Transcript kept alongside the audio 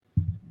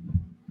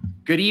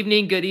Good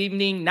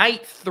evening.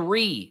 Night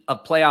 3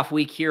 of playoff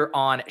week here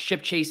on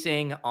Ship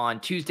Chasing. On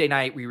Tuesday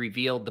night, we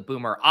revealed the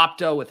Boomer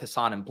Opto with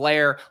Hassan and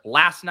Blair.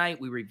 Last night,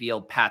 we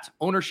revealed Pat's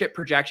ownership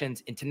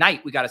projections. And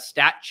tonight, we got a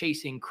stat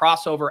chasing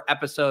crossover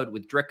episode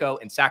with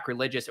Drico and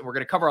Sacrilegious. And we're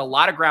going to cover a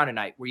lot of ground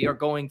tonight. We are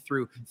going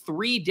through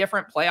 3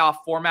 different playoff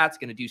formats,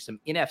 going to do some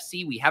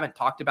NFC. We haven't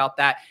talked about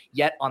that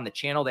yet on the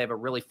channel. They have a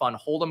really fun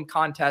Hold'em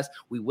contest.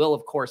 We will,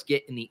 of course,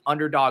 get in the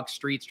underdog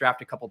streets,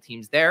 draft a couple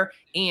teams there,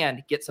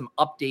 and get some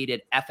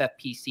updated FFPC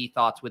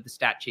thoughts with the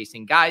stat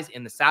chasing guys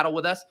in the saddle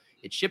with us.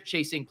 It's Ship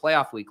Chasing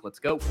Playoff Week. Let's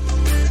go.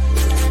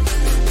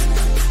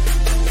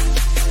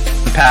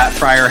 Pat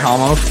Fryer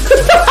Helmo.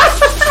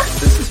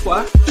 This is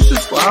why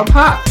I'm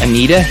hot.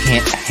 Anita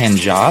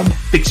Handjob.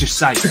 Fix your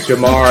sight.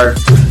 Jamar.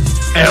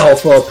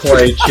 Alpha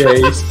play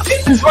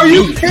chase. Are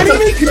you kidding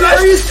me?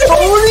 Kadarius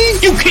Toney?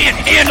 You can't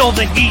handle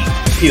the heat.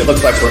 It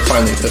looks like we're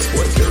finally at this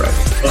point. You're right.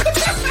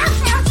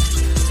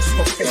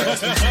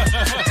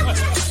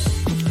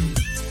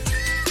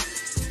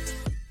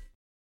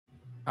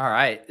 All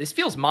right. This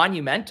feels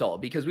monumental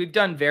because we've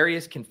done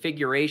various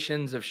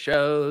configurations of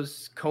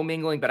shows,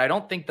 commingling, but I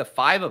don't think the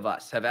 5 of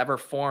us have ever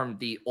formed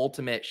the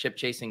ultimate ship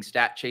chasing,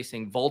 stat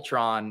chasing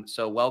Voltron.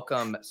 So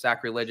welcome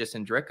Sacrilegious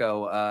and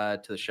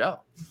Drico to the show.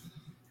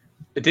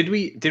 Did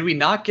we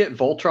not get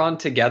Voltron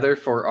together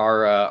for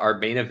our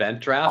main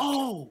event draft?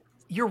 Oh,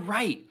 you're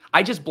right.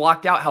 I just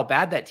blocked out how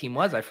bad that team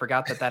was. I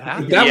forgot that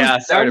happened.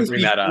 Sorry to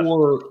bring that up.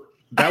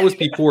 That was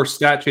before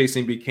stat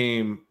chasing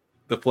became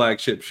the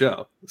flagship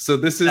show. So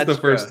this is the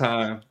first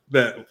time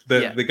that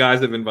the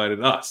guys have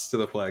invited us to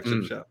the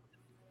flagship show.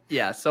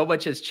 Yeah, so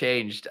much has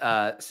changed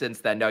since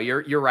then. No,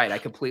 you're right. I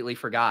completely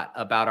forgot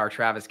about our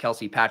Travis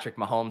Kelce, Patrick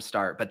Mahomes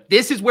start. But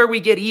this is where we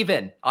get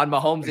even on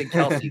Mahomes and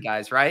Kelce,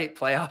 guys, right?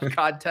 Playoff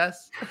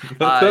contests.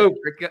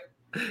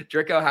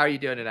 Drico, how are you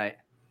doing tonight?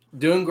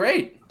 Doing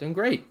great.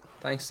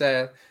 Thanks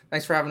for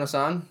having us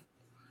on.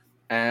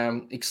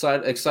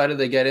 Excited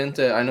to get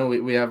into. I know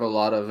we have a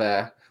lot of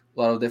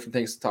different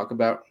things to talk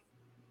about.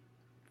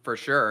 For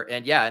sure.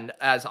 And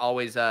as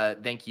always,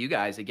 thank you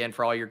guys again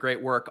for all your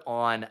great work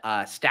on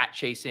stat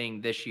chasing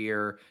this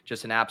year.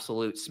 Just an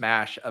absolute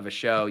smash of a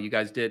show. You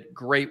guys did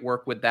great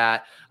work with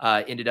that.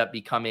 Ended up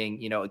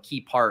becoming, a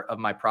key part of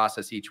my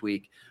process each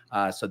week.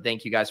 So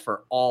thank you guys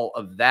for all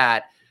of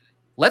that.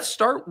 Let's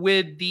start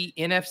with the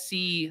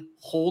NFC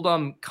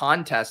Hold'em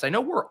contest. I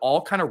know we're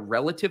all kind of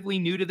relatively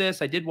new to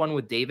this. I did one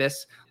with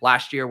Davis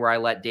last year where I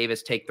let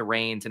Davis take the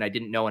reins and I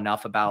didn't know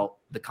enough about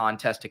the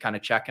contest to kind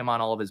of check him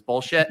on all of his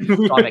bullshit.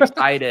 So I'm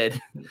excited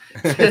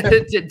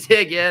to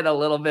dig in a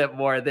little bit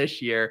more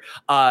this year.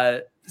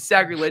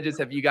 Sacrilegious,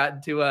 have you gotten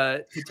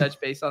to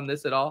touch base on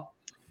this at all?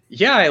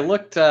 Yeah, I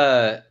looked.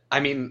 I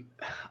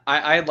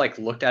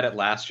looked at it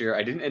last year.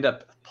 I didn't end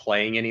up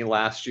playing any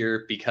last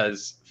year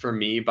because for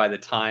me, by the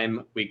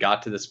time we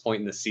got to this point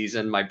in the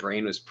season, my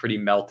brain was pretty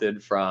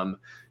melted from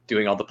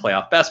doing all the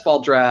playoff best ball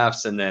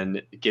drafts and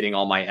then getting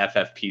all my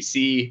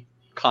FFPC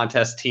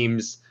contest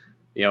teams,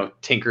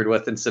 tinkered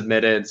with and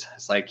submitted.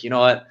 It's like, you know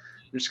what?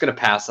 I'm just going to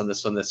pass on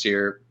this one this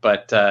year,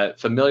 but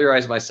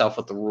familiarize myself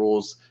with the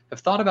rules.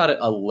 I've thought about it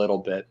a little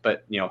bit,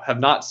 but, have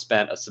not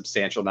spent a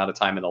substantial amount of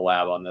time in the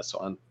lab on this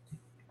one.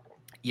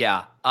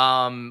 Yeah.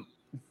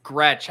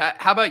 Gretch,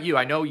 how about you?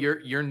 I know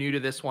you're new to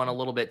this one a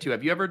little bit too.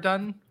 Have you ever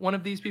done one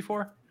of these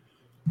before?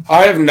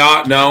 I have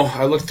not. No,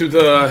 I looked through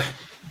the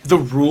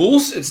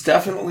rules. It's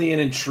definitely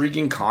an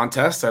intriguing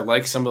contest. I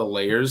like some of the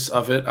layers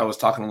of it. I was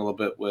talking a little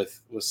bit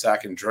with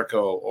Sack and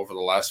Drico over the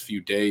last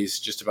few days,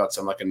 just about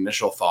some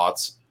initial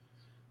thoughts.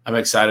 I'm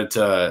excited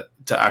to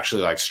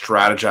actually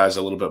strategize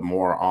a little bit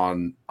more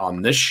on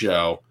this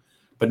show,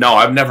 but no,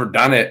 I've never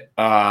done it.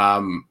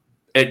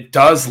 It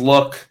does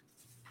look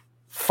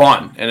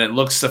fun and it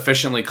looks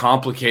sufficiently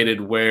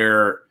complicated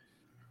where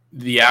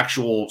the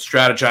actual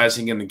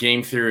strategizing and the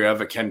game theory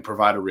of it can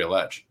provide a real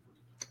edge.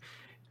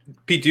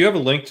 Pete, do you have a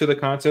link to the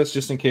contest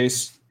just in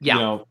case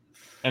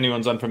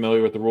anyone's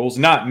unfamiliar with the rules?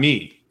 Not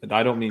me.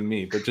 I don't mean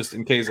me, but just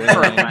in case. For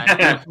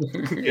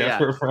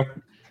a friend.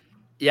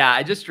 Yeah,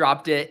 I just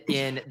dropped it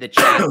in the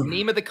chat. The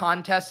name of the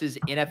contest is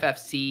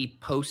NFFC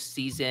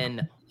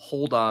Postseason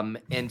Hold'em.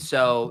 And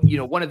so,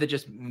 one of the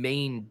just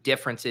main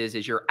differences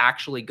is you're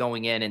actually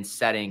going in and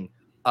setting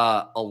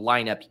a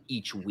lineup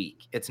each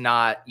week. It's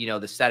not,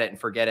 the set it and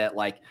forget it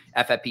like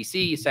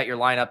FFPC. You set your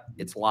lineup,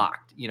 it's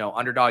locked.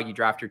 Underdog, you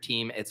draft your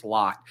team, it's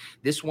locked.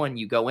 This one,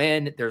 you go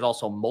in, there's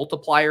also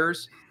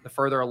multipliers the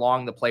further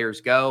along the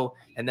players go.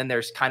 And then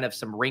there's kind of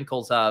some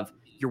wrinkles of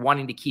you're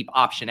wanting to keep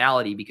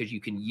optionality because you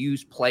can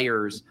use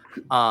players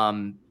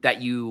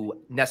that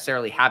you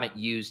necessarily haven't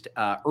used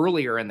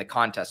earlier in the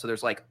contest. So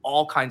there's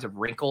all kinds of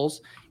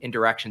wrinkles in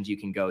directions you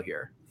can go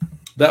here.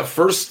 That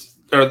first,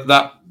 or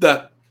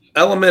that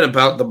element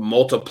about the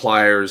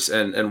multipliers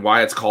and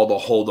why it's called a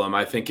hold'em,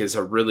 I think is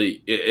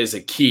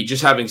a key.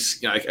 Just having,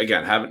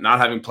 not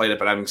having played it,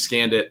 but having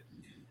scanned it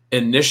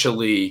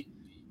initially,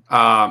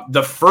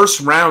 the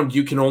first round,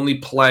 you can only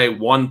play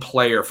one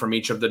player from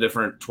each of the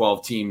different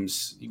 12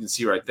 teams. You can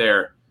see right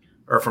there,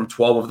 or from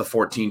 12 of the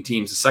 14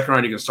 teams. The second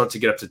round, you can start to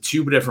get up to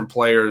 2 different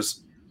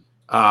players.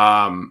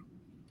 And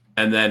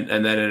then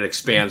it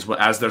expands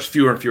as there's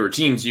fewer and fewer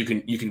teams. You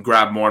can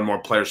grab more and more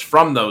players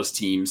from those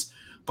teams.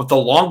 But the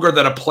longer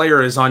that a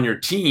player is on your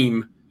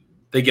team,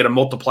 they get a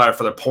multiplier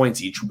for their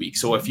points each week.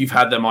 So if you've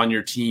had them on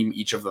your team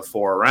each of the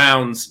 4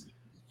 rounds,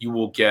 you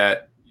will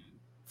get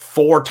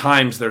 4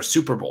 times their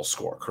Super Bowl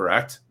score.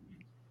 Correct?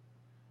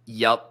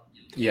 Yep.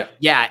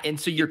 Yeah. And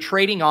so you're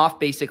trading off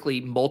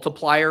basically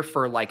multiplier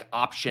for like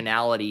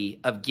optionality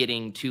of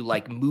getting to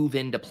like move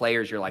into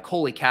players. You're like,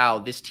 holy cow,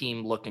 this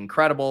team looked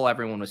incredible.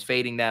 Everyone was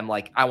fading them.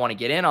 Like, I want to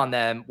get in on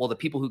them. Well, the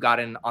people who got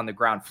in on the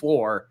ground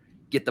floor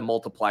get the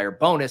multiplier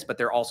bonus, but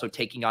they're also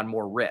taking on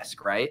more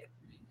risk, right?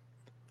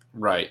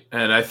 Right.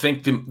 And I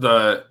think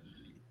the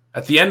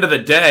at the end of the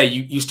day,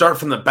 you start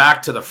from the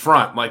back to the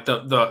front. Like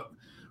the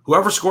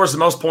whoever scores the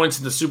most points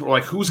in the Super Bowl,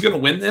 like who's going to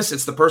win this?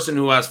 It's the person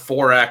who has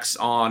 4x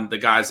on the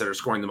guys that are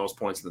scoring the most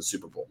points in the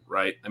Super Bowl,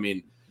 right? I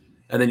mean,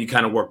 and then you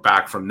kind of work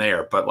back from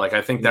there. But like,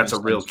 I think that's a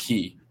real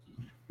key.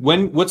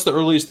 What's the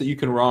earliest that you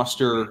can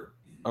roster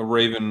a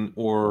Raven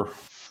or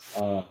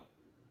a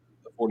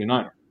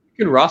 49er?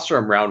 You can roster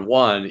them round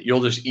 1.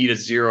 You'll just eat a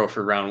 0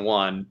 for round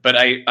 1. But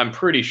I'm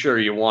pretty sure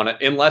you want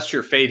to, unless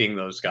you're fading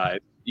those guys,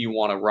 you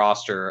want to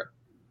roster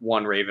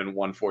 1 Raven,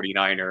 1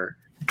 49er.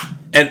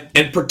 And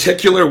in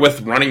particular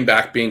with running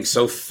back being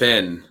so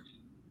thin,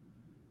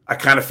 I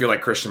kind of feel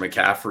like Christian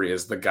McCaffrey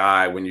is the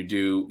guy when you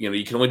do,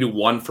 you can only do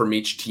 1 from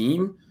each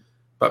team,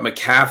 but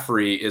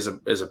McCaffrey is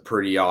a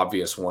pretty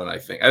obvious one, I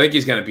think. I think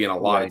he's going to be in a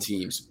lot of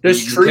teams.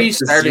 There's 3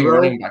 starting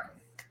running back.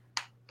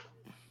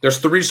 There's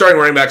 3 starting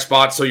running back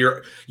spots, so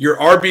your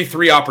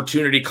RB3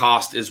 opportunity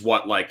cost is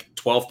what, like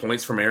 12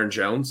 points from Aaron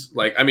Jones?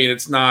 Like, I mean,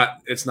 it's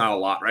not a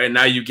lot, right? And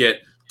now you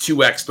get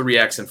 2x,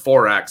 3x, and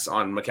 4x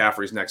on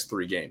McCaffrey's next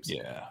 3 games.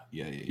 Yeah.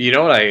 You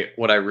know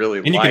what I really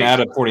like? And you can add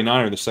a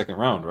 49er the second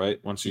round, right?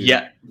 Once you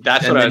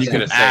that's what I was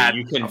going to say.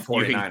 You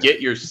can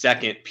get your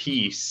second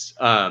piece.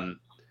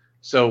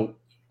 So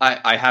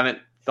I haven't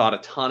thought a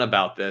ton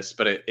about this,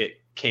 but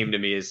it came to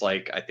me as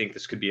like, I think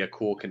this could be a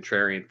cool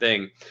contrarian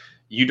thing.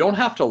 You don't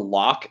have to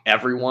lock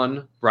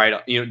everyone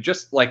right.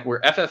 Just like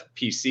where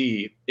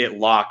FFPC, it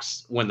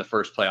locks when the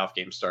first playoff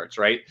game starts,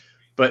 right?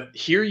 But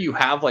here you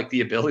have like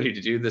the ability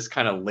to do this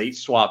kind of late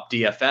swap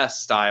DFS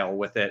style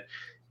with it.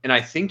 And I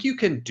think you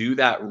can do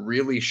that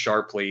really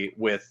sharply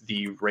with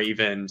the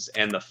Ravens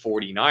and the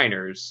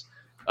 49ers.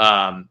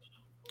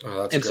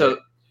 So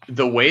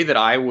the way that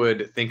I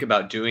would think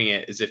about doing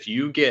it is if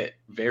you get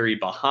very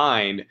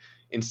behind,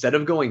 instead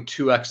of going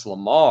 2x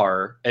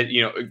Lamar,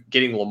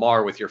 getting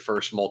Lamar with your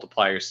first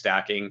multiplier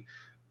stacking,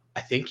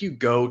 I think you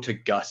go to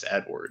Gus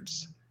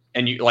Edwards.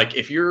 And you like,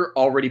 if you're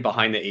already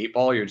behind the 8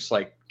 ball, you're just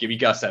like, give me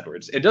Gus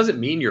Edwards. It doesn't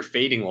mean you're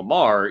fading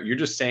Lamar. You're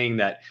just saying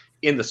that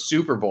in the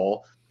Super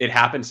Bowl, it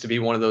happens to be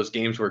one of those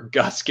games where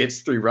Gus gets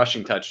 3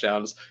 rushing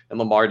touchdowns and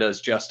Lamar does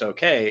just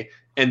okay.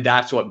 And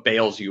that's what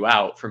bails you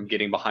out from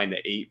getting behind the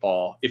 8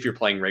 ball if you're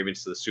playing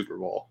Ravens to the Super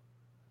Bowl.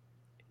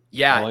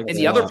 Yeah. And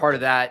the other part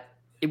of that,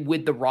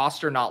 with the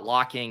roster not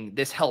locking,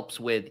 this helps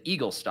with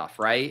Eagle stuff,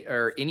 right?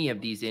 Or any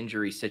of these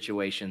injury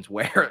situations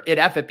where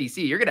at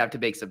FFPC, you're going to have to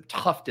make some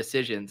tough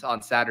decisions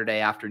on Saturday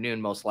afternoon,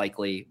 most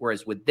likely.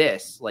 Whereas with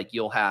this, like,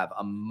 you'll have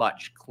a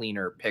much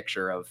cleaner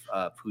picture of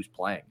who's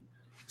playing.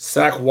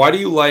 Zach, why do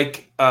you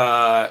like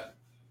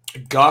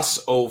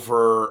Gus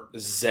over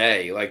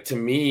Zay? Like, to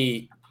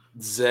me,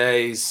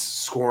 Zay's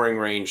scoring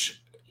range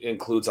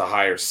includes a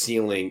higher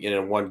ceiling in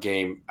a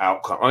 1-game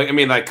outcome. I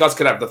mean, like, Gus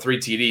could have the 3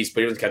 TDs,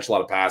 but he doesn't catch a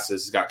lot of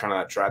passes. He's got kind of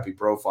that trappy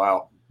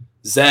profile.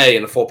 Zay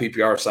in a full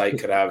PPR site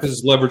could have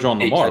his leverage on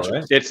Lamar,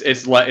 right?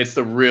 It's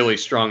the really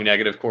strong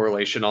negative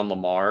correlation on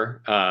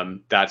Lamar.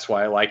 That's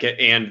why I like it,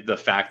 and the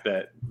fact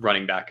that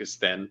running back is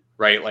thin,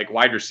 right? Like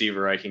wide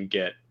receiver, I can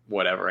get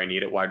whatever I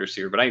need at wide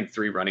receiver, but I need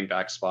 3 running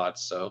back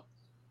spots. So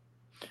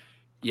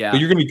yeah,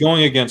 but you're going to be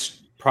going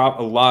against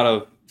a lot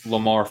of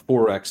Lamar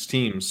 4X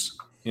teams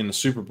in the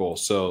Super Bowl,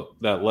 so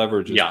that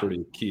leverage is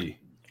pretty key.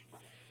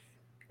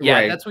 Yeah,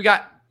 right. That's we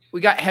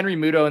got Henry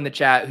Muto in the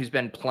chat who's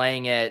been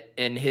playing it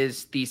in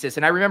his thesis,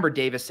 and I remember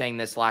Davis saying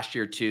this last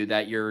year too,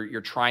 that you're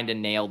trying to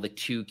nail the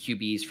 2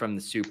 QBs from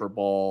the Super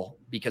Bowl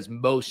because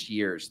most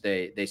years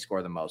they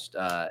score the most,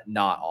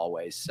 not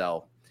always.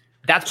 So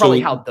that's probably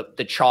how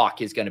the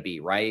chalk is going to be,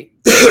 right?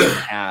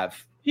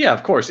 Yeah,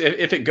 of course.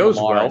 If it goes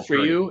well for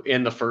you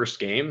in the first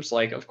games,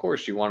 like, of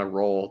course you want to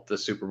roll the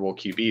Super Bowl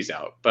QBs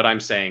out. But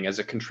I'm saying as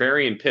a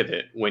contrarian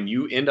pivot, when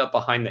you end up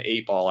behind the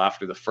 8 ball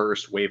after the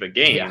first wave of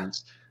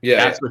games,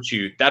 that's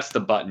the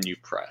button you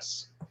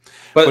press.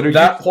 But at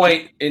that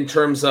point, in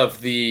terms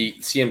of the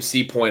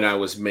CMC point I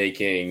was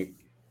making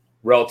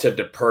relative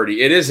to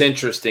Purdy, it is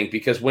interesting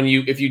because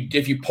if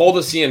you pull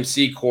the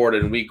CMC cord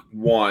in week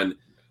 1,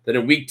 then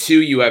in week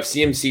 2, you have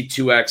CMC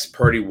 2X,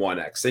 Purdy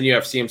 1X. Then you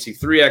have CMC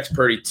 3X,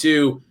 Purdy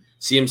 2,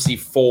 CMC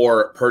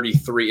 4, Purdy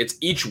 3. It's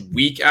each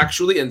week,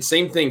 actually. And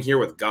same thing here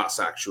with Gus,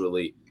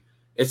 actually.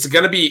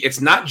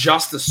 It's not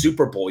just the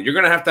Super Bowl. You're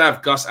going to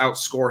have Gus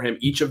outscore him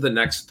each of the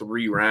next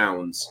 3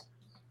 rounds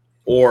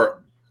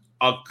or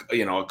a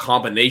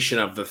combination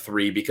of the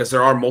 3 because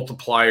there's a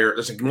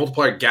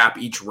multiplier gap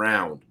each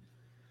round.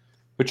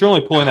 But you're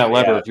only pulling that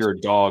lever if you're a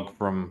dog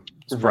from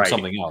right.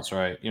 something else,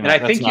 right? And I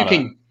think you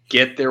can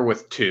get there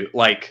with two.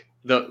 Like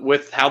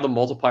with how the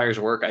multipliers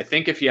work, I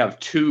think if you have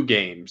 2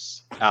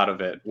 games out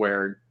of it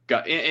where,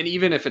 and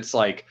even if it's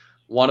like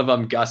one of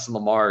them, Gus and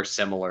Lamar are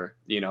similar,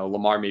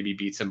 Lamar maybe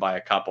beats him by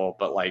a couple,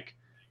 but like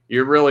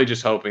you're really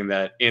just hoping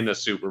that in the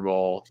Super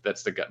Bowl,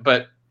 that's the gut.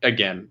 But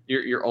again,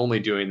 you're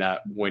only doing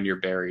that when you're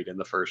buried in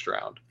the first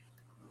round.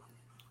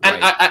 And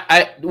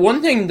I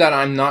one thing that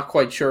I'm not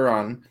quite sure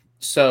on.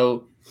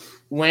 So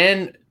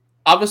when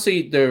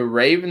obviously the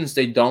Ravens,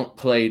 they don't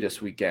play this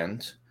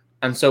weekend.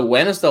 And so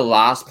when is the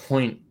last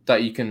point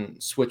that you can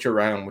switch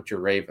around with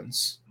your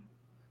Ravens?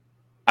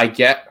 I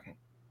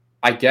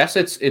guess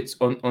it's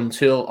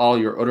until all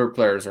your other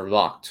players are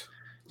locked,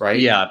 right?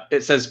 Yeah,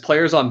 it says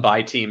players on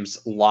bye teams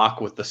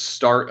lock with the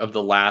start of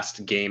the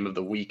last game of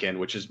the weekend,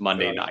 which is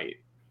Monday night.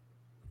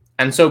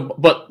 And so,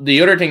 but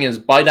the other thing is,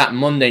 by that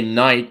Monday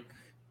night,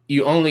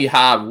 you only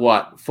have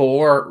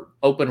 4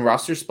 open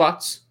roster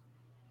spots.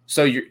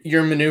 So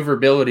your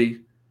maneuverability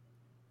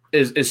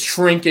is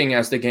shrinking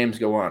as the games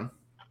go on.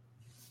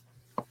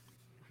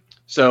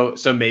 So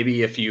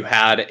maybe if you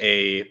had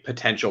a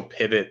potential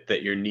pivot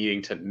that you're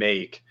needing to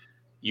make,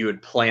 you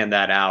would plan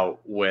that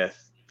out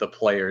with the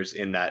players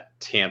in that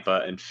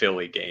Tampa and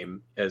Philly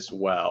game as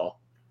well.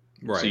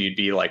 Right. So you'd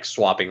be like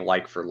swapping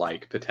like for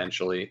like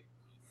potentially.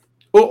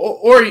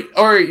 Or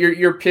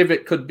your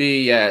pivot could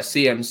be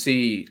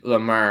CMC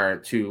Lamar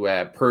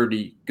to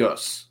Purdy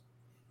Gus.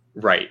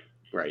 Right.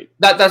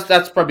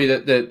 That's probably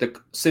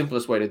the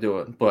simplest way to do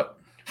it. But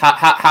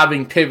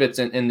having pivots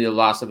in the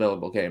last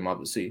available game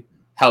obviously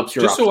helps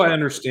your. Just so I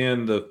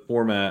understand the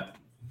format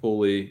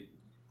fully,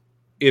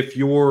 if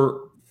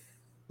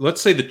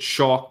let's say the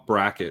chalk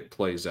bracket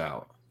plays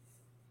out,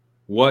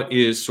 what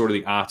is sort of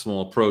the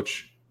optimal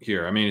approach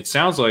here? I mean, it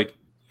sounds like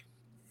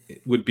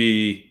it would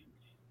be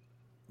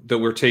that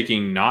we're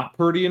taking not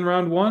Purdy in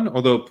round 1,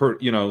 although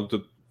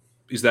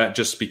is that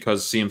just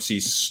because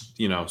CMC's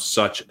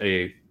such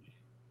a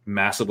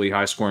massively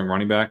high scoring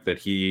running back that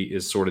he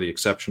is sort of the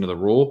exception to the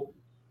rule?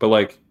 But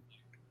like,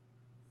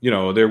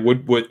 there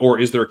would or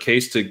is there a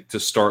case to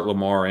start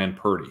Lamar and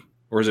Purdy,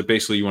 or is it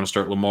basically you want to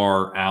start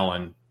Lamar,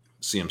 Allen,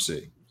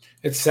 CMC?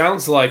 It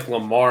sounds like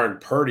Lamar and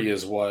Purdy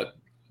is what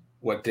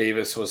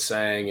Davis was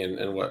saying,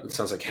 and what it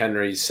sounds like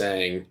Henry's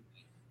saying.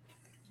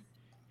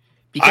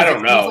 Because I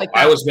don't know. Like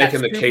I was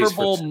making the case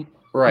for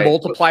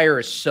multiplier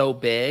is so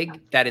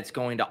big that it's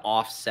going to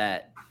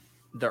offset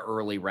the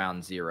early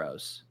round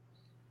zeros.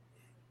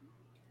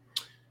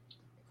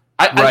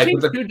 I think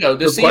too, though,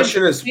 the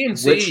question is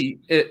CMC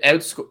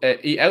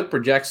he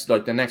outprojects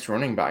like the next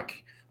running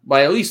back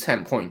by at least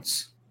 10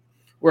 points,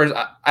 whereas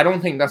I don't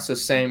think that's the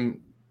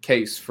same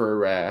case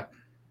for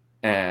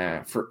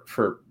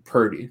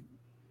Purdy.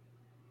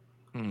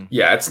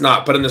 Yeah, it's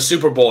not. But in the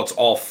Super Bowl, it's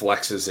all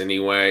flexes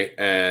anyway,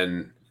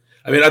 and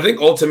I mean, I think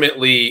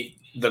ultimately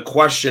the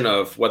question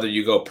of whether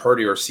you go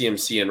Purdy or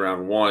CMC in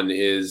round 1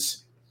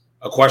 is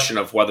a question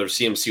of whether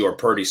CMC or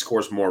Purdy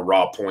scores more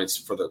raw points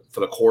for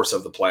the course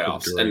of the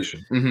playoffs. And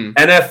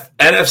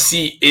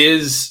NFC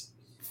is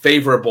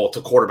favorable to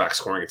quarterback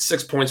scoring. It's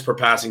 6 points per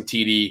passing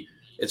TD.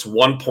 It's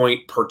 1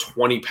 point per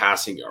 20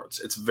 passing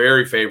yards. It's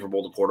very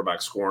favorable to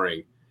quarterback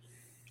scoring.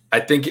 I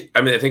think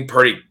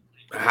Purdy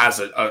has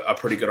a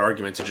pretty good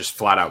argument to just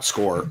flat out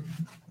score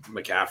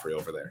McCaffrey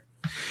over there.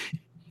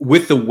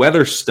 With the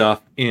weather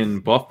stuff in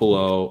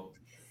Buffalo,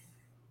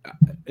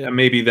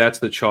 maybe that's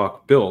the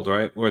chalk build,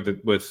 right? Or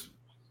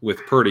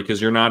with Purdy,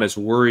 because you're not as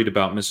worried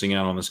about missing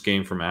out on this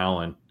game from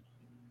Allen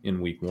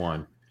in week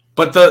 1.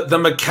 But the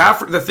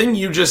McCaffrey, the thing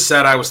you just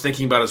said, I was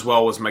thinking about as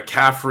well was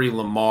McCaffrey,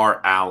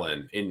 Lamar,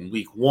 Allen in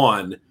week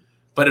 1,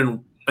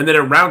 and then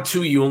in round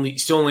 2 you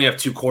still only have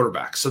 2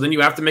 quarterbacks. So then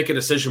you have to make a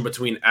decision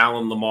between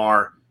Allen,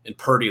 Lamar, and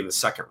Purdy in the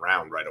second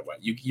round right away.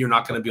 You're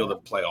not going to be able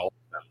to play all of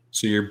them.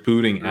 So you're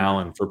booting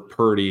Allen for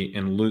Purdy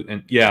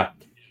and yeah.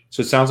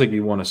 So it sounds like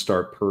you want to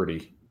start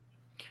Purdy.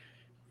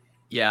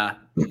 Yeah.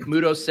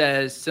 Mudo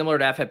says, similar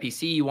to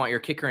FFPC, you want your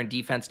kicker and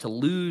defense to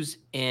lose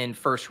in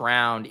first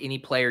round. Any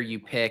player you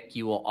pick,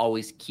 you will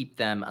always keep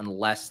them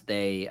unless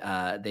they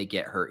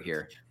get hurt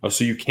here. Oh,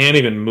 so you can't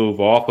even move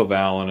off of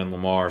Allen and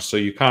Lamar. So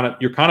you're kind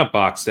of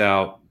boxed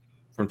out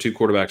from 2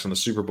 quarterbacks in the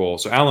Super Bowl.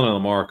 So Allen and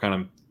Lamar kind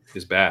of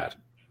is bad.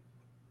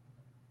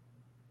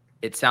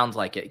 It sounds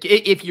like it.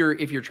 If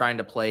you're trying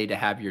to play to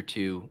have your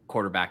 2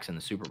 quarterbacks in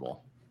the Super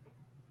Bowl.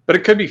 But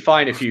it could be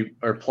fine if you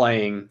are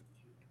playing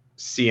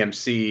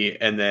CMC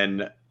and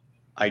then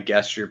I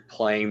guess you're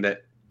playing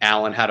that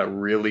Allen had a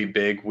really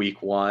big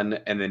week 1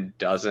 and then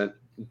doesn't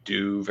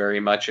do very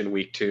much in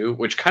week 2,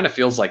 which kind of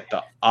feels like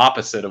the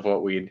opposite of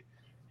what we'd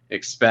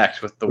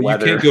expect with the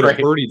weather. You can't go to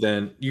Purdy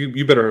then.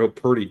 You better hope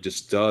Purdy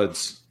just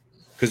studs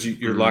because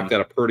you're locked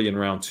out of Purdy in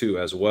round 2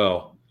 as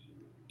well.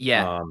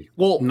 Yeah.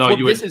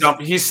 You would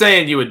dump. He's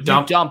saying you would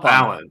dump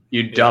Allen.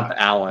 You dump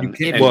Allen.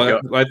 You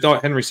can't. I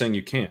thought Henry's saying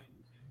you can't.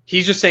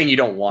 He's just saying you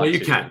don't want Well, you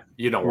to. can.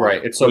 You don't want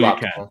Right. to. It's so You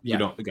optimal. can. You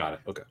don't. Got it.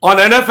 Okay. On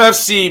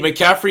NFFC,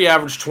 McCaffrey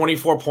averaged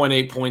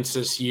 24.8 points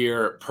this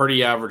year.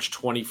 Purdy averaged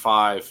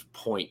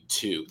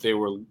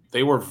 25.2.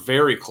 They were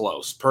very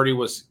close. Purdy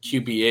was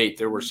QB8.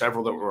 There were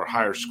several that were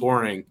higher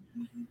scoring.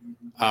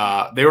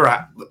 They were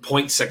at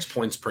 0.6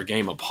 points per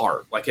game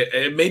apart. Like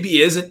it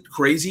maybe isn't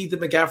crazy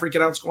that McCaffrey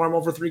can outscore him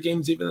over 3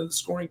 games, even in the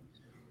scoring.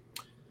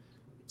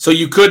 So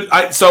you could.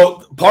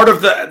 So part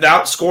of the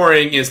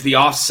outscoring is the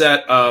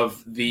offset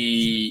of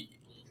the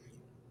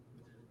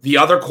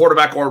other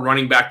quarterback or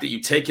running back that you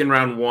take in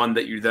round 1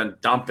 that you're then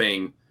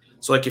dumping.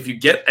 So like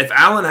if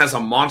Allen has a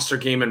monster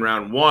game in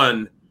round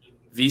 1,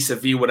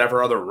 vis-a-vis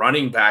whatever other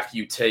running back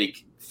you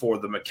take for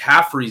the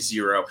McCaffrey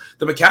 0,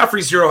 the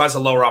McCaffrey 0 has a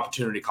lower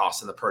opportunity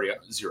cost than the Purdy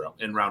 0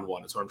 in round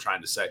 1. Is what I'm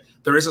trying to say.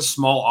 There is a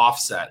small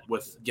offset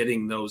with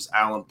getting those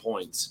Allen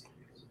points.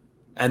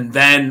 And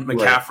then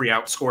McCaffrey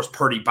outscores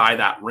Purdy by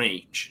that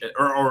range.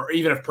 Or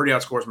even if Purdy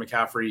outscores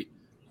McCaffrey,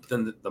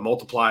 then the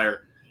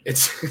multiplier,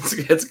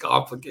 it's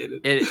complicated.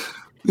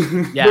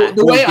 Yeah.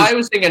 The way I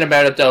was thinking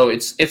about it though,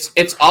 it's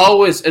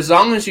always, as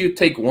long as you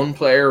take one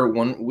player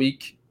 1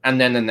 week and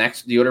then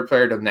the other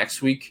player the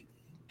next week,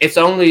 there's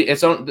only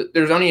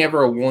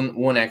ever a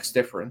 1x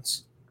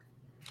difference.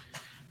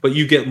 But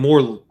you get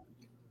more.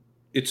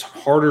 It's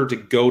harder to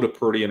go to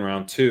Purdy in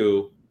round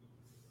 2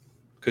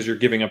 because you're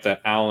giving up that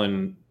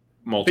Allen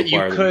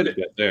multiplier that you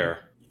get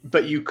there.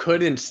 But you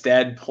could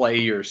instead play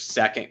your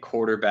second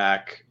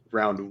quarterback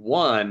round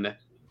 1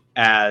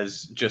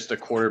 as just a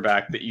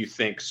quarterback that you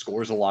think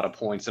scores a lot of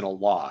points in a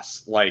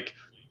loss. Like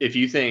if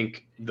you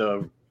think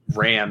the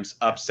Rams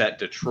upset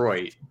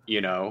Detroit,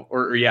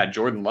 or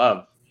Jordan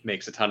Love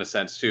makes a ton of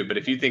sense too. But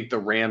if you think the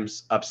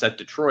Rams upset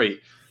Detroit,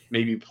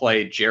 maybe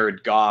play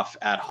Jared Goff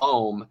at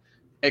home,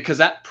 because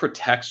that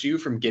protects you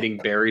from getting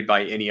buried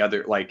by any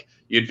other, like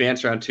you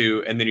advance round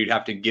 2 and then you'd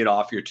have to get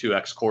off your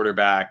 2x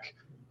quarterback,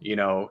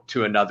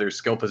 to another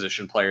skill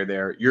position player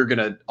there. You're going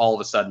to all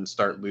of a sudden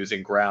start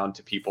losing ground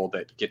to people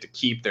that get to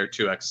keep their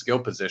 2x skill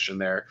position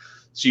there.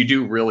 So you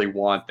do really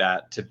want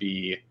that to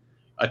be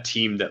a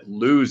team that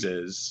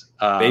loses.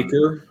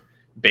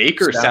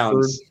 Baker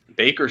sounds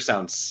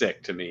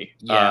sick to me.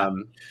 Yeah.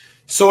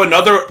 So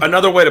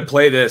another way to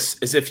play this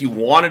is if you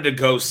wanted to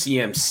go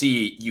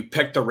CMC, you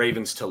pick the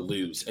Ravens to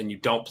lose and you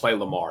don't play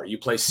Lamar. You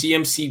play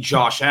CMC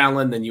Josh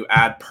Allen, then you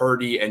add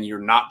Purdy, and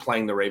you're not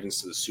playing the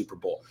Ravens to the Super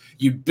Bowl.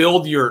 You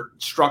build your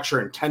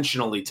structure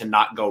intentionally to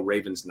not go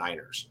Ravens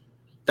Niners.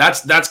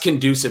 That's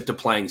conducive to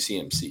playing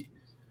CMC.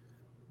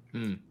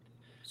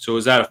 So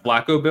is that a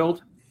Flacco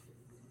build?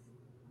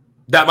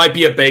 That might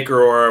be a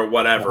Baker or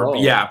whatever. Oh.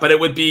 Yeah, but it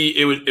would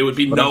be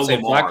But no I'm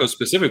saying Lamar. Flacco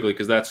specifically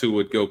because that's who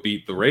would go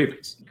beat the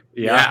Ravens.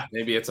 Yeah,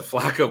 maybe it's a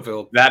Flacco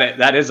build.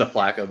 That is a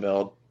Flacco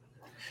build.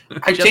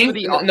 I think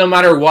no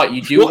matter what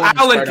you do, Well, want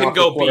to Allen start can off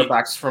go with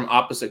quarterbacks from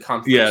opposite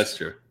conferences. Yeah, that's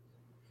true.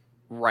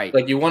 Right.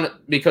 Like you want to,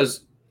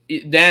 because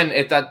then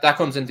if that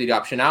comes into the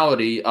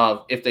optionality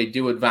of if they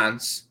do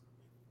advance,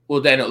 well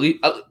then at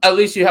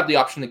least you have the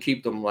option to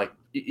keep them. Like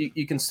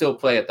you can still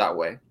play it that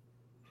way.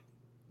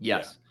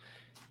 Yes.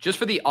 Just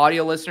for the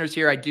audio listeners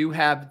here, I do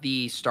have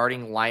the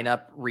starting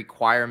lineup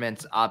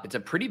requirements up. It's a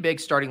pretty big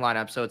starting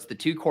lineup. So it's the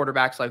 2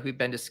 quarterbacks like we've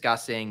been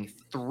discussing,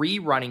 3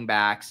 running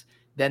backs.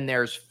 Then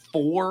there's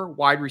 4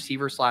 wide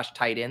receiver /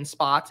 tight end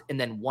spots, and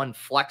then 1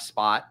 flex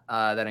spot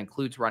that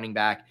includes running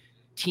back,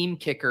 team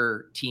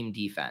kicker, team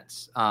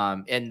defense.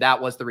 And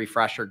that was the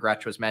refresher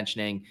Gretch was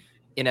mentioning.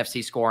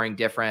 NFC scoring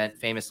different,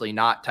 famously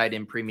not tight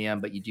end premium,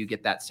 but you do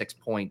get that 6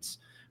 points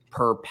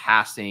per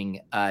passing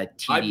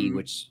TD,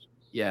 which...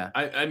 Yeah,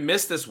 I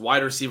missed this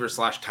wide receiver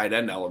 / tight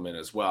end element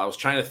as well. I was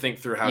trying to think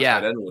through how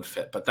tight end would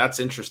fit, but that's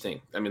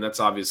interesting. I mean, that's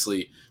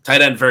obviously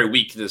tight end very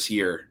weak this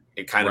year.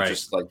 It kind of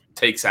just like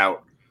takes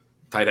out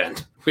tight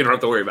end. We don't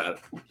have to worry about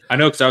it. I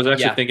know because I was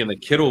actually thinking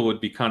that Kittle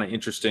would be kind of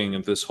interesting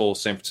in this whole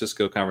San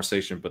Francisco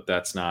conversation, but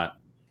that's not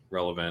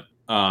relevant.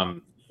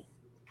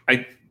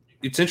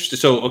 It's interesting.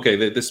 So,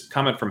 okay, this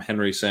comment from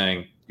Henry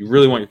saying you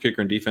really want your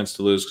kicker and defense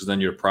to lose because then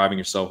you're depriving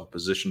yourself of a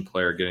position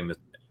player getting the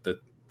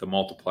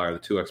multiplier, the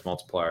 2x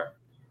multiplier.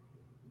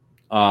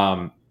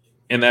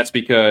 And that's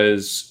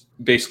because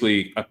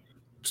basically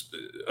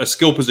a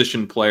skill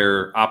position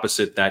player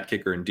opposite that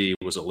kicker and D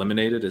was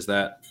eliminated. Is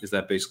that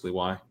basically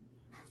why?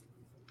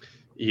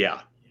 Yeah.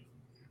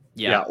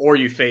 Or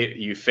you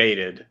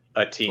faded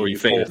a team. Or you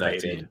faded that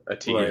team. A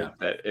team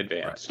that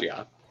advanced. Right.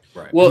 Yeah.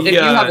 Right. Well, if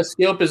you have a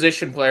skill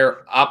position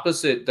player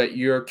opposite that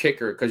you're a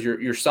kicker, because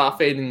you're soft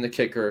fading the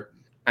kicker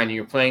and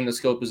you're playing the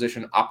skill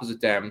position opposite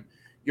them,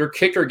 your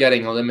kicker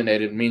getting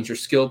eliminated means your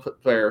skill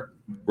player.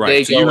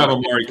 Right. So you have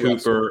Amari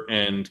Cooper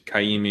and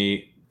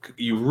Kaimi.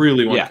 You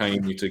really want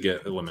Kaimi to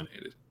get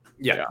eliminated.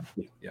 Yeah.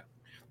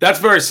 That's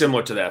very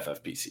similar to the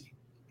FFPC.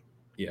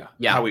 Yeah.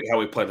 How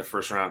we play the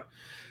first round.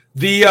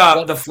 The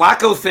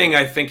Flacco thing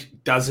I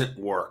think doesn't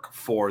work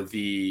for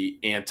the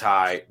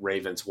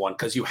anti-Ravens one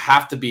because you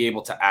have to be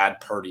able to add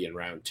Purdy in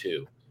round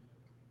 2.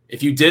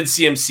 If you did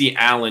CMC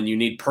Allen, you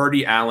need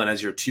Purdy Allen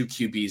as your 2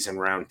 QBs in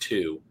round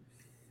 2,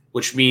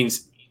 which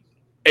means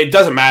it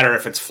doesn't matter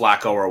if it's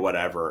Flacco or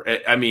whatever.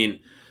 I mean,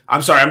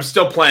 I'm sorry, I'm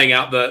still playing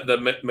out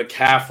the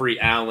McCaffrey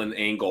Allen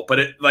angle,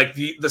 but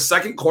the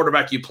second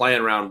quarterback you play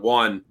in round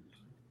one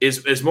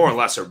is more or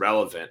less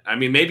irrelevant. I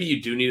mean, maybe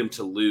you do need him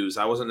to lose.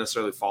 I wasn't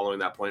necessarily following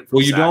that point.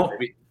 Well, you don't.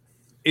 Maybe.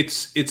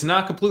 It's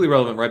not completely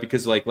relevant, right?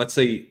 Because let's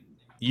say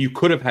you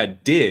could have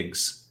had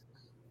Diggs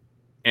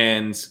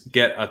and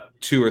get a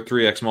 2 or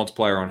 3x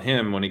multiplier on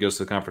him when he goes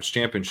to the conference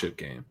championship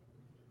game.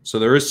 So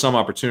there is some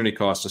opportunity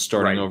cost to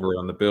starting over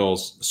on the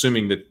Bills,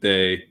 assuming that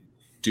they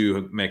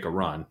do make a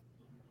run.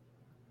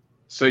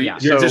 So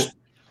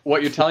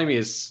what you're telling me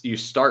is you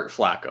start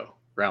Flacco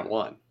round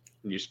one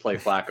and you just play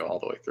Flacco all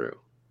the way through.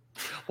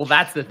 Well,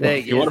 that's the thing. Well,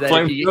 if you want to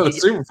play him for the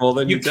Super Bowl,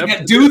 then you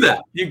can't do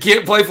that. You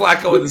can't play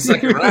Flacco in the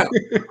second round.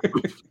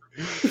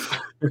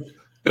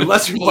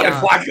 Unless you play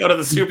Flacco to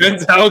the Super Bowl.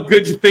 Depends how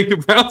good you think the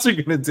Browns are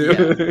going to do.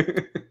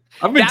 Yeah.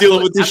 I've been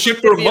dealing with this shit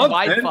for a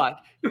month,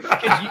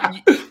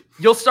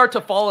 You'll start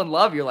to fall in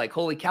love. You're like,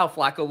 holy cow,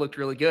 Flacco looked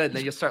really good. And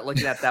then you'll start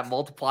looking at that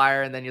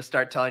multiplier, and then you'll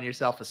start telling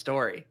yourself a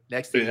story.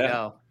 Next thing you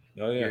know,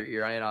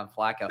 you're in on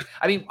Flacco.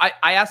 I mean,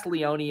 I asked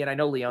Leone, and I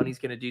know Leone's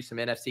going to do some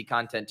NFC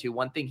content too.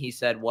 One thing he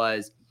said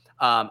was,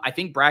 I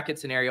think bracket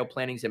scenario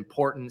planning is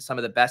important. Some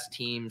of the best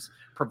teams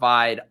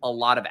provide a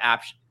lot of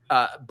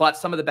but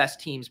some of the best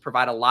teams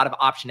provide a lot of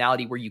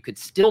optionality where you could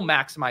still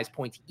maximize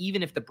points,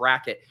 even if the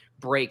bracket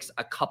breaks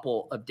a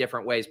couple of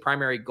different ways.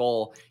 Primary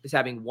goal is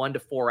having 1 to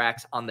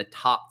 4x on the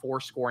top 4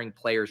 scoring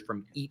players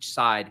from each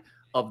side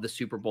of the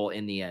Super Bowl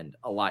in the end.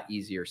 A lot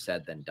easier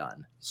said than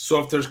done. So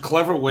if there's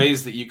clever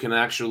ways that you can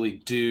actually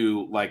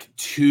do like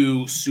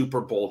 2 Super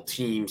Bowl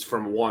teams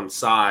from one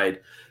side,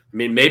 I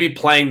mean, maybe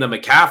playing the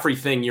McCaffrey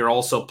thing, you're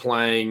also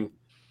playing.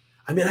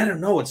 I mean, I don't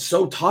know. It's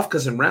so tough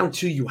because in round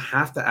 2, you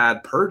have to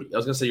add Purdy. I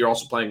was going to say you're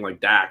also playing like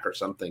Dak or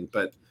something,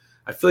 but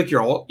I feel like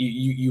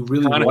you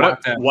really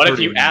want to. What if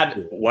you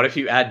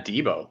add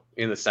Debo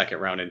in the second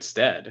round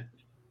instead?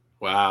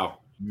 Wow.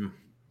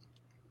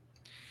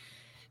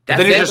 Then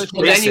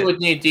you would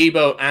need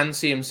Debo and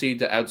CMC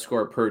to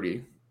outscore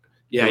Purdy.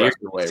 Yeah,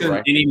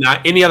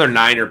 right? Any other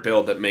Niner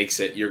build that makes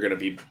it, you're going to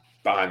be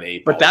behind the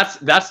 8 ball. But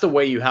that's the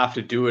way you have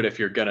to do it if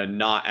you're going to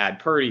not add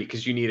Purdy,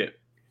 because you need it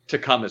to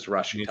come as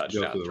rushing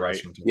touchdowns,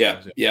 right?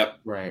 Yeah.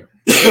 Right.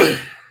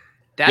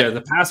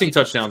 The passing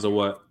touchdowns are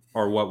what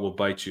will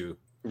bite you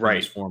in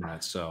this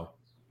format. So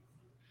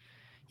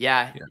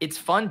it's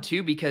fun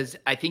too, because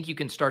I think you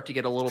can start to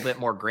get a little bit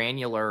more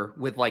granular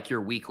with like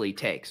your weekly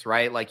takes,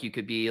 right? Like you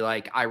could be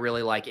like, I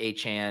really like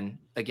Achane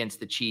against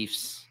the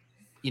Chiefs,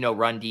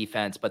 run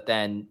defense, but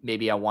then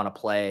maybe I want to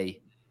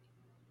play,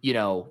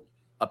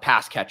 a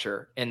pass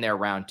catcher in their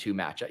round 2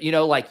 matchup.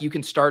 Like you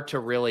can start to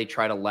really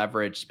try to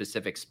leverage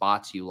specific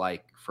spots you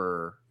like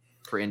for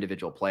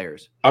individual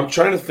players. I'm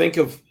trying to think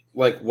of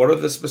like, what are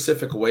the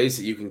specific ways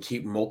that you can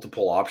keep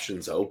multiple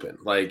options open?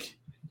 Like,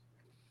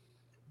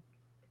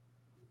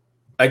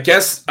 I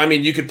guess, I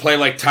mean, you could play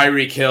like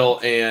Tyreek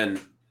Hill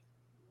and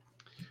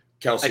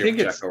Kelsey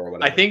or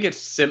whatever. I think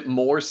it's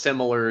more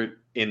similar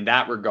in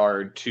that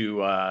regard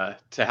to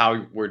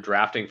how we're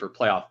drafting for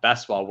playoff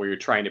best ball, where you're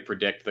trying to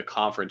predict the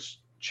conference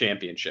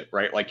championship,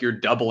 right? Like you're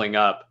doubling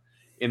up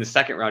in the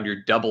second round,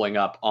 you're doubling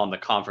up on the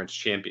conference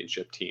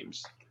championship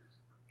teams.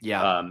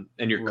 Yeah.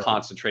 And you're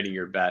concentrating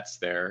your bets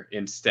there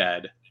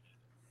instead.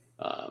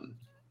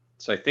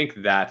 So I think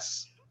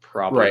that's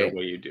probably the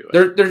way you do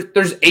it.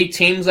 There's 8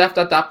 teams left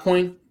at that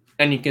point,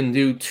 and you can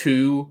do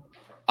 2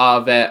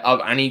 of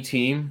any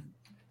team.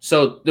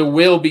 So there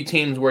will be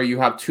teams where you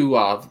have 2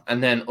 of,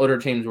 and then other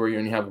teams where you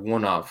only have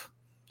 1 of.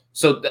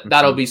 So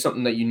that'll be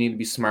something that you need to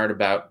be smart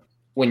about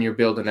when you're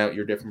building out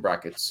your different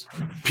brackets.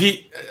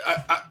 Pete,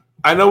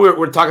 I know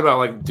we're talking about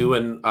like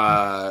doing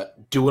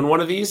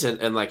one of these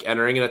and like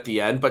entering it at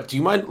the end, but do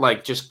you mind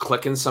like just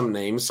clicking some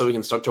names so we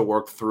can start to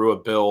work through a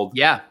build?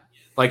 Yeah.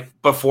 Like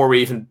before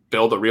we even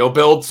build a real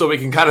build, so we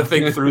can kind of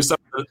think through some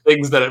of the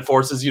things that it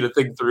forces you to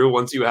think through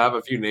once you have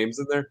a few names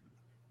in there.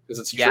 Because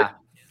it's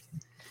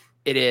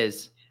it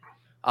is.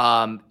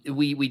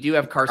 We do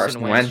have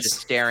Carson Wentz just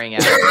staring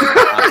at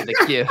the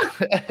queue.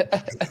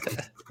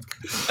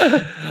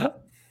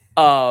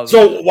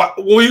 So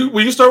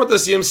will you start with the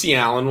CMC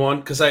Allen one?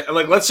 Because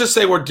let's just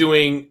say we're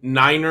doing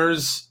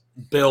Niners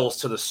Bills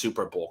to the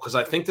Super Bowl, because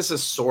I think this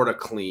is sort of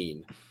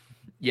clean.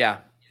 Yeah.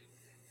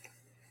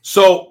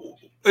 So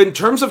in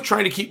terms of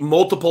trying to keep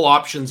multiple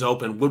options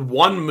open, would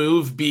one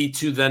move be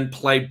to then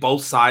play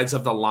both sides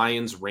of the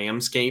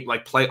Lions-Rams game,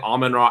 like play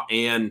Amon-Ra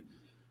and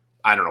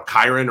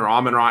Kyron, or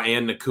Amon-Ra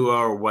and Nakua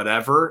or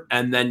whatever,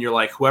 and then you're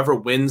like, whoever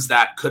wins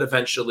that could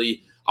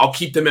eventually, I'll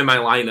keep them in my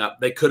lineup.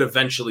 They could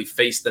eventually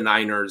face the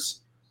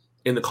Niners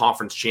in the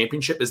conference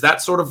championship. Is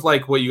that sort of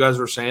like what you guys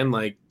were saying,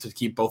 like to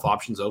keep both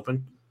options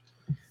open?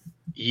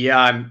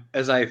 Yeah,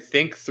 as I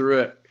think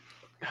through it,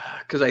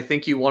 because I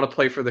think you want to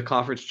play for the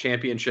conference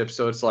championship.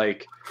 So it's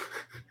like,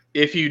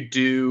 if you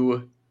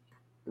do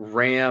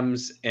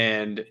Rams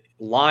and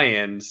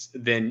Lions,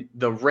 then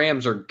the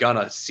Rams are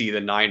gonna see the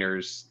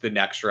Niners the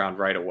next round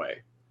right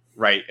away,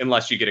 right?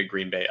 Unless you get a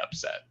Green Bay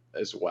upset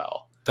as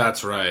well.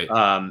 That's right.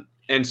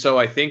 And so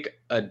I think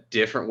a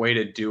different way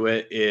to do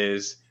it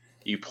is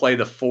you play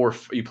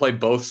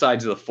both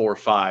sides of the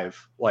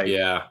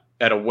 4-5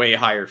 at a way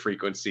higher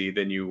frequency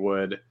than you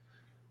would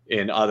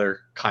in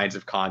other kinds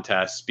of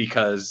contests,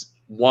 because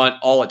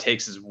all it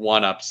takes is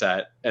one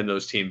upset and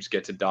those teams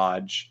get to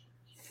dodge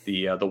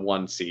the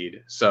 1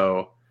 seed.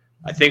 So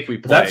I think we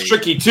play. That's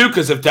tricky too,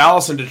 because if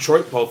Dallas and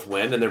Detroit both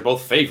win and they're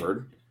both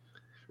favored,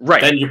 right,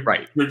 then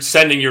you're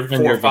sending your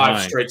 4-5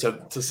 straight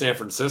to San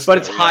Francisco. But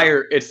it's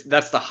higher.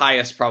 That's the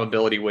highest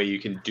probability way you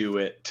can do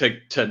it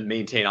to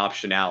maintain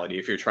optionality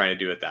if you're trying to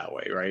do it that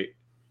way, right?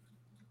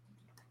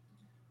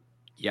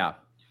 Yeah.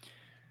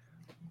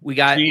 We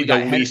got the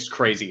least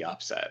crazy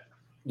upset.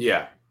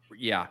 Yeah.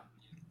 Yeah.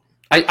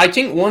 I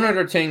think one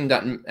other thing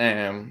that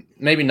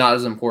maybe not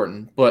as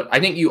important, but I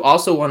think you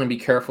also want to be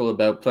careful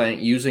about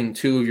using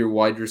 2 of your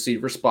wide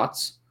receiver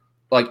spots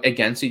like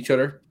against each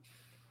other.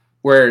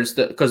 Whereas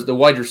because the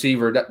wide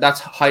receiver that's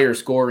higher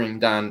scoring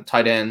than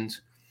tight end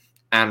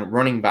and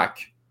running back.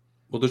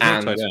 Well, there's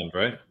no tight end,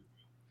 right?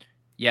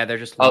 Yeah, they're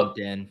just lumped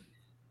in.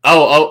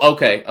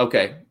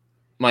 Okay.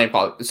 My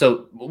apologies.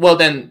 So, well,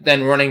 then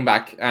running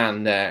back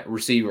and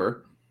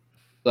receiver,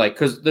 like,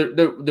 because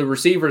the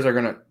receivers are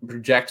going to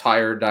project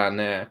higher than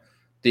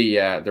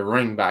the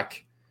running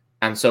back,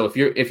 and so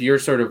if you're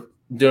sort of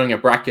doing a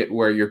bracket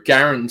where you're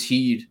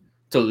guaranteed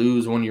to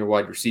lose one of your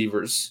wide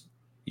receivers,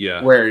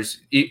 whereas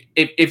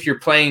if you're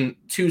playing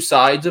 2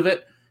 sides of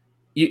it,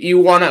 you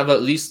want to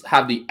at least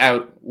have the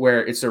out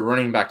where it's a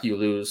running back you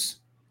lose,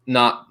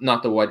 not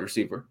the wide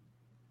receiver.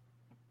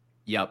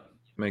 Yep,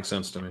 makes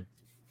sense to me.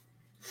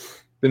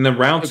 Then the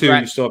round 2,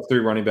 you still have 3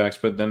 running backs,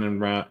 but then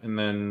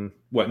in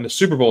the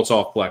Super Bowl it's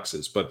all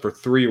flexes. But for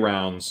 3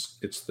 rounds,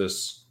 it's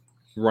this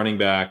running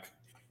back,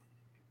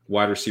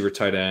 wide receiver,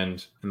 tight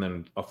end, and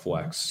then a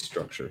flex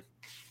structure.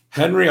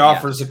 Henry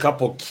offers a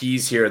couple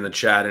keys here in the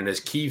chat. In his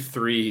key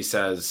 3, he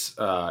says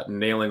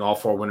nailing all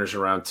 4 winners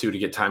in round 2 to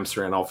get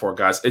 ×3 on all 4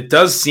 guys. It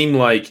does seem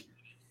like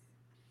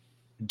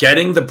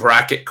getting the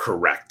bracket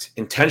correct,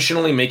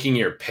 intentionally making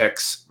your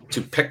picks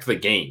to pick the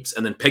games,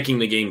 and then picking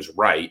the games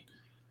right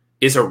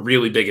is a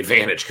really big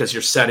advantage because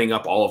you're setting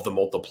up all of the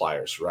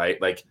multipliers,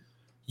 right? Like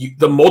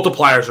the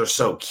multipliers are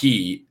so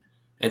key,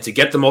 and to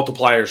get the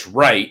multipliers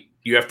right,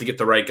 you have to get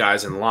the right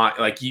guys in line.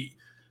 Like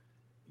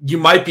you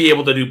might be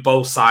able to do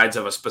both sides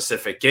of a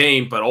specific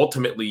game, but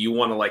ultimately you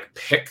want to like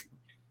pick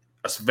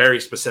a very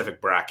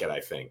specific bracket, I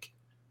think,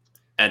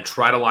 and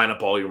try to line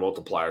up all your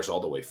multipliers all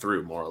the way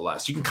through, more or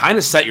less. You can kind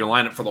of set your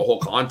lineup for the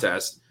whole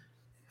contest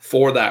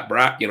for that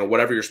bracket,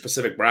 whatever your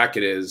specific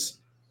bracket is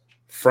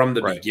from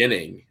the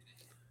beginning.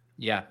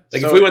 Yeah.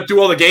 Like if we went through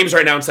all the games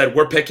right now and said,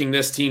 we're picking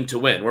this team to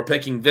win, we're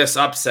picking this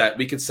upset,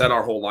 we could set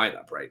our whole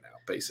lineup right now,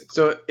 basically.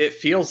 So it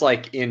feels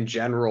like in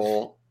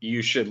general,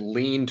 you should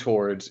lean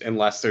towards,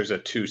 unless there's a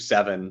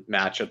 2-7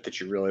 matchup that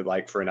you really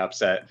like for an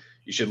upset,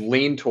 you should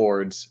lean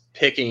towards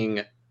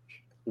picking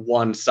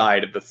one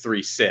side of the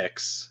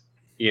 3-6,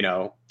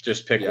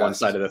 just pick one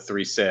side of the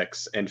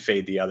 3-6 and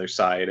fade the other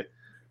side.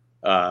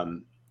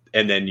 And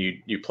then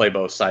you play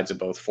both sides of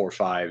both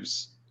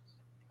 4-5s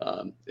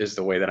is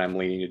the way that I'm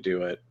leaning to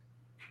do it.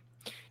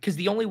 Because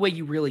the only way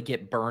you really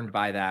get burned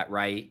by that,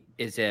 right,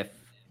 is if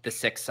the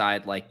 6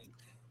 side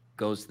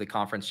goes to the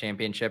conference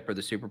championship or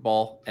the Super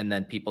Bowl, and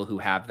then people who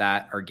have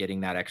that are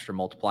getting that extra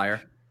multiplier.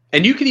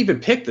 And you can even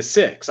pick the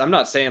 6. I'm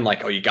not saying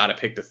you got to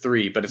pick the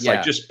 3, but it's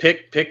just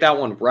pick that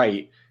one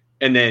right,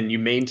 and then you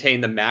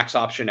maintain the max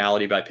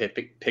optionality by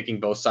picking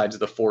both sides of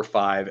the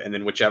 4-5, and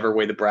then whichever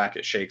way the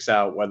bracket shakes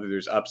out, whether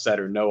there's upset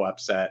or no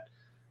upset,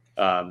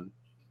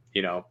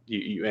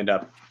 you end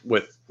up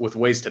with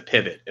ways to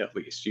pivot. At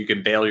least you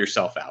can bail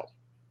yourself out.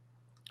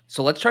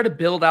 So let's try to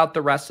build out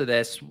the rest of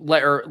this.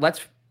 Let's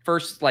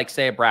first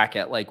say a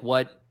bracket. Like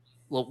what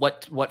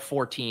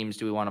 4 teams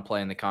do we want to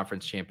play in the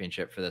conference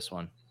championship for this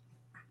one?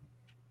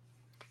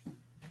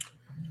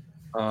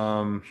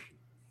 Well,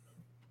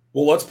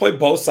 let's play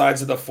both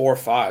sides of the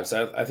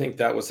 4-5s. I think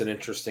that was an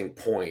interesting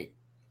point.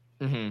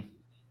 Mm-hmm.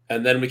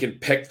 And then we can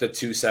pick the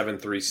 2-7,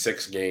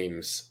 3-6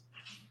 games.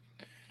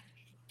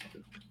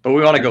 But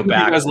we want to go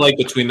back. You guys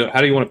how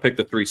do you want to pick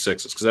the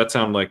 3-6s? Because that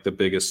sounds like the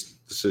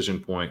biggest decision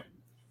point.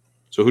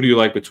 So who do you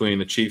like between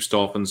the Chiefs,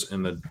 Dolphins,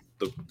 and the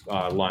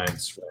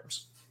Lions,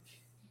 Rams?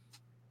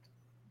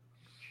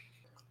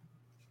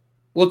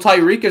 Well,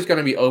 Tyreek is going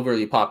to be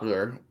overly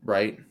popular,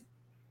 right?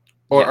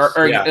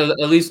 Or at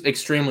least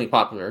extremely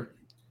popular.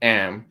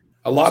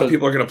 A lot of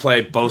people are going to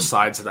play both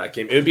sides of that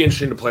game. It would be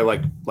interesting to play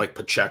like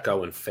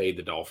Pacheco and fade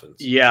the Dolphins.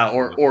 Yeah,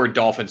 or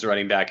Dolphins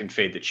running back and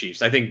fade the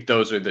Chiefs. I think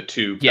those are the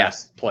 2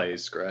 best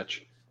plays,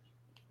 Gretch.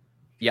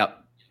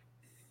 Yep.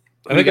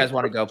 I think you guys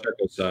want to go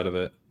Pacheco side of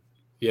it.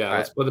 Yeah,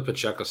 let's play the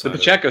Pacheco side. The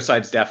Pacheco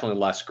side's definitely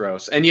less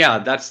gross. And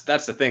that's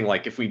the thing.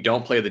 If we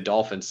don't play the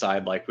Dolphins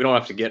side, we don't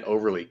have to get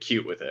overly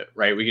cute with it,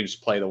 right? We can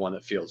just play the one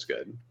that feels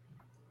good.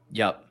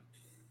 Yep.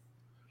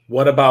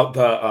 What about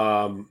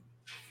the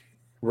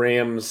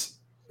Rams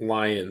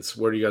Lions?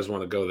 Where do you guys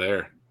want to go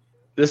there?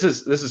 This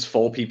is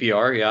full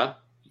PPR, yeah.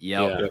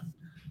 Yep.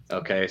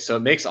 Okay, so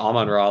it makes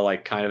Amon-Ra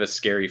like kind of a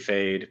scary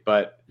fade,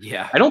 but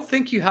Yeah. I don't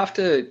think you have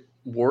to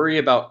worry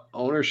about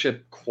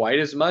ownership quite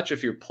as much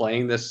if you're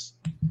playing this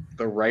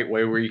the right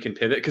way where you can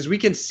pivot, because we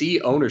can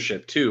see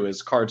ownership too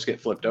as cards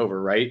get flipped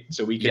over, right?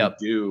 So we can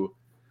do.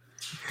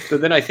 So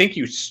then I think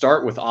you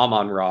start with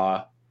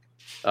Amon-Ra,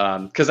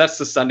 because that's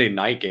the Sunday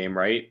night game,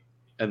 right?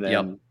 And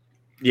then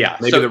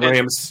maybe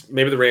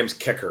the Rams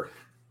kicker,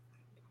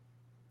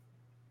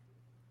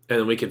 and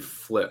then we could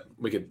flip.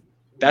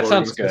 That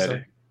sounds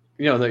good.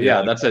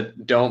 That's a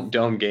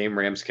dome game,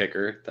 Rams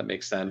kicker. That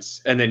makes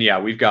sense. And then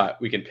we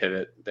can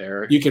pivot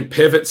there. You can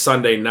pivot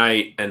Sunday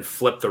night and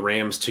flip the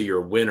Rams to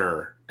your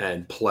winner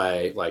and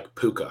play like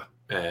Puka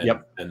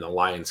and the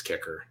Lions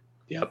kicker.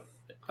 Yep.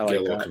 I like a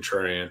little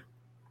contrarian.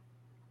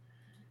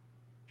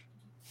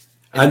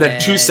 And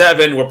then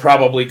 2-7 will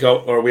probably go,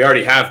 or we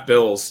already have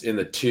Bills in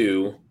the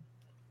 2.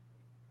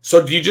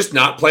 So do you just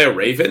not play a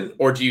Raven,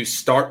 or do you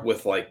start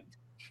with like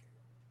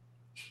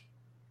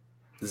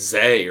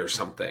Zay or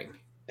something?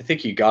 I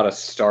think you got to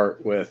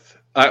start with.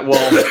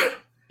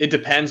 It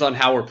depends on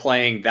how we're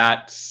playing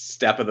that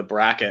step of the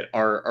bracket.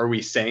 Are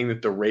we saying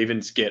that the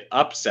Ravens get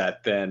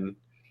upset then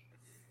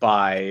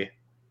by?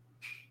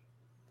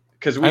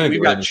 Because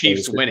we've got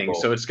Chiefs winning,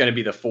 so it's going to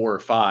be the 4 or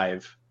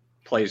 5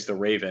 plays the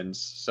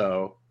Ravens.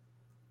 So.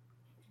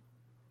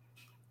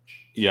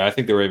 Yeah, I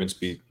think the Ravens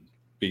beat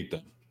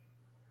them.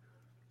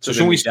 So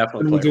should we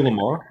do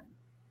Lamar?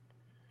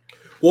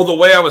 Well, the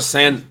way I was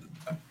saying,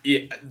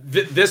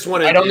 this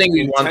one I don't think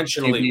we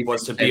intentionally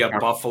was to be a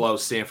Buffalo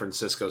San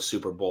Francisco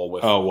Super Bowl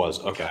with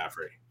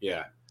McCaffrey.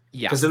 Yeah.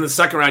 Because in the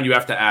second round you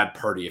have to add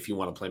Purdy if you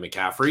want to play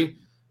McCaffrey.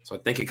 So I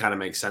think it kind of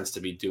makes sense to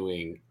be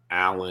doing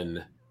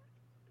Allen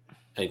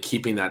and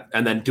keeping that,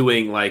 and then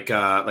doing like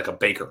a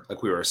Baker,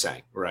 like we were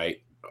saying,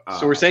 right?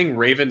 So we're saying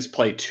Ravens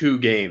play 2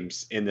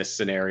 games in this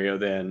scenario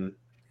then,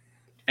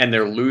 and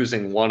they're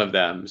losing one of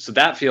them. So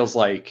that feels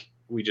like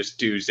we just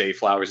do Zay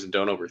Flowers and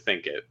don't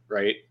overthink it,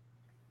 right?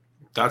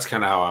 That's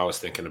kind of how I was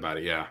thinking about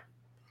it, yeah.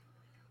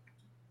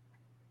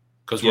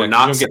 Because we're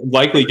not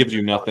likely gives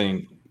you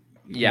nothing,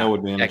 no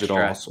advantage extra.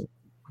 at all. So.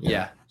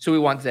 Yeah. So we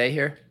want Zay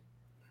here?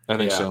 I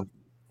think so.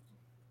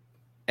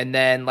 And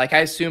then, like, I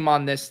assume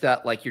on this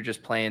that, like, you're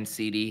just playing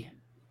CD.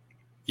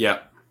 Yeah.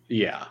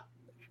 Yeah.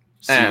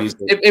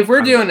 If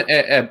we're doing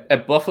a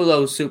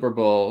Buffalo Super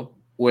Bowl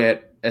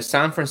with a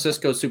San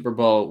Francisco Super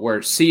Bowl where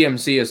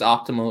CMC is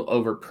optimal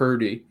over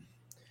Purdy,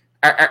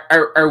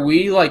 are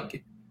we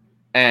like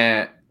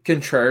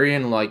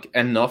contrarian like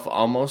enough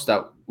almost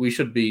that we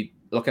should be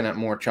looking at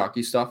more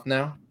chalky stuff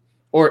now,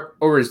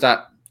 or is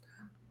that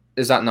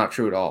not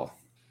true at all?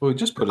 Well, we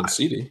just put in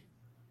CD.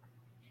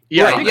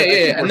 Yeah,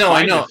 right, No,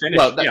 I know.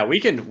 Well, we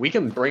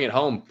can bring it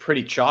home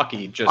pretty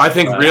chalky. I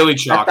think really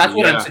chalky. That's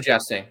what I'm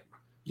suggesting.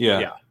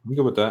 Yeah. I'm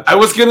good with that. I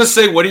was gonna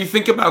say, what do you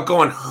think about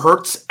going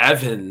Hurts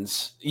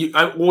Evans? You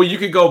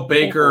could go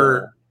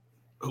Baker,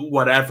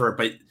 whatever,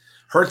 but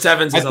Hurts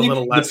Evans is a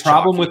little less. The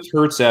problem chalky. with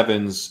Hurts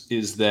Evans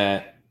is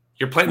that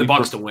you're playing the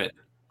Bucs to win.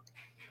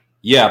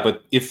 Yeah,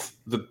 but if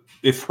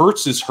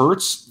Hurts is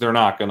Hurts, they're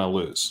not going to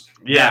lose.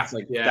 Yeah,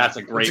 that's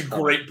a great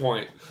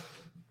point.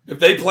 If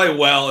they play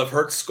well, if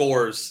Hurts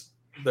scores,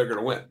 they're going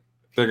to win.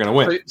 They're going to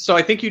win. So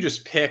I think you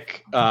just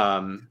pick.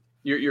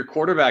 Your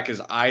quarterback is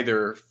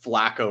either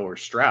Flacco or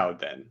Stroud,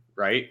 then,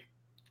 right?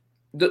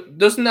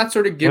 Doesn't that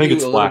sort of give you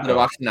a little bit of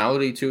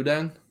optionality too,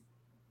 then?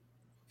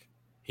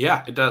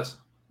 Yeah, it does.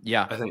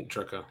 Yeah. I think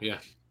Trico, yeah.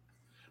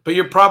 But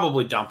you're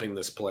probably dumping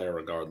this player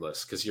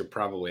regardless because you're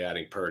probably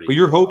adding Purdy. But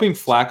you're hoping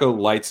Flacco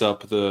lights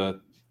up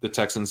the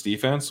Texans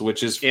defense,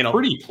 which is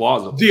pretty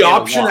plausible. The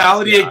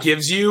optionality it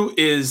gives you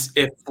is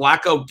if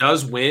Flacco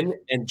does win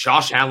and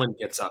Josh Allen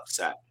gets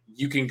upset.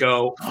 You can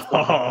go.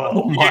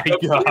 Oh my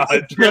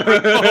god!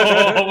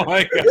 Oh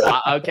my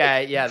god!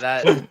 Okay, yeah,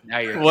 now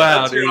you're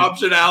that's your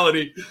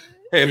optionality.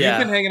 Hey, have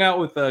you been hanging out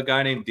with a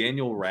guy named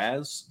Daniel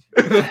Raz?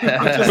 I'm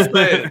just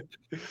saying.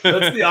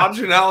 That's the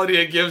optionality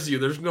it gives you.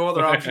 There's no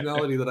other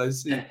optionality that I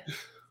see.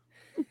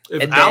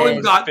 If and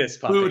Allen got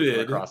booted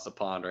across the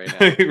pond right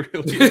now, he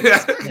really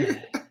is.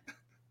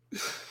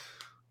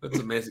 That's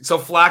amazing. So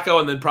Flacco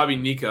and then probably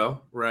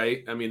Nico,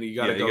 right? I mean, you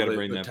got to go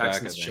bring the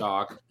Texans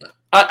chalk.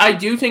 I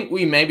do think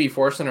we may be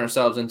forcing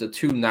ourselves into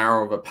too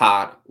narrow of a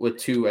path with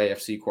 2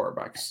 AFC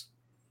quarterbacks.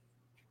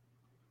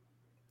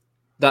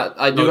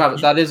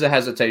 That is a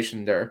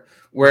hesitation there.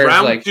 Whereas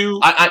round like 2,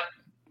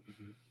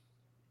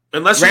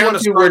 unless round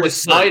 2 we're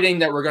deciding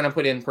that we're going to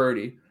put in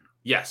Purdy.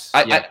 Yes.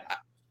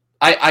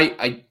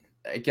 I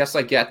guess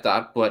I get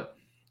that, but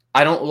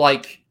I don't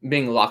like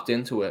being locked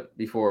into it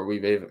before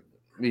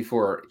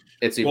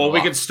it's even. Well, we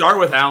could start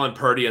with Allen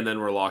Purdy and then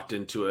we're locked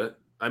into it.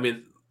 I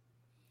mean,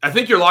 I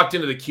think you're locked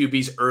into the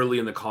QBs early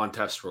in the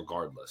contest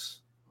regardless.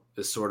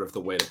 Is sort of the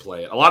way to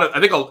play it.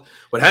 I think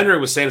what Henry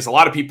was saying is a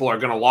lot of people are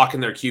going to lock in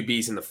their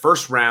QBs in the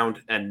first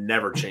round and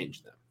never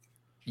change them.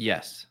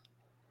 Yes.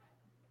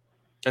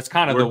 That's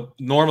kind of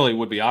normally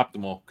would be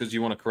optimal because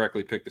you want to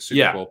correctly pick the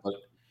Super Bowl, but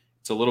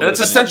it's a little bit. That's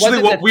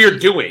essentially what we're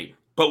doing,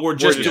 but we're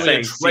doing a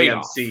trade-off. We're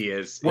saying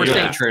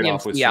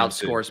CMC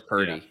outscores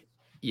Purdy.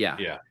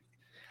 Yeah.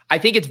 I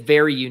think it's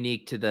very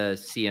unique to the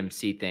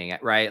CMC thing,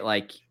 right?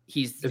 Like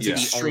he's It's the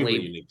extremely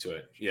only unique to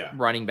it. Yeah.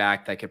 running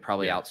back that could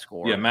probably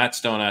outscore. Yeah, Matt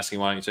Stone asking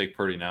why don't you take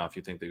Purdy now if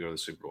you think they go to the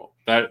Super Bowl.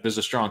 There's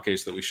a strong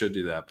case that we should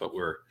do that, but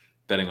we're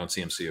betting on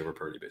CMC over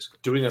Purdy basically.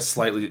 Doing a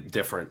slightly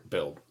different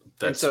build.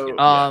 That's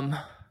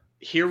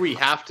here we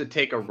have to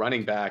take a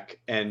running back,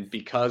 and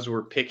because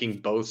we're picking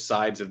both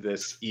sides of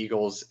this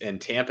Eagles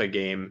and Tampa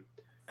game,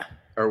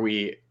 are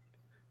we?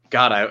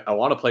 God, I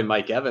want to play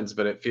Mike Evans,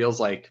 but it feels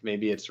like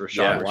maybe it's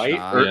Rachaad White,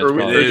 or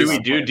do we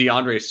do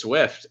DeAndre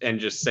Swift and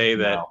just say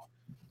that?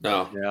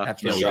 No, yeah, that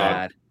feels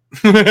bad.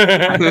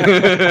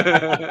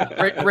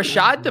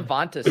 Rashad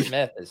Devonta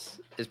Smith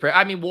is pretty.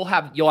 I mean,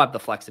 you'll have the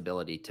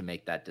flexibility to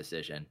make that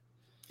decision.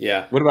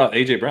 Yeah. What about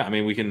AJ Brown? I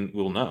mean,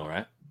 we'll know,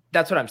 right?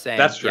 That's what I'm saying.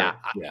 That's true.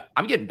 Yeah.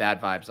 I'm getting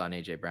bad vibes on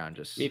AJ Brown.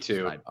 Just me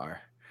too. Sidebar.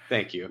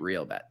 Thank you.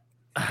 Real bad.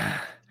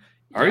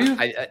 Are you?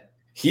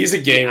 He's a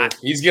gamer.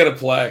 He's gonna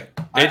play.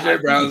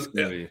 AJ Brown's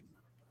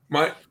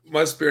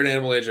my spirit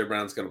animal. AJ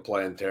Brown's gonna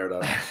play and tear it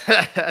up.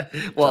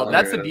 Well,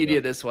 that's the beauty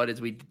of this one is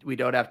we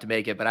don't have to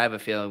make it, but I have a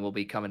feeling we'll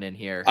be coming in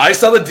here. I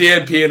saw the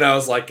DNP and I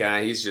was like,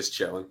 he's just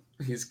chilling.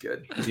 He's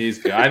good. He's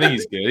good. I think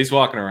he's good. He's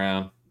walking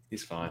around.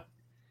 He's fine.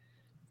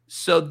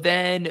 So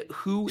then,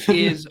 who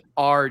is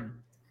our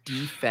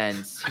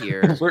defense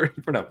here? We're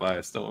not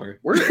biased. Don't worry.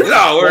 We're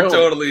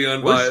totally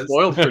unbiased.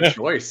 We're spoiled for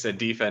choice at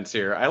defense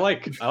here. I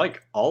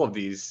like all of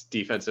these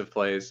defensive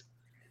plays.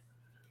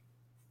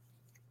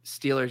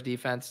 Steelers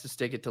defense to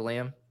stick it to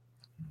Liam.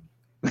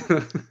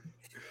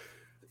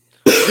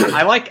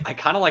 I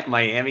kind of like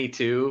Miami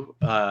too.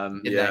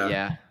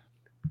 Yeah.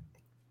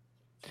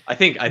 I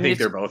think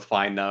they're both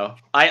fine though.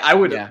 I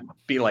would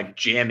be like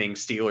jamming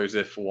Steelers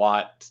if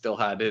Watt still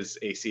had his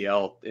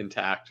ACL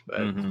intact.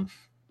 But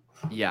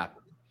yeah.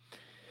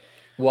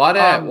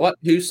 What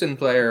Houston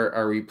player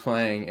are we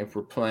playing if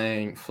we're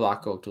playing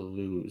Flacco to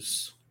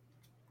lose?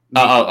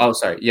 Oh,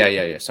 sorry.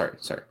 Yeah. Sorry.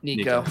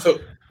 Nico. So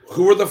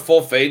who are the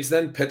full fades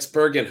then?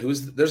 Pittsburgh and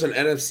there's an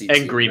NFC and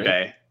team, Green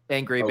right? Bay.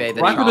 And Green Bay.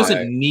 Flacco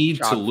doesn't need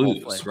to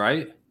lose, play.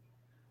 right?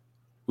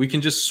 We can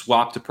just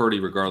swap to Purdy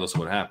regardless of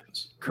what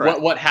happens.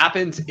 Correct. What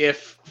happens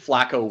if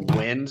Flacco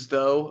wins,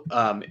 though,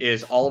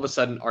 is all of a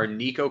sudden our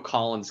Nico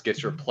Collins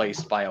gets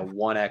replaced by a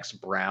 1X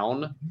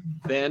Brown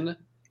then,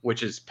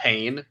 which is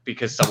pain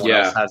because someone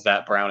else has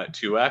that Brown at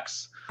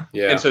 2X.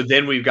 Yeah. And so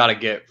then we've got to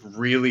get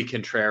really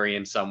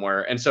contrarian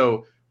somewhere. And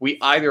so we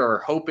either are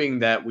hoping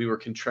that we were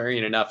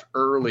contrarian enough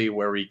early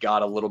where we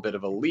got a little bit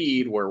of a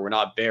lead where we're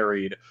not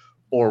buried,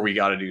 or we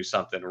got to do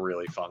something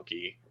really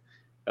funky.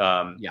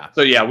 So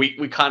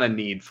we kind of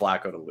need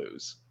Flacco to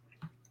lose.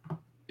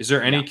 Is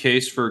there any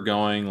case for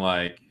going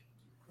like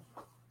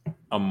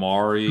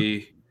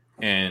Amari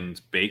and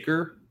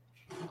Baker?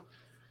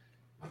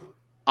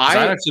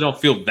 I actually don't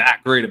feel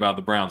that great about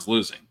the Browns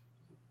losing.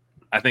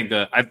 I think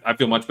that I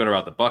feel much better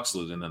about the Bucs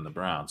losing than the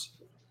Browns.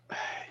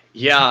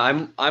 Yeah,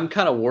 I'm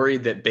kind of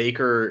worried that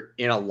Baker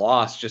in a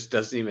loss just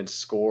doesn't even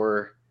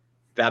score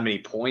that many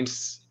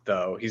points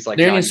though. He's like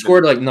they only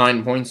scored like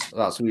 9 points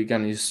last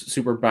weekend. He's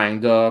super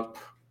banged up.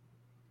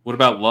 What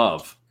about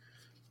Love?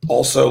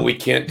 Also, we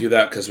can't do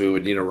that because we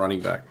would need a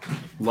running back.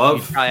 Love.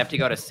 You probably have to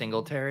go to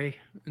Singletary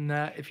in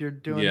that if you're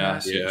doing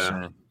that.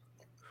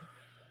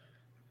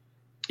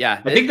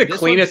 Yeah. I think the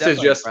cleanest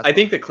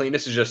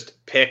is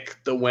just pick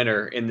the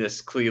winner in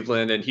this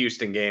Cleveland and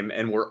Houston game,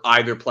 and we're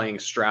either playing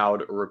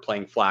Stroud or we're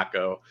playing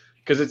Flacco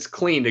because it's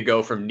clean to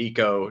go from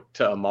Nico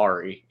to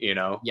Amari.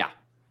 Yeah.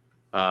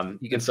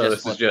 You can so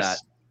this is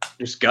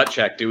just gut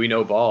check. Do we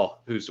know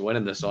ball? Who's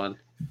winning this one?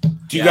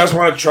 Do you guys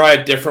want to try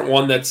a different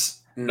one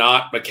that's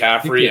not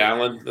McCaffrey,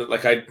 Allen?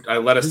 Like I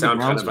let us down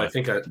kind of, I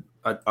think, a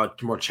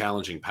more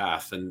challenging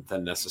path than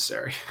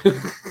necessary.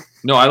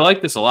 No, I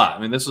like this a lot.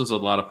 I mean, this was a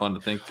lot of fun to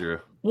think through.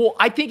 Well,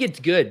 I think it's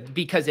good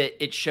because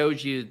it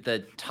shows you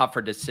the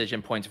tougher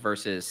decision points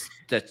versus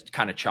the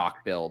kind of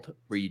chalk build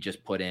where you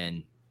just put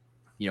in,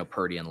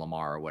 Purdy and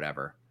Lamar or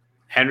whatever.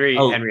 Henry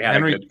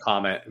had a good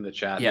comment in the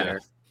chat there.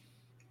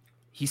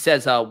 He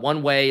says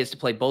one way is to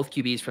play both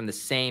QBs from the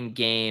same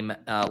game,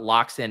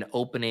 locks in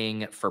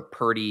opening for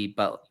Purdy,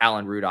 but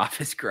Alan Rudolph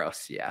is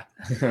gross. Yeah.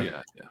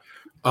 Yeah.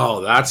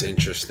 Oh, that's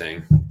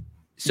interesting.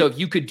 So if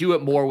you could do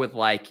it more with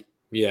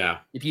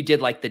if you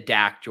did like the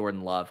Dak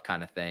Jordan Love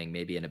kind of thing,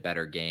 maybe in a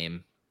better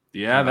game.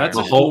 Yeah, that's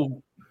a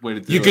whole way to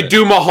do it. You could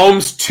do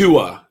Mahomes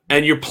Tua,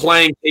 and you're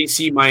playing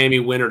KC Miami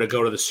winner to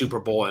go to the Super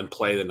Bowl and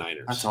play the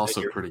Niners. That's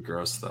also pretty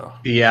gross, though.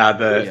 Yeah,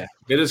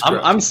 it is.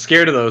 I'm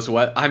scared of those.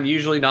 I'm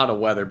usually not a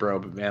weather bro,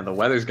 but man, the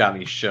weather's got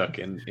me shook.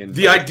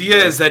 The idea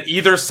is that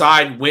either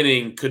side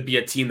winning could be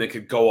a team that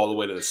could go all the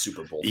way to the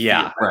Super Bowl.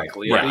 Yeah, right.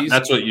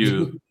 That's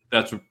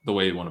the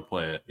way you want to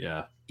play it.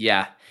 Yeah.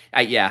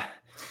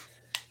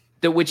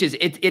 Which is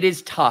it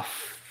is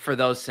tough for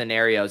those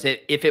scenarios.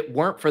 If it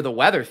weren't for the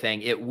weather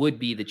thing, it would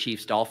be the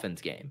Chiefs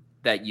Dolphins game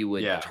that you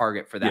would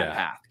target for that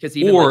path. Because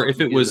if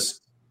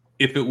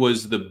it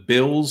was the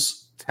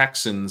Bills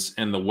Texans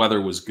and the weather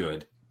was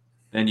good,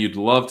 then you'd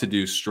love to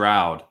do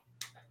Stroud,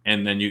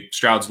 and then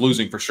Stroud's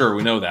losing for sure.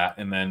 We know that,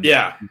 and then you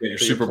get your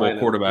Super Bowl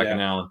quarterback in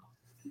Allen.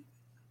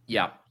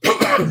 Yeah.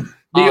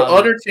 The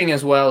other thing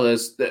as well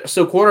is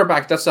so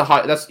quarterback.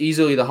 That's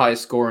easily the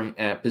highest scoring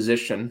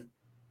position,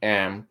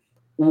 and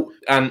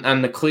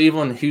the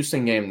Cleveland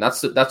Houston game. That's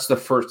the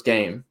first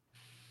game,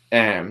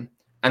 and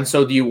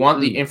so do you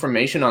want the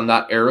information on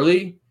that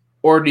early,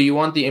 or do you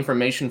want the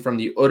information from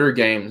the other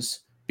games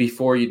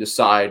before you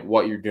decide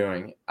what you're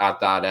doing at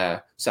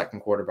that second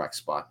quarterback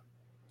spot?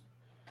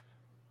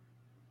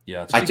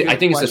 Yeah, I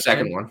think it's the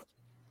second one.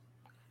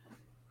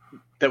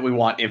 That we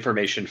want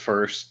information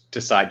first,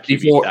 decide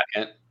QB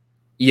second.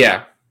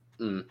 Yeah.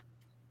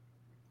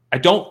 I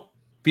don't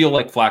feel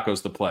like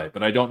Flacco's the play,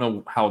 but I don't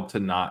know how to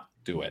not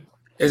do it.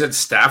 Is it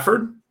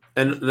Stafford?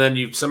 And then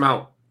you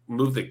somehow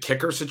move the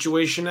kicker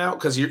situation out?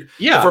 Because if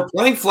we're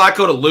playing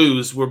Flacco to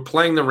lose, we're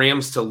playing the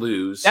Rams to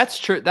lose. That's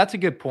true. That's a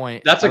good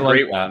point. That's a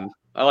great one.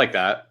 I like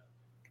that.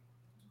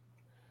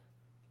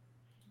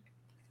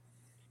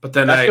 But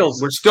then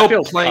we're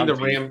still playing the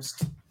Rams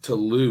to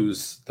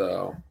lose,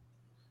 though.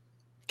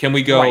 Can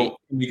we go? Right.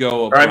 Can we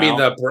go? Or, I mean,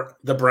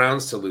 the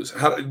Browns to lose.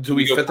 How do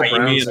we fit the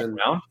Browns in?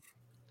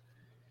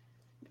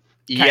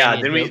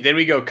 Yeah, then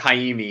we go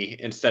Kaimi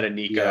instead of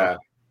Nico. Yeah,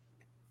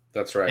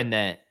 that's right. And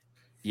then,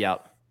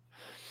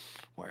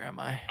 where am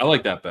I? I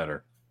like that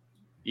better.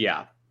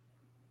 Yeah,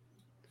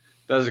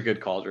 that was a good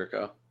call,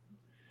 Jerko.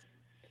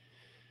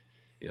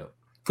 Yep.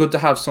 Good to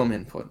have some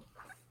input.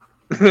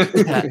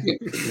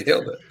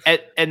 Nailed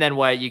it. And then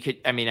what you could?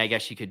 I mean, I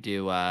guess you could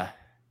do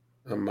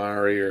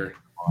Amari or.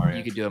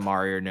 You could do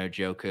Amari or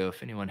Njoku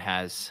if anyone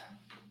has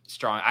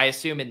strong. I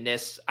assume in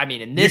this.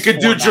 You could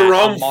do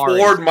Jerome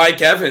Ford,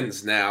 Mike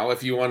Evans now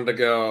if you wanted to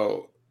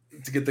go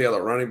to get the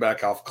other running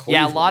back off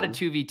Cleveland. Yeah, a lot of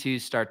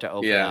 2v2s start to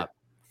open up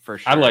for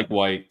sure. I like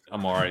White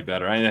Amari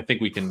better. I think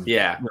we can.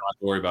 Yeah, not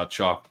worry about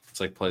chalk. It's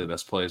like play the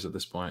best plays at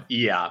this point.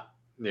 Yeah.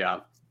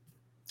 I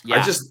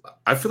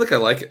feel like I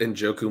like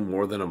Njoku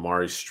more than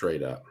Amari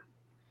straight up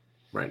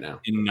right now.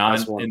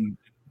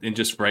 In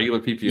just regular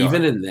PPR,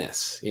 even in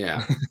this,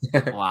 yeah.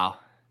 Wow.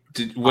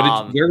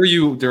 Where were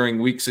you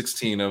during week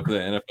 16 of the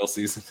NFL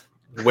season?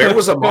 Where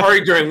was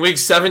Amari during week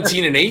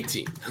 17 and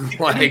 18?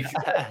 Like,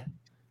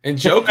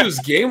 Njoku's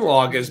game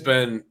log has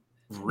been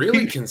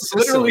really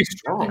consistently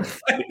strong.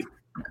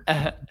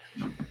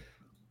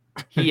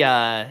 He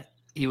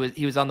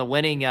was on the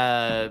winning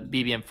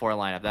BBM4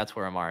 lineup. That's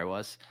where Amari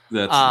was.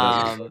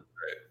 That's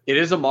it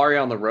is Amari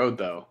on the road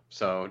though.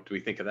 So do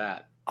we think of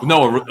that?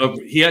 No,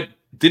 he had.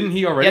 Didn't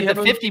he already have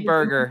the 50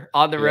 burger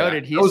on the road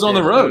in Houston? I was on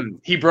the road.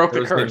 He broke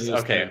the curse.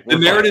 Okay. The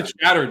narrative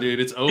shattered,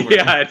 dude. It's over.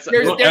 Yeah,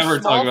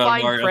 there's small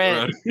fine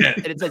print,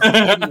 and it says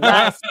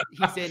unless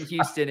he's in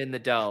Houston in the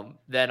dome,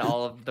 then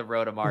all of the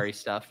road Amari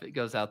stuff it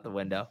goes out the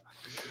window.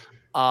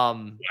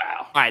 Wow.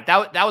 All right,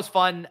 that was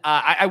fun.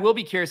 I will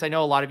be curious. I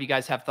know a lot of you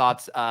guys have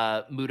thoughts.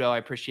 Mudo, I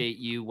appreciate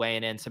you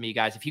weighing in. Some of you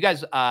guys, if you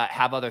guys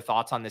have other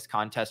thoughts on this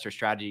contest or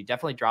strategy,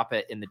 definitely drop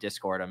it in the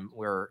Discord.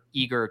 We're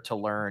eager to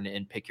learn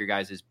and pick your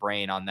guys'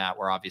 brain on that.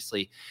 We're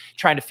obviously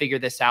trying to figure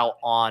this out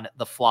on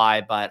the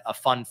fly, but a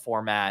fun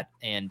format.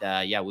 And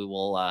we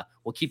will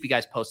we'll keep you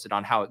guys posted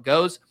on how it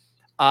goes.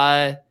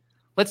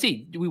 Let's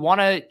see. Do we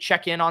want to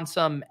check in on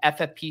some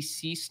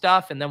FFPC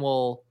stuff, and then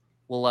we'll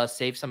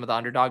save some of the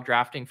underdog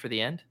drafting for the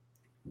end?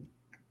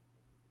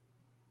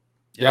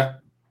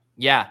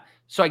 Yeah.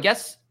 So I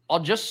guess I'll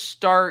just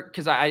start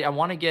because I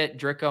want to get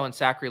Drico and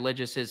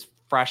Sacrilegious's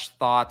fresh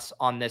thoughts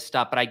on this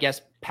stuff. But I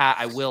guess, Pat,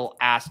 I will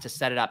ask to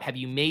set it up. Have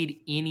you made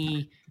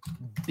any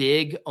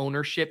big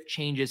ownership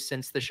changes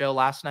since the show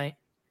last night?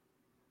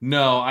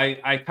 No,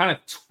 I kind of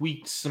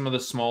tweaked some of the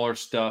smaller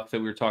stuff that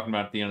we were talking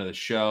about at the end of the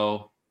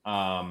show.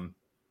 And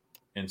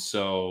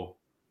so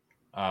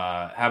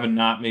haven't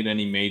not made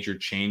any major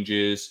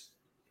changes.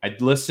 I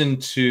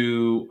listened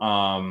to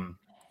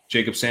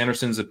Jacob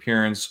Sanderson's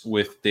appearance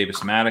with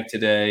Davis Maddock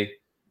today,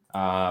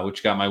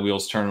 which got my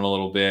wheels turning a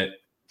little bit.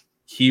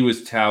 He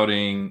was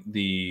touting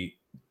the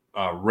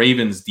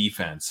Ravens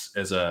defense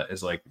as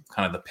like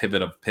kind of the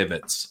pivot of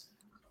pivots,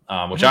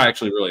 which I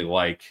actually really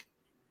like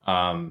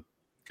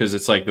because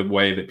it's like the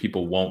way that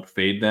people won't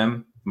fade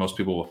them. Most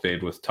people will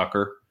fade with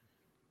Tucker.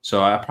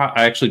 So I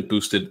actually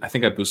boosted. I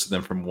think I boosted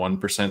them from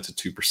 1%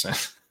 to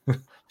 2%.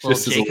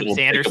 Just Jacob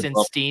Sanderson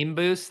steam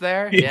boost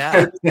there.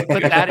 Yeah.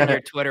 Put that in your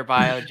Twitter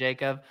bio,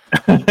 Jacob.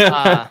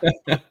 Got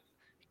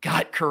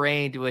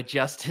Kerrane to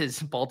adjust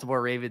his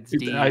Baltimore Ravens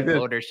team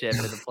ownership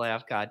in the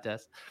playoff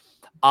contest.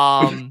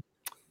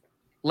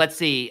 Let's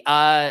see.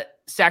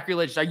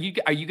 Sacrilege, are you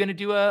going to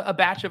do a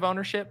batch of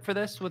ownership for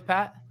this with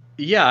Pat?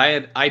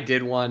 Yeah, I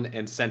did one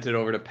and sent it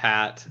over to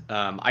Pat.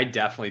 I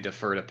definitely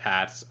defer to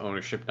Pat's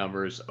ownership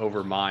numbers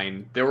over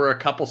mine. There were a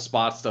couple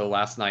spots, though,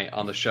 last night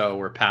on the show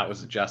where Pat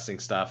was adjusting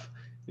stuff.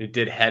 It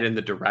did head in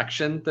the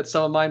direction that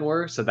some of mine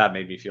were, so that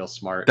made me feel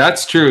smart.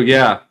 That's true,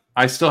 yeah.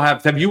 I still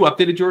have you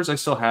updated yours? I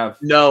still have.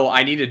 No,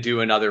 I need to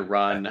do another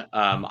run.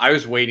 I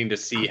was waiting to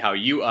see how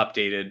you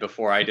updated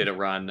before I did a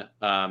run.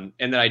 And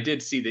then I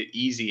did see that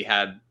Easy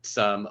had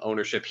some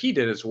ownership. He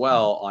did as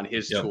well on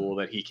his tool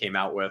that he came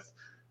out with.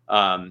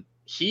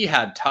 He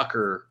had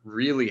Tucker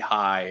really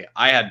high.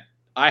 I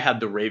I had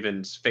the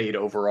Ravens fade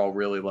overall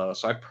really low,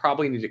 so I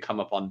probably need to come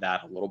up on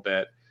that a little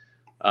bit.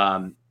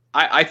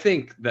 I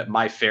think that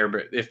my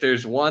Fairbairn, if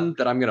there's one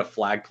that I'm going to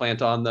flag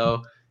plant on,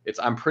 though,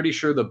 I'm pretty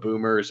sure the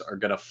Boomers are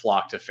going to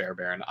flock to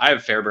Fairbairn. I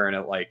have Fairbairn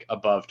at like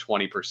above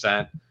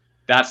 20%.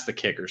 That's the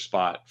kicker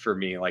spot for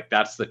me. Like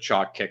that's the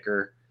chalk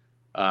kicker.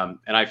 And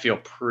I feel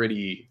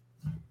pretty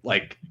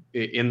like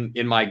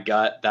in my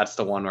gut, that's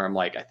the one where I'm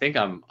like, I think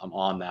I'm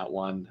on that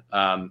one.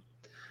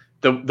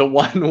 The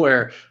one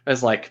where I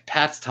was like,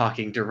 Pat's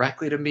talking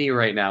directly to me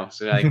right now.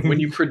 So like when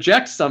you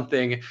project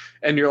something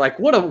and you're like,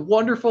 what a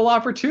wonderful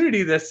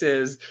opportunity this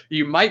is,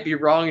 you might be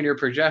wrong in your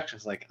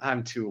projections. Like,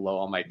 I'm too low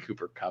on my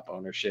Cooper Cup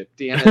ownership.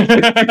 Damn it.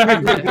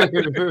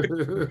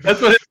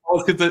 That's what it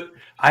was, because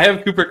I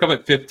have Cooper Cup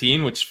at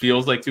 15, which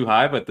feels like too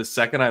high, but the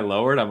second I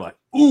lowered, I'm like,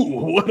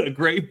 ooh, what a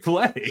great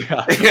play.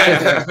 Yeah.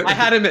 I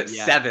had him at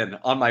 7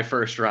 on my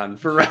first run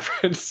for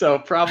reference. So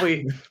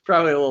probably a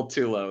little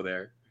too low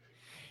there.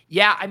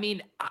 Yeah, I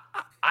mean,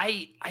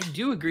 I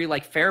do agree.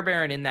 Like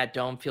Fairbairn in that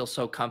dome feels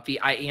so comfy.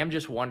 I am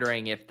just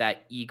wondering if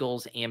that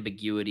Eagles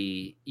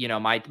ambiguity,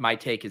 my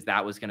take is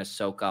that was going to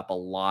soak up a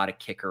lot of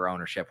kicker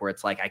ownership where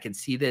it's like, I can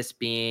see this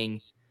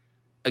being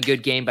a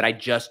good game, but I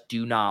just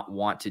do not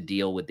want to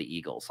deal with the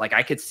Eagles. Like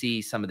I could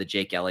see some of the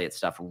Jake Elliott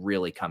stuff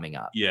really coming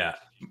up. Yeah.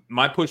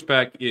 My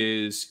pushback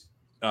is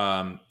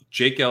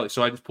Jake Elliott.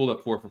 So I just pulled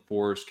up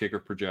 4-for-4's kicker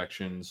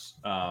projections.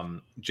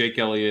 Jake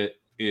Elliott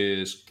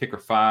is kicker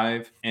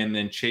 5, and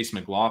then Chase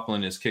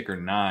McLaughlin is kicker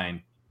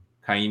 9.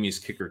 Kaimi is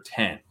kicker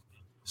 10.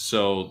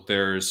 So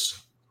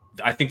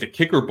I think the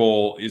kicker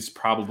bowl is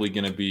probably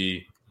going to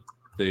be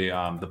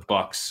the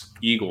Bucks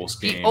Eagles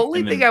game. The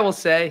only thing I will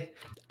say,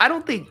 I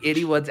don't think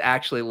anyone's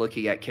actually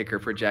looking at kicker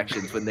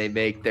projections when they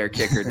make their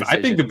kicker decisions.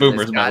 I think the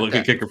Boomers might look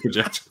at kicker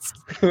projections.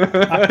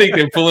 I think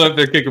they're pulling up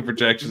their kicker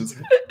projections.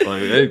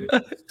 Like, hey,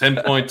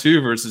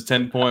 10.2 versus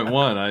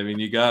 10.1. I mean,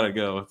 you got to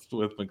go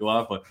with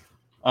McLaughlin.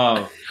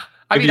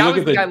 I mean, I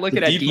was the guy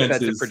looking at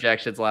defensive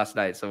projections last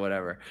night, so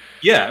whatever.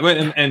 Yeah,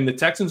 and the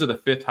Texans are the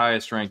 5th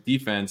highest ranked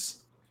defense,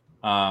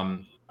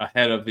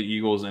 ahead of the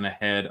Eagles and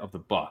ahead of the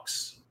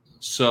Bucks.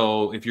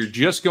 So if you're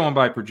just going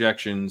by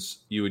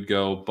projections, you would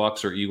go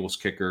Bucks or Eagles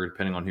kicker,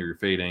 depending on who you're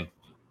fading,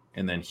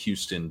 and then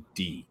Houston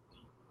D.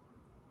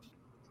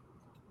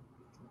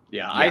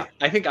 Yeah.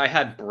 I think I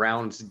had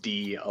Browns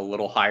D a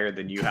little higher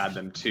than you had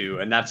them too,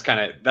 and that's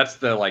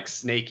the like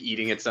snake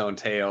eating its own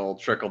tail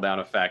trickle down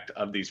effect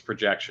of these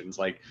projections.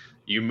 Like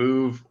you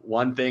move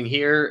one thing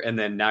here, and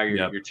then now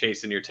you're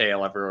chasing your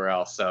tail everywhere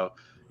else. So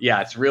yeah,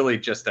 it's really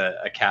just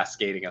a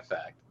cascading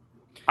effect.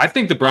 I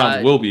think the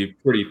Browns will be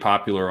pretty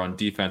popular on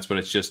defense, but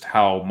it's just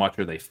how much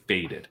are they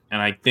faded,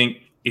 and I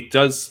think it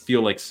does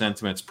feel like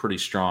sentiment's pretty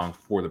strong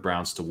for the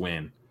Browns to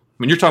win.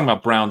 When you're talking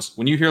about Browns,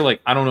 when you hear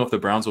like, I don't know if the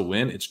Browns will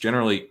win, it's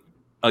generally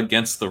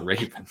against the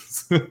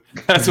Ravens.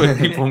 That's what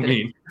people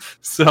mean.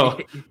 So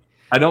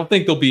I don't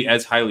think they'll be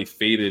as highly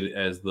faded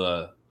as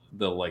the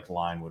like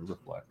line would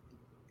reflect.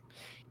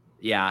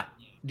 Yeah.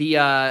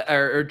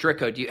 Or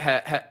Drico, do you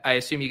I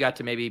assume you got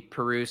to maybe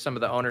peruse some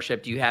of the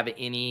ownership. Do you have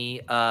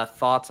any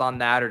thoughts on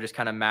that, or just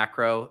kind of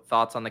macro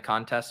thoughts on the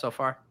contest so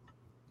far?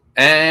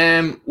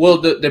 Well,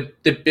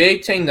 the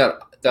big thing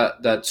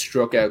that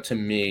struck out to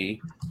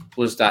me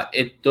was that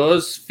it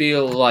does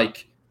feel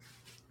like,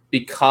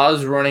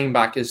 because running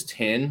back is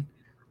 10,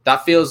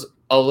 that feels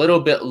a little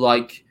bit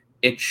like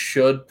it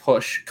should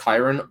push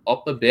Kyron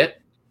up a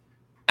bit.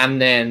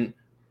 And then,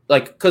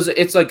 like, because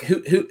it's like,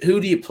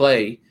 who do you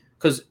play?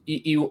 Because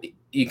you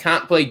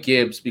can't play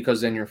Gibbs,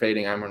 because then you're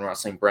fading Amon-Ra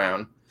St.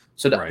 Brown.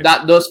 So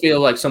that does feel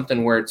like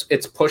something where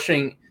it's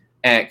pushing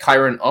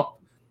Kyron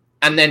up.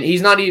 And then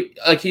he's not even,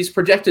 like, he's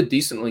projected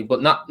decently,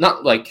 but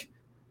not like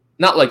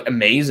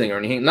amazing or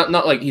anything. Not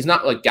like he's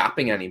not like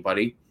gapping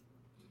anybody.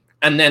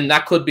 And then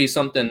that could be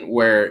something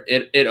where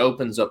it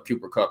opens up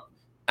Cooper Kupp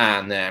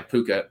and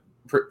Puka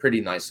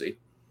pretty nicely.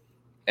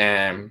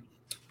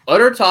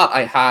 Other thought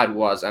I had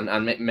was,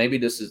 and maybe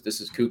this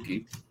is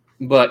kooky,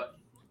 but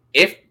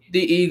if the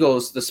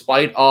Eagles,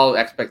 despite all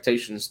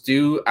expectations,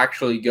 do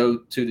actually go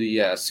to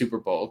the Super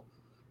Bowl,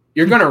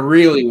 you're going to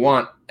really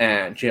want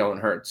Jalen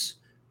Hurts.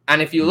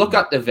 And if you look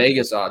at the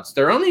Vegas odds,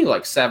 they're only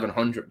like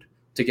 700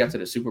 to get to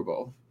the Super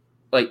Bowl.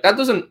 Like that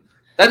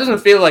doesn't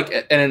feel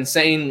like an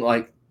insane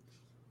like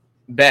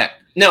bet.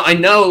 No, I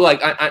know, like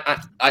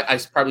I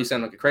probably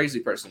sound like a crazy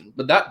person,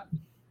 but that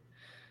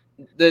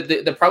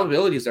the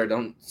probabilities there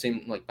don't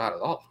seem like bad at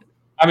all.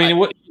 I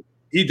mean,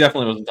 he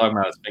definitely wasn't talking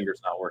about his fingers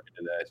not working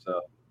today.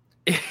 So,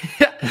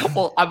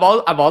 well,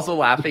 I'm also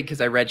laughing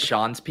because I read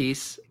Sean's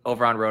piece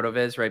over on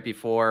RotoViz right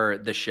before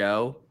the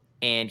show,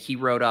 and he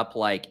wrote up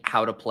like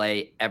how to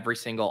play every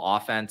single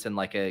offense in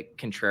like a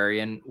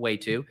contrarian way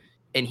too,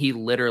 and he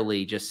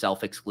literally just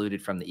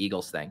self-excluded from the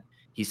Eagles thing.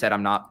 He said,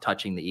 I'm not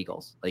touching the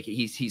Eagles. Like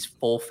he's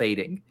full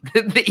fading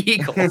the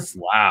Eagles.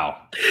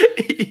 Wow.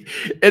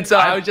 And so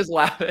I was just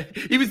laughing.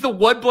 He was the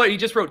one boy. He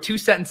just wrote 2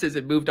 sentences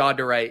and moved on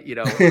to write,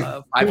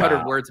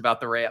 500 words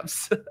about the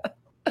Rams.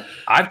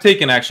 I've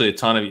taken actually a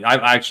ton of,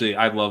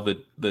 I love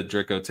the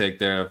Drico take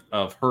there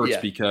of Hurts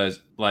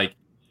because like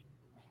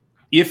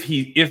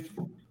if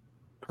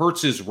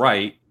Hurts is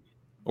right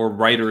or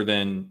righter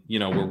than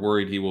we're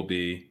worried he will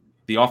be,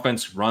 the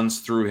offense runs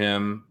through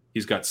him.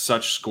 He's got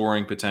such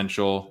scoring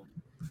potential,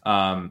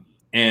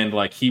 and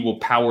like he will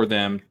power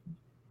them.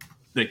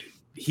 Like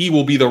he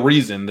will be the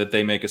reason that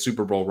they make a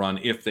Super Bowl run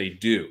if they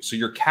do. So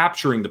you're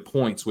capturing the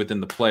points within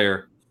the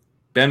player.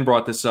 Ben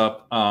brought this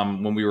up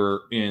when we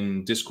were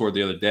in Discord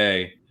the other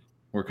day.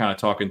 We're kind of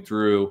talking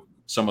through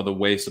some of the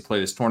ways to play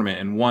this tournament,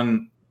 and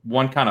one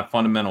kind of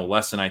fundamental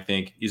lesson I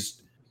think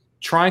is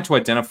trying to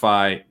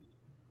identify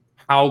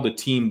how the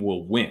team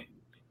will win.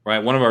 Right,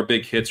 one of our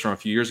big hits from a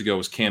few years ago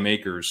was Cam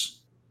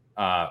Akers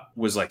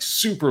was like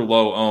super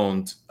low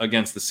owned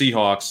against the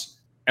Seahawks.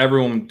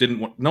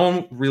 No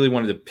one really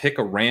wanted to pick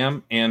a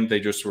Ram, and they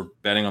just were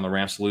betting on the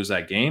Rams to lose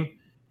that game.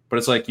 But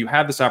it's like you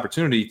have this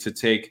opportunity to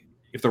take.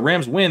 If the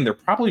Rams win, they're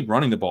probably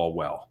running the ball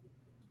well.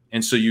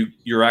 And so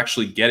you're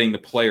actually getting the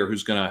player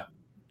who's going to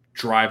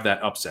drive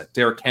that upset.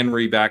 Derrick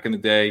Henry back in the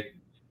day,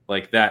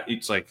 like that.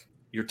 It's like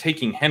you're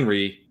taking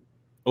Henry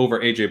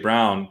over A.J.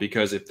 Brown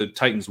because if the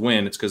Titans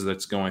win, it's because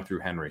that's going through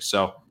Henry.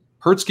 So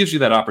Hurts gives you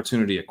that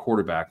opportunity at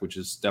quarterback, which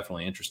is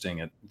definitely interesting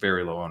at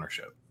very low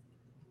ownership.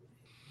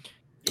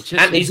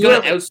 And he's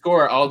going to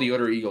outscore all the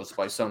other Eagles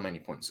by so many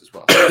points as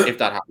well, if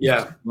that happens.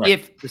 Yeah. Right.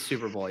 If the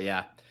Super Bowl,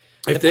 yeah.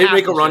 If they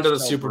make a run to the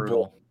Super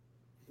Bowl,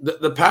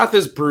 the path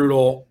is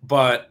brutal,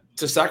 but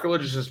to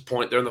Sacrilege's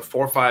point, they're in the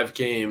 4-5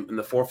 game. In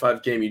the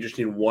 4-5 game, you just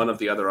need one of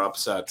the other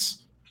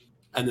upsets,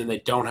 and then they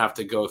don't have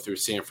to go through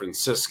San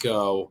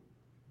Francisco.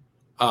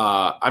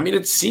 I mean,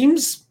 it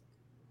seems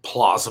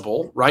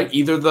plausible, right?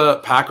 Either the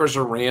Packers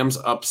or Rams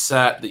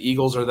upset. The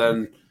Eagles are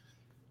then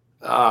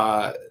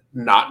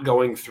not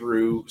going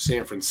through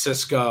San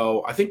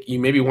Francisco. I think you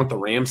maybe want the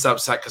Rams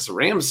upset because the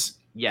Rams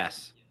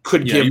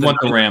could give you want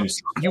the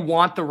Rams. You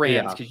want the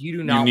Rams because you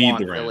do not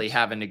want Philly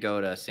having to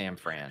go to San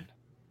Fran.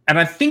 And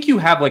I think you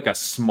have like a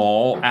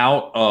small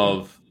out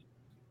of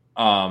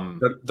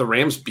the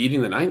Rams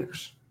beating the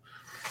Niners.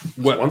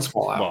 One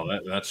small out. Well,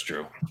 that's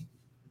true.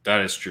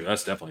 That is true.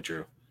 That's definitely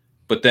true.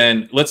 But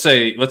then let's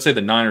say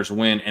the Niners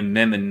win and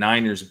then the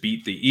Niners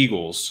beat the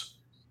Eagles.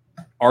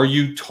 Are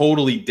you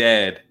totally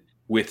dead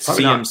with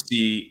probably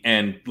CMC not.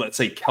 And let's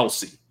say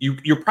Kelsey?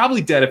 You're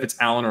probably dead if it's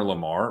Allen or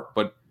Lamar,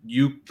 but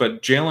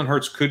Jalen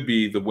Hurts could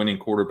be the winning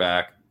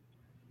quarterback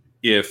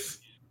if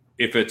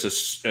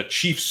it's a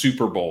Chiefs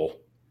Super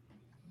Bowl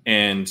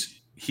and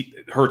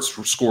Hurts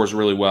scores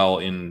really well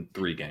in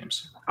 3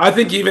 games. I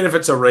think even if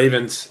it's a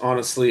Ravens,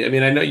 honestly, I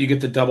mean, I know you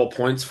get the double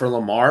points for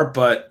Lamar,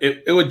 but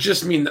it would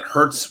just mean that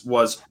Hurts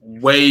was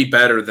way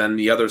better than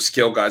the other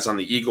skill guys on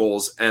the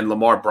Eagles, and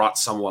Lamar brought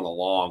someone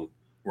along,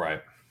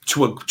 right,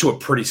 to a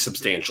pretty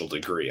substantial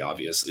degree.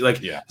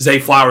 Obviously, Zay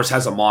Flowers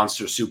has a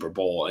monster Super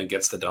Bowl and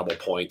gets the double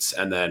points,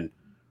 and then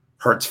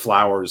Hurts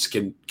Flowers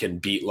can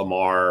beat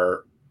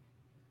Lamar.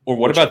 Or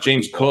what about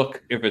James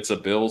Cook if it's a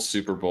Bills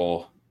Super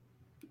Bowl?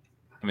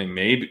 I mean,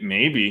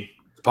 maybe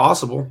it's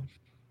possible.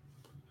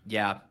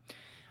 Yeah.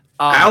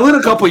 Allen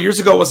a couple years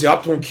ago was the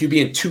optimum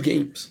QB in 2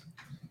 games.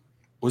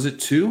 Was it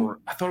 2?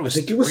 I thought it was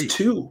 3. It was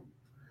 2.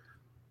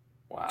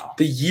 Wow.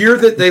 The year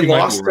that they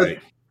lost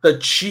the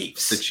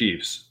Chiefs. The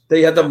Chiefs.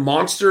 They had the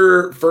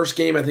monster first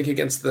game, I think,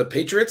 against the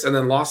Patriots, and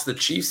then lost the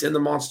Chiefs in the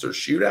monster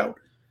shootout.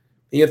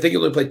 And I think he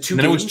only played 2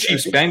 games. And it was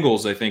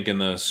Chiefs-Bengals, I think, in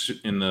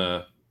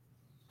the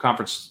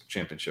conference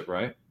championship,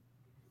 right?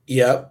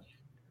 Yep.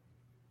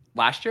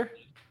 Last year?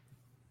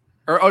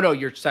 Or no,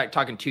 you're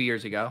talking 2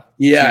 years ago.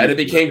 Yeah, and it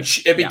became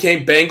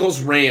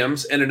Bengals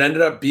Rams, and it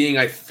ended up being,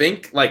 I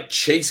think, like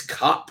Chase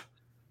Cup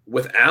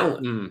with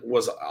Allen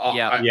was.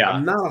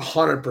 I'm not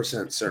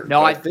 100% certain.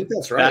 No, I think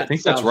that's right. I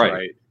think that's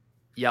right.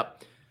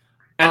 Yep.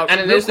 And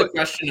it is the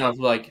question of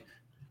like,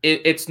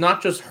 it's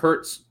not just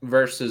Hurts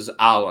versus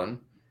Allen,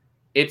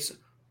 it's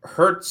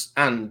Hurts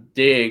and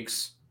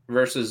Diggs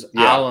versus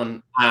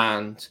Allen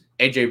and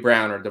AJ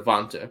Brown or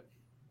Devonta.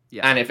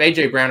 Yeah. And if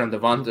AJ Brown and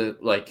Devonta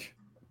like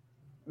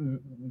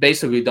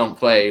basically don't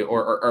play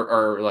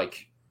or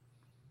like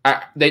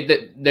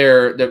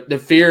their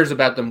fears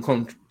about them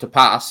come to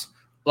pass,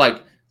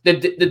 like the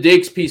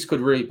Diggs piece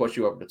could really push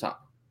you over the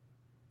top.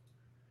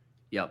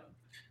 Yep.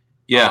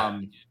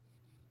 Yeah.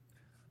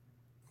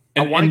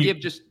 I want to give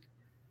just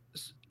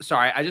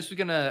sorry, I just was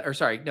gonna or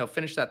sorry, no,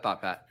 finish that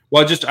thought, Pat.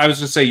 Well, I was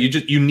gonna say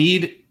you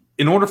need,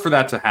 in order for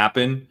that to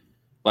happen,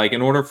 like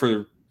in order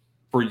for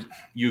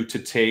you to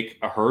take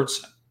a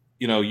Hurts,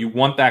 you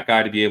want that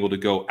guy to be able to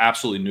go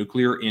absolutely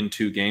nuclear in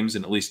 2 games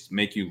and at least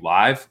make you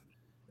live.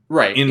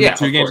 Right. In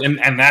 2 games.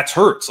 And that's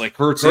Hurts. Like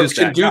Hurts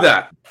can do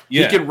that.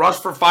 Yeah. He can rush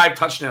for 5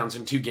 touchdowns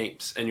in 2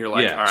 games. And you're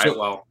like, all right,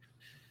 well.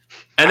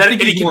 And then he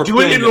can do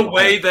it in a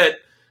way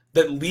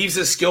that leaves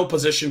his skill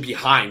position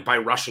behind by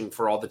rushing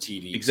for all the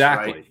TDs.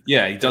 Exactly. Right?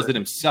 Yeah, he does it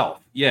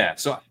himself. Yeah.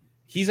 So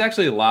he's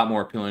actually a lot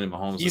more appealing to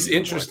Mahomes. He's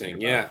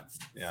interesting. Yeah.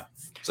 Yeah.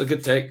 It's a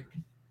good take.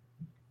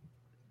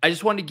 I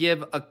just wanted to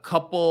give a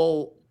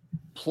couple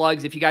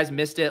plugs. If you guys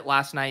missed it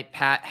last night,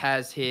 Pat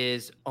has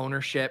his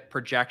ownership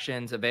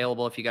projections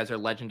available. If you guys are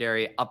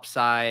legendary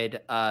upside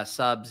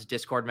subs,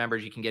 Discord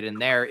members, you can get in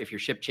there. If you're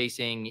ship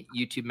chasing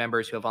YouTube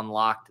members who have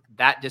unlocked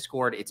that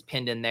Discord, it's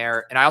pinned in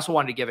there. And I also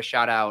wanted to give a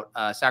shout out.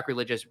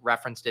 Sacrilegious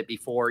referenced it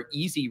before.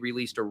 Easy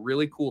released a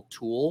really cool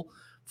tool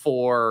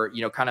for,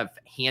 kind of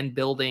hand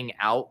building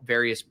out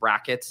various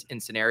brackets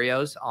and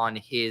scenarios on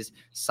his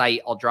site.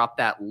 I'll drop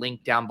that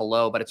link down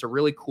below, but it's a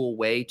really cool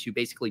way to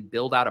basically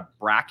build out a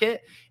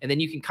bracket. And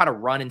then you can kind of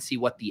run and see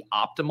what the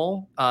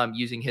optimal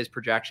using his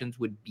projections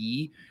would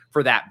be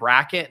for that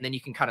bracket. And then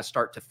you can kind of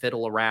start to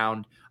fiddle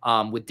around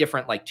with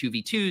different like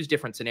 2v2s,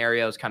 different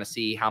scenarios, kind of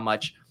see how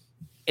much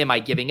am I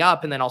giving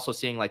up? And then also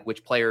seeing like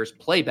which players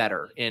play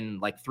better in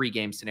like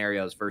 3-game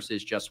scenarios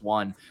versus just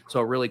one. So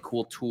a really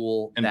cool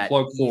tool. And that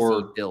plug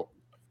for built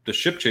the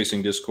ship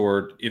chasing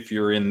Discord. If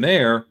you're in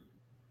there,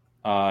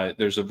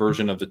 there's a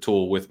version of the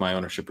tool with my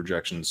ownership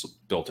projections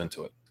built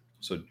into it.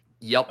 So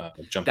jump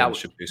in the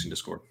ship chasing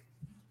Discord.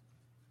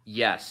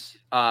 Yes.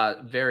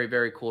 Very,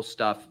 very cool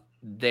stuff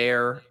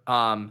there.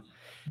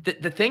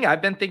 The thing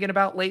I've been thinking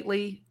about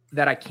lately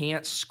that I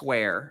can't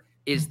square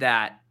is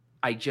that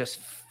I just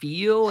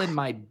feel in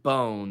my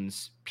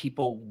bones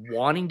people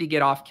wanting to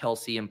get off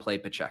Kelsey and play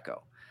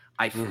Pacheco.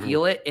 I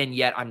feel it, and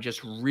yet I'm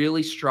just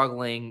really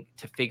struggling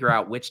to figure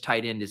out which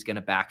tight end is going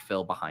to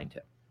backfill behind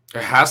him.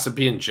 It has to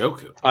be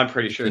Njoku. I'm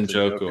pretty sure it's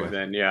Njoku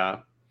then,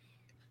 yeah.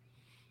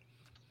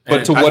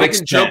 But to what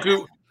extent?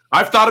 Njoku,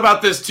 I've thought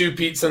about this too,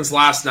 Pete, since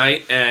last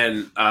night,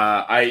 and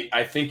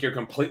I think you're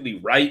completely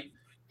right.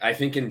 I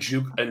think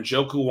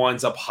Njoku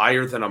winds up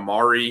higher than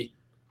Amari.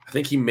 I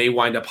think he may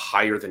wind up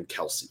higher than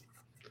Kelsey.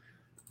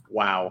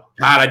 Wow.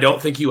 Pat, I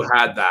don't think you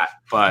had that,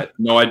 but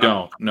no, I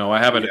don't. No, I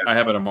haven't. Yeah. I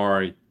have an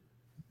Amari,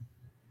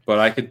 but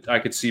I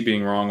could see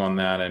being wrong on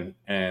that,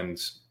 and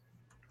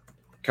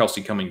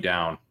Kelsey coming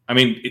down. I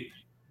mean,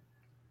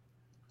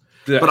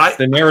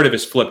 the narrative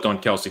is flipped on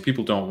Kelsey.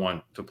 People don't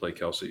want to play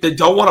Kelsey. They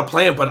don't want to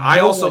play him, but I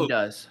also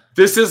does.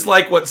 This is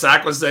like what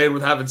Zach was saying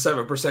with having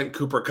 7%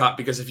 Cooper Kupp,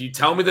 because if you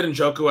tell me that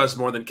Njoku has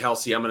more than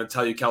Kelsey, I'm going to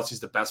tell you Kelsey's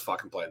the best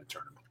fucking player in the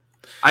tournament.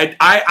 I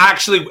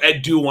actually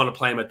do want to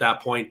play him at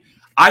that point.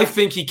 I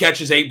think he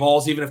catches 8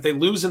 balls even if they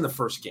lose in the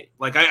first game.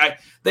 Like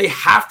they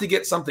have to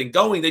get something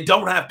going. They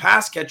don't have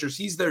pass catchers.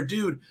 He's their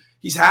dude.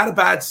 He's had a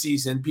bad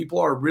season. People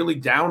are really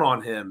down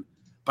on him.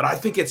 But I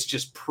think it's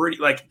just pretty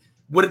like,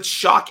 would it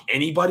shock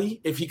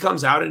anybody if he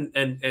comes out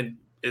and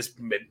is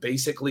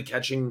basically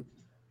catching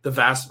the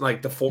vast,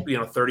 like the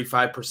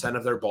 35%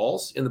 of their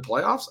balls in the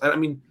playoffs? I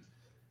mean,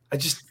 I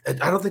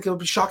don't think it would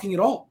be shocking at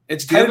all.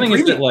 It's the other thing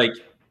is that like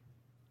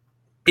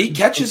 8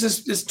 catches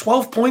is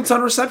 12 points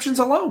on receptions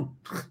alone.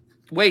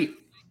 Wait,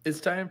 is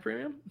tight end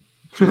premium?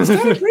 It's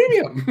tight end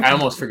premium. I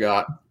almost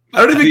forgot.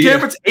 I don't even care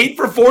if it's 8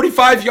 for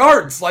 45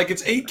 yards. Like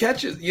it's 8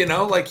 catches,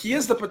 like he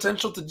has the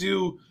potential to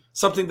do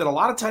something that a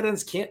lot of tight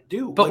ends can't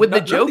do. But with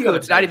Njoku,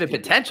 it's not even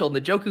potential.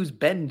 Njoku's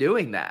been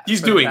doing that.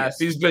 He's doing it.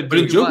 He's been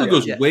doing it. But Njoku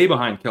goes way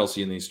behind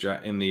Kelsey in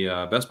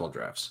the best ball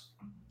drafts.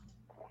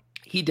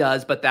 He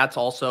does, but that's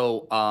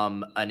also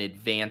an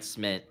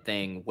advancement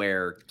thing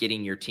where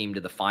getting your team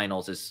to the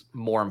finals is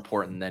more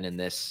important than in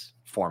this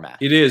format.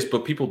 It is,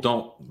 but people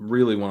don't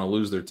really want to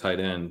lose their tight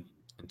end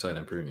in tight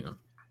end premium.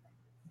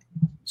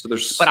 So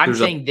But I'm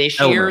saying this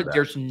year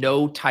there's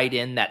no tight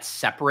end that's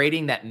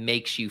separating that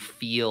makes you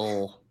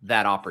feel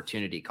that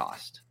opportunity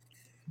cost.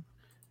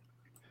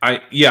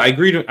 I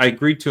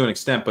agree to an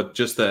extent, but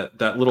just that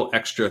little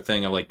extra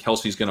thing of like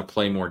Kelsey's going to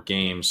play more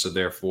games, so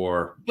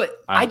therefore.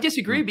 But I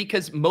disagree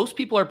because most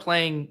people are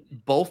playing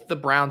both the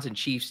Browns and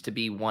Chiefs to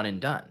be one and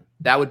done.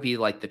 That would be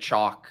like the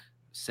chalk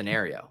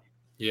scenario.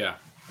 Yeah.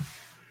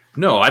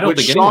 No, I don't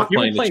think anyone's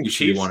playing the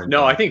Chiefs.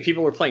 No, I think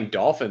people were playing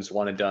Dolphins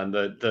one and done.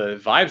 The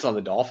vibes on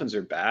the Dolphins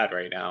are bad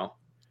right now.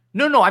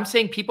 No, I'm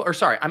saying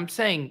I'm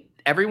saying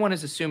everyone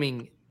is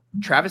assuming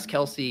Travis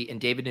Kelce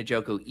and David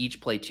Njoku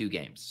each play 2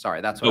 games.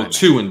 Sorry, that's what I meant.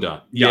 2 and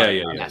done. Yeah.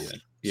 Yes.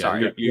 Yeah,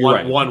 sorry. You're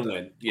right. One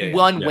win. Yeah.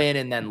 One win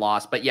and then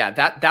lost. But yeah,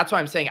 that's why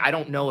I'm saying I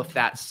don't know if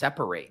that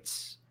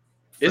separates.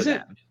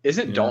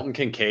 Isn't Dalton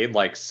Kincaid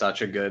like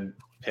such a good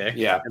pick?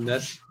 Yeah. In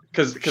this?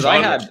 Because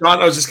I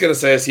was just gonna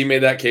say, as he made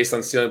that case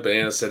on Stealing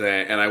Bananas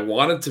today, and I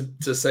wanted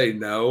to say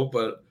no,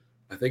 but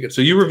I think it's.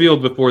 So you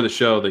revealed before the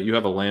show that you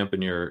have a lamp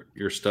in your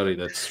study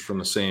that's from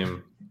the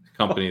same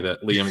company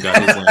that Liam got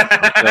his lamp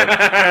from.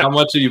 So how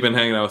much have you been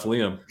hanging out with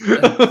Liam?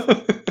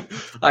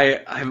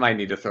 I might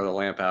need to throw the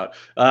lamp out.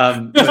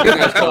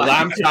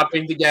 Lamp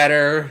shopping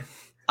together.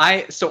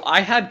 I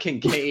had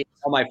Kincaid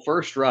on my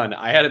first run.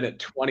 I had him at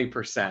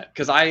 20%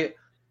 because I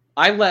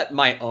let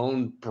my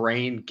own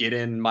brain get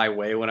in my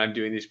way when I'm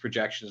doing these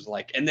projections.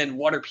 And then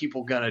what are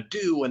people going to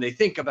do when they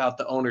think about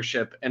the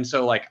ownership? And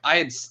so I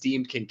had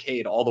steamed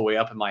Kincaid all the way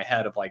up in my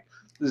head of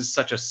this is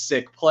such a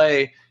sick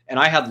play. And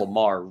I had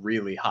Lamar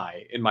really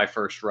high in my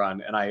first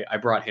run. And I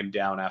brought him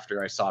down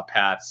after I saw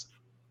Pat's.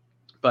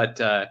 But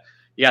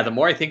the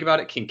more I think about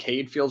it,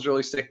 Kincaid feels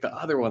really sick. The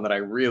other one that I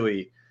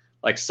really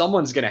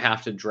someone's going to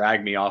have to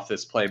drag me off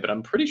this play, but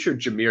I'm pretty sure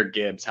Jahmyr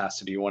Gibbs has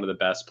to be one of the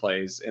best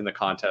plays in the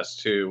contest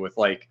too, with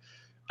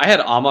I had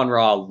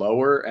Amon-Ra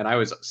lower, and I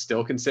was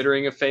still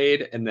considering a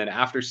fade. And then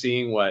after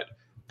seeing what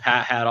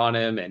Pat had on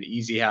him and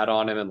Easy had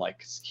on him, and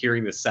like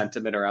hearing the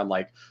sentiment around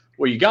like,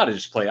 well, you got to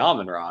just play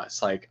Amon-Ra.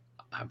 It's like,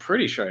 I'm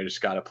pretty sure I just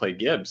got to play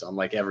Gibbs on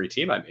like every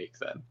team I make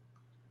then.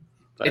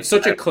 But it's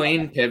such a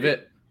clean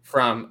pivot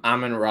from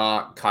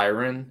Amon-Ra,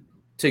 Kyron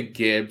to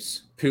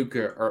Gibbs,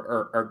 Puka,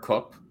 or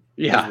Cup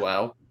as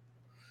well.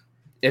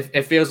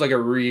 It feels like a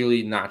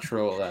really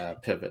natural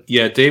pivot.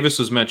 Yeah, Davis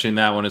was mentioning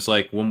that one. It's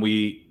like when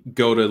we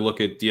go to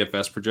look at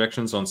DFS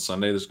projections on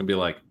Sunday, there's going to be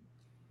like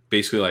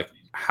basically like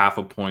half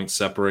a point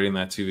separating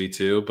that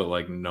 2v2, but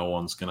like no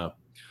one's going to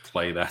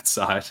play that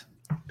side.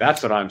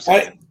 That's what I'm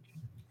saying.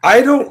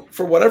 I don't,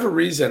 for whatever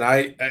reason,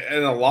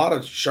 and a lot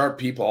of sharp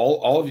people,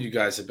 all of you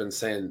guys have been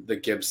saying the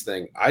Gibbs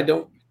thing. I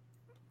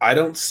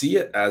don't see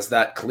it as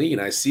that clean.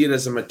 I see it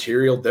as a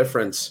material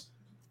difference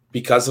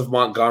because of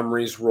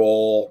Montgomery's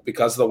role,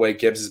 because of the way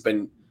Gibbs has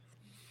been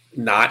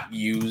not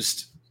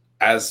used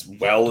as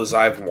well as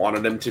I've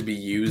wanted him to be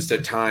used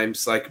at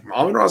times. Like,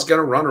 Amon-Ra's going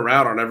to run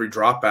around on every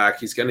drop back.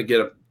 He's going to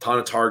get a ton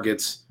of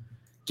targets.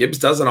 Gibbs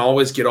doesn't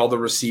always get all the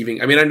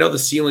receiving. I mean, I know the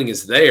ceiling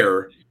is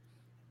there.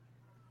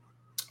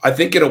 I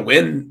think in a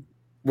win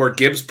where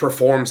Gibbs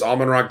performs,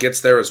 Amon-Ra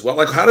gets there as well.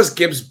 Like, how does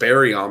Gibbs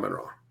bury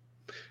Amon-Ra?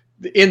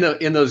 In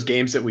those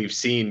games that we've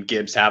seen,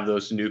 Gibbs have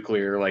those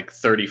nuclear like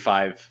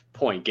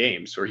 35-point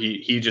games where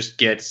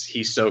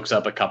he soaks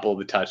up a couple of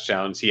the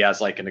touchdowns. He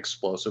has like an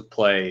explosive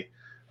play,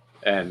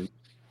 and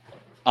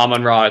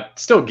Amon-Ra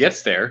still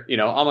gets there. You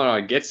know,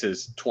 Amon-Ra gets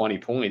his 20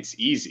 points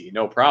easy,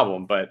 no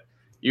problem. But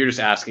you're just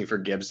asking for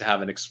Gibbs to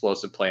have an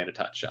explosive play and a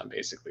touchdown,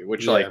 basically.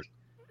 Which like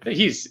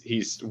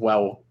he's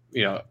well.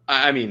 You know,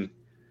 I mean,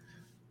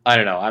 I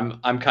don't know.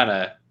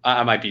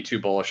 I might be too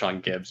bullish on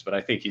Gibbs, but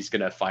I think he's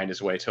going to find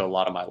his way to a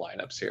lot of my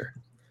lineups here.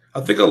 I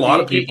think a lot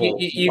of people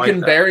you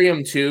can bury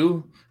him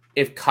too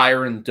if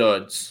Kyron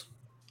duds.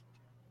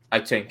 I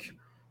think.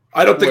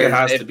 I don't think it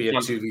has to be a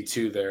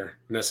 2v2 there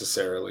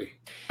necessarily.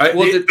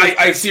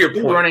 I see your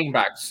point. Running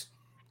backs,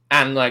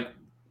 and like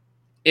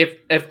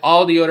if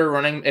all the other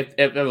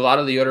if a lot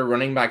of the other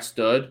running backs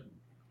dud.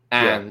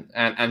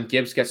 And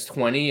Gibbs gets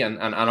 20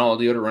 and all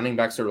the other running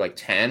backs are like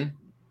 10.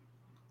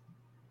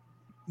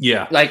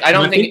 Yeah. Like I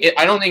don't think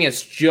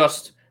it's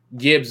just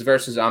Gibbs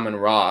versus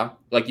Amon-Ra.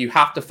 Like you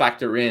have to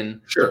factor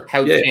in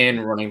how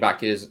thin running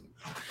back is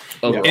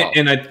overall.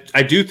 And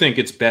I do think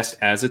it's best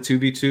as a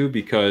 2v2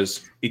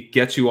 because it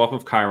gets you off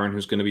of Kyron,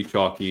 who's going to be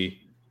chalky.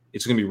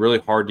 It's going to be really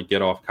hard to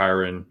get off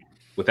Kyron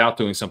without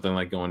doing something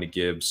like going to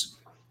Gibbs.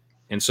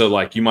 And so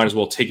like you might as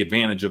well take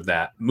advantage of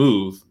that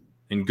move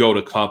and go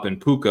to Cup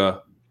and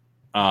Puka.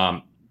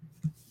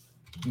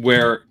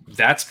 Where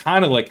that's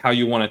kind of like how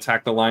you want to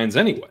attack the Lions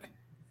anyway.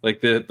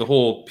 Like the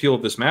whole appeal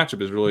of this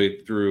matchup is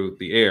really through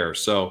the air.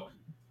 So,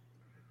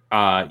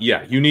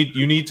 you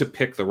need to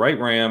pick the right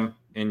Ram,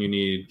 and you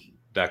need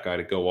that guy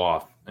to go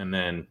off, and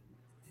then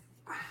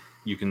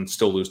you can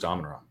still lose to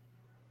Amon-Ra.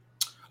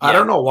 I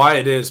don't know why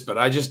it is, but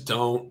I just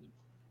don't.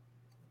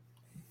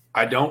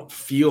 I don't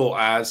feel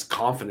as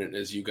confident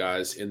as you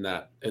guys in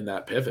that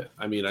pivot.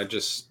 I mean,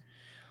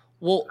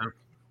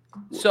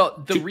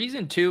 So the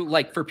reason too,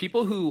 like for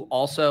people who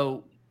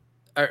also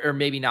are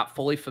maybe not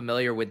fully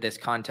familiar with this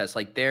contest,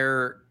 like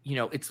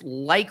it's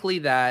likely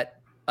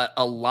that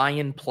a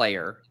Lion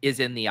player is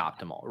in the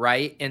optimal,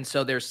 right? And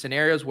so there's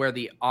scenarios where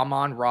the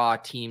Amon-Ra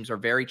teams are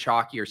very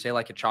chalky, or say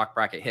like a chalk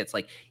bracket hits.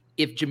 Like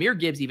if Jahmyr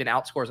Gibbs even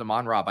outscores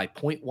Amon-Ra by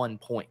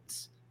 0.1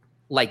 points,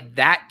 like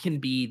that can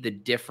be the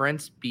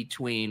difference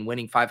between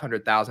winning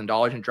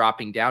 $500,000 and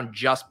dropping down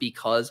just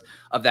because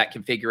of that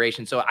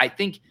configuration. So I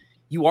think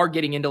you are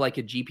getting into like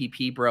a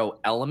GPP bro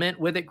element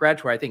with it,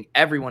 Gretch, where I think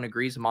everyone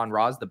agrees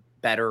Amon-Ra is the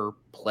better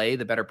play,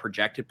 the better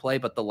projected play,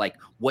 but the like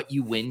what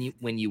you win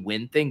when you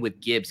win thing with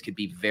Gibbs could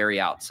be very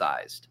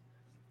outsized.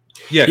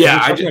 Yeah,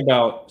 we're talking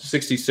about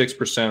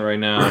 66% right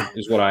now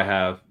is what I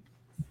have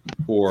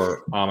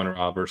for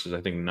Amon-Ra versus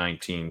I think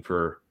 19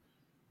 for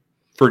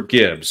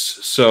Gibbs.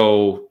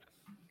 So,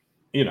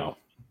 you know,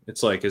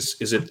 it's like is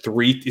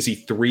he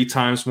 3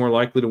 times more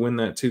likely to win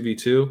that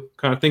 2v2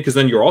 kind of thing? Because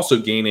then you're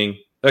also gaining.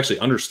 Actually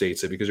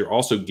understates it because you're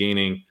also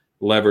gaining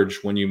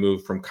leverage when you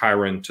move from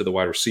Kyron to the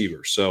wide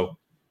receiver. So,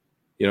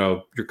 you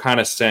know, you're kind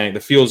of saying the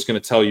field is going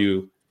to tell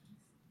you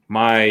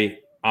my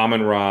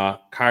Amon-Ra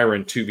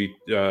Kyron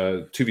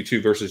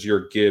 2v2 versus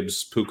your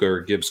Gibbs Puka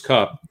or Gibbs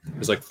Cup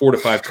is like 4 to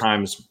 5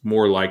 times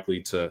more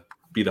likely to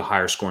be the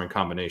higher scoring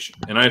combination.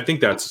 And I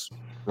think that's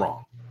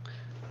wrong.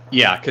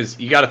 Yeah, because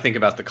you got to think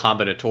about the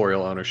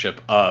combinatorial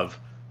ownership of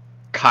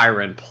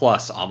Kyron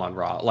plus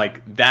Amon-Ra,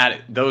 like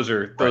that. Those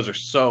are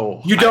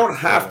so. You don't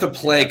have to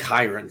play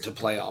Kyron to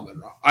play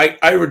Amon-Ra.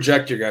 I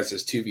reject your guys'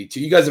 2v2.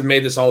 You guys have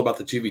made this all about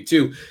the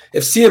 2v2.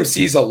 If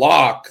CMC's a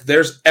lock,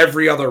 there's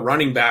every other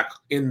running back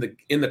in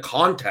the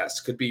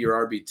contest could be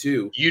your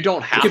RB2. You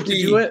don't have to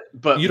do it,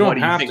 but you don't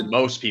have to.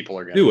 Most people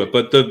are going to do it,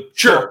 but the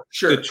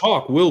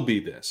chalk will be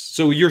this.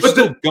 So you're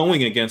still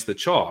going against the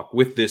chalk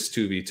with this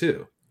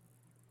 2v2.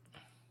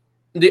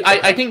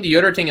 I think the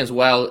other thing as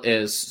well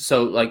is,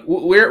 so like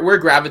we're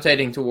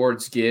gravitating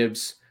towards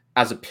Gibbs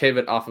as a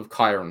pivot off of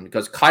Kyron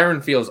because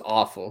Kyron feels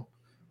awful.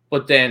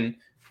 But then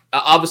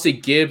obviously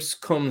Gibbs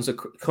comes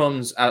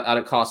at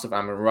a cost of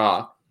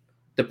Amon-Ra.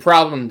 The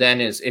problem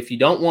then is if you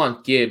don't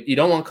want Gibbs, you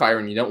don't want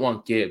Kyron, you don't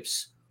want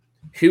Gibbs.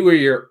 Who are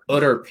your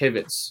other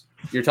pivots?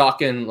 You're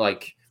talking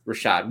like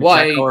Rashad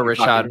White or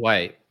Rashad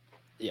White.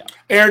 Yeah,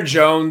 Aaron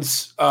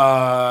Jones.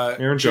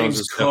 Aaron Jones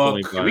is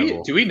definitely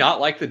viable. Do we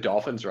not like the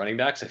Dolphins running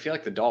backs? I feel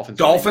like the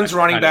Dolphins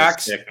running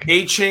backs.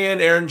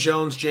 Achane, Aaron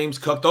Jones, James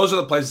Cook. Those are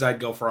the places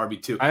I'd go for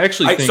RB2. I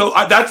actually think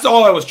that's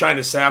all I was trying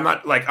to say. I'm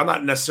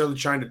not necessarily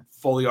trying to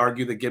fully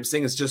argue the Gibbs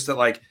thing. It's just that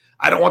like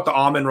I don't want the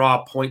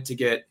Amon-Ra point to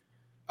get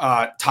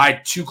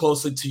tied too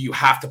closely to you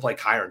have to play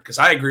Kyron because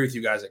I agree with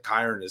you guys that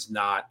Kyron is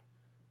not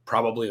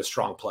probably a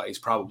strong play. He's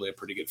probably a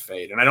pretty good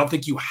fade. And I don't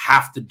think you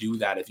have to do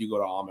that if you go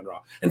to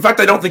Amon-Ra. In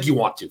fact, I don't think you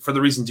want to for the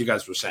reasons you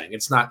guys were saying.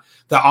 It's not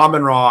the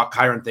Amon-Ra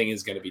Kyron thing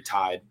is going to be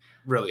tied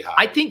really high.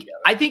 I think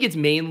it's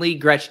mainly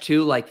Gretsch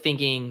too, like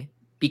thinking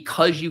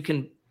because you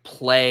can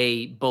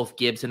play both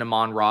Gibbs and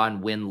Amon-Ra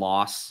and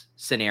win-loss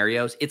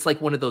scenarios. It's like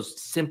one of those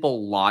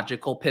simple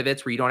logical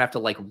pivots where you don't have to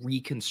like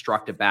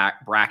reconstruct a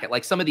bracket.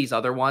 Like some of these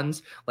other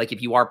ones, like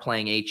if you are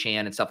playing Achane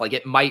and stuff, like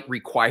it might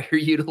require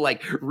you to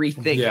like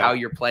rethink how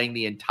you're playing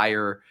the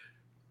entire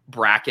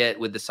bracket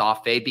with the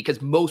soft fade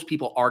because most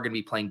people are going to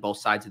be playing both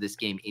sides of this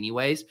game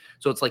anyways.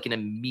 So it's like an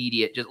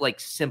immediate, just like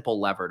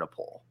simple lever to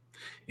pull.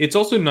 It's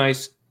also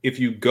nice if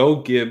you go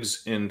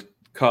Gibbs and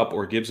Cup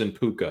or Gibbs and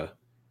Puka,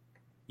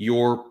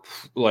 you're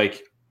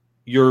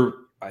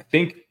I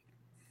think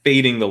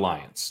fading the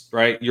Lions,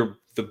 right?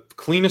 The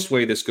cleanest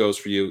way this goes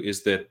for you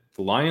is that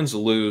the Lions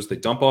lose, they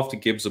dump off to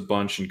Gibbs a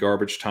bunch in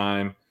garbage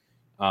time.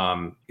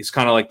 It's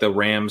kind of like the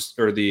Rams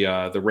or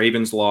the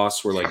Ravens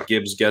loss where like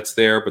Gibbs gets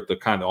there, but the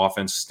kind of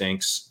offense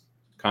stinks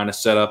kind of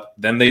setup.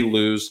 Then they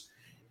lose.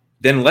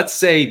 Then let's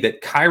say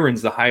that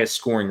Kyron's the highest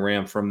scoring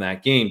Ram from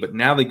that game, but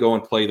now they go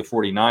and play the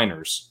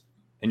 49ers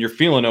and you're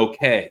feeling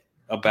okay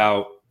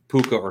about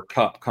Puka or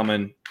Cup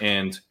coming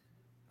and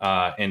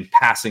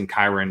passing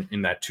Kyron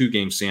in that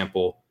 2-game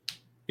sample.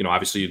 You know,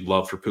 obviously you'd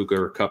love for Puka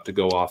or Cup to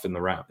go off in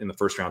the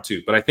first round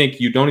too. But I think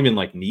you don't even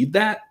like need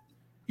that.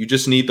 You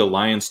just need the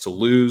Lions to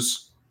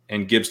lose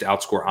and Gibbs to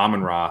outscore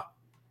Amon-Ra.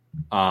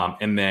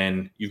 And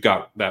then you've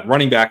got that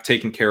running back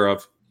taken care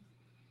of.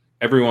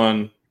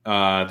 Everyone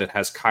that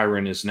has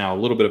Kyron is now a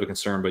little bit of a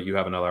concern, but you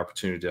have another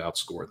opportunity to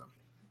outscore them.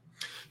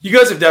 You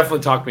guys have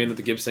definitely talked me into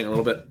the Gibbs thing a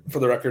little bit for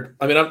the record.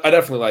 I mean, I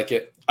definitely like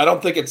it. I don't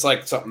think it's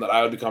like something that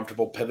I would be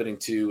comfortable pivoting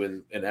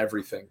to and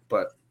everything,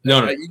 but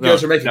you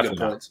guys are making good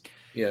points.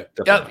 Yeah,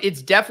 definitely.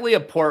 It's definitely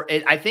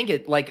I think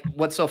it like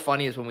what's so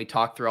funny is when we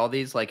talk through all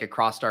these like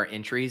across our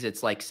entries,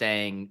 it's like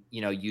saying,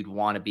 you know, you'd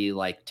want to be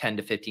like 10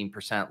 to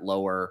 15%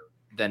 lower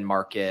than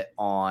market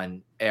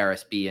on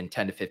ARSB and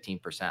 10 to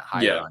 15%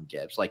 higher on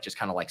Gibbs, like just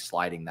kind of like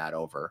sliding that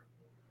over.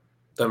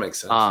 That makes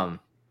sense.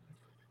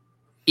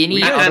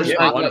 Any other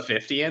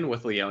 150 in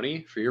with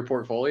Leone for your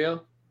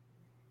portfolio?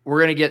 We're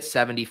gonna get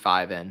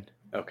 75 in.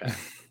 Okay.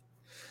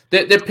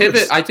 The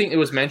pivot, I think it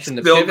was mentioned.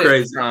 The pivot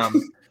crazy.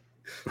 From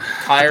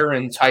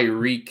Kyron,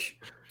 Tyreek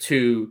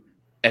to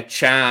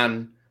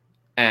Achane,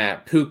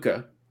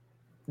 Puka.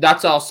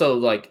 That's also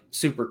like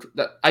super.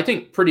 I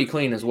think pretty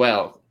clean as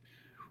well.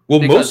 Well,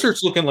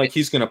 Mostert's looking like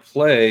he's going to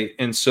play,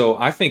 and so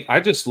I think I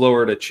just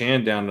lowered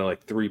Achane down to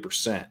like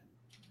 3%.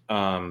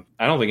 I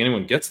don't think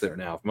anyone gets there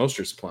now if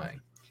Mostert's playing.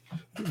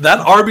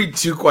 That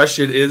RB2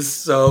 question is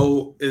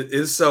so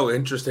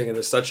interesting and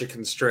is such a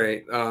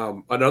constraint.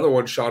 Another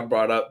one Sean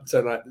brought up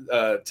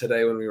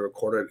today when we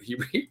recorded,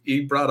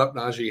 he brought up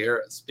Najee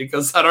Harris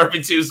because that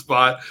RB2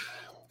 spot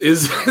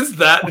is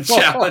that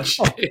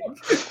challenging.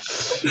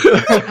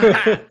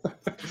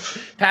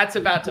 Pat's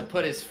about to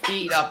put his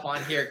feet up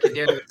on here,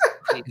 Kadarius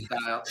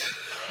style.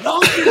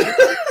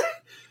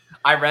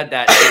 I read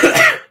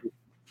that.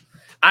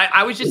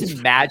 I was just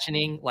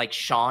imagining like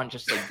Sean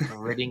just like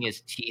gritting his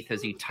teeth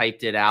as he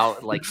typed it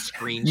out, like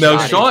screenshot.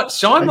 No,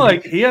 Sean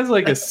like he has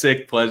like a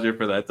sick pleasure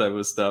for that type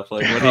of stuff.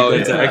 Like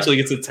when he actually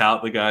gets to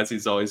tout the guys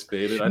he's always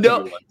faded.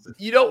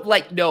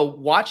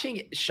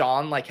 Watching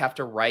Sean like have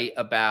to write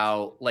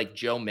about like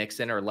Joe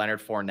Mixon or Leonard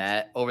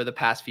Fournette over the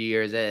past few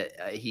years,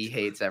 he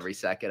hates every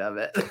second of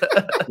it.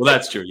 Well,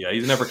 that's true. Yeah,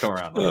 he's never come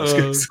around.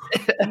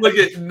 Look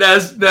at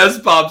Nez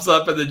pops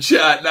up in the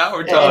chat. Now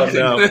we're talking.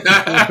 No.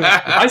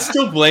 I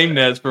still blame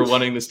Nez for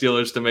wanting the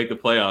Steelers to make the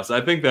playoffs.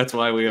 I think that's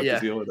why we have to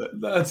deal with it.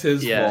 That's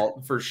his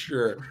fault for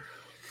sure.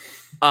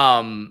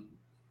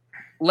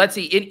 Let's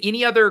see.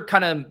 Any other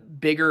kind of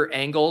bigger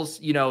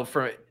angles, you know,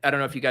 I don't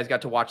know if you guys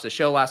got to watch the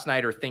show last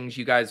night or things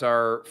you guys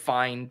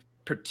find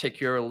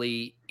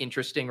particularly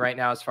interesting right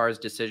now as far as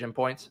decision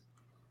points?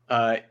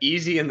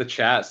 Easy in the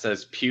chat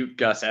says Puke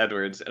Gus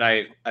Edwards. And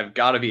I've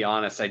got to be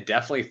honest, I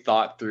definitely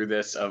thought through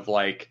this of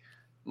like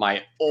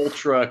my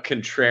ultra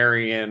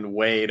contrarian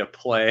way to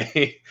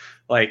play.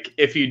 Like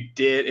if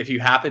you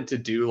happen to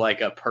do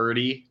like a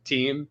Purdy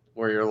team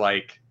where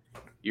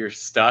you're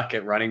stuck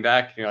at running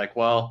back and you're like,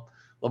 well,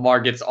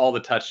 Lamar gets all the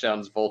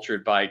touchdowns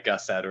vultured by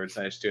Gus Edwards.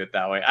 And I just do it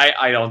that way.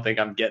 I don't think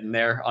I'm getting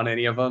there on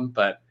any of them,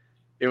 but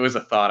it was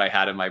a thought I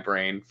had in my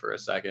brain for a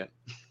second.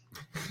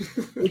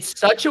 It's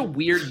such a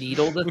weird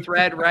needle to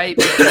thread, right?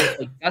 Because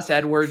like Gus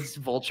Edwards'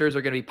 vultures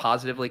are going to be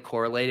positively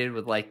correlated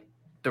with like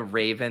the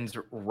Ravens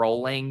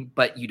rolling,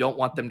 but you don't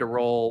want them to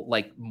roll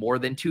like more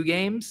than 2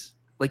 games.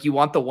 Like you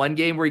want the one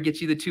game where he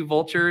gets you the 2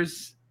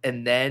 vultures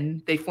and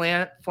then they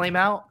flame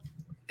out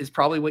is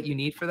probably what you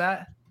need for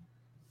that.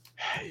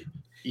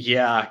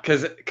 Yeah,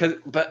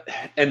 but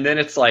then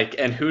it's like,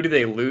 and who do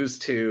they lose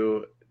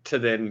to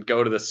then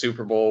go to the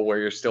Super Bowl where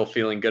you're still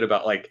feeling good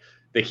about, like,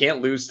 they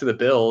can't lose to the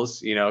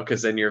Bills,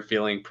 because then you're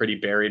feeling pretty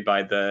buried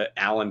by the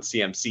Allen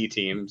CMC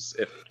teams.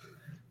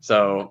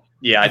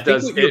 Yeah, I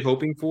think what you're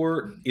hoping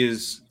for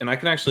is, and I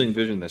can actually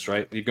envision this,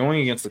 right? You're going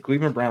against the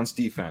Cleveland Browns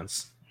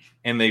defense,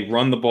 and they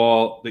run the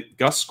ball.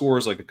 Gus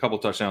scores like a couple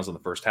touchdowns in the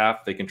first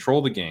half. They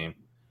control the game,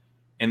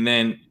 and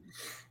then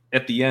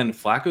at the end,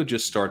 Flacco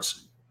just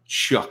starts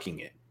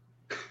chucking it,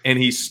 and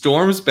he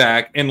storms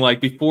back, and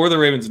like before the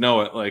Ravens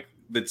know it, like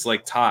it's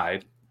like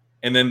tied,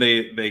 and then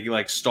they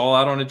like stall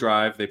out on a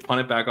drive. They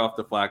punt it back off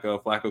to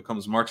Flacco. Flacco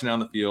comes marching down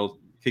the field,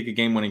 kick a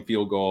game-winning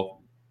field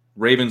goal.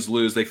 Ravens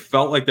lose. They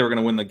felt like they were going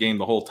to win the game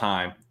the whole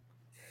time,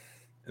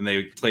 and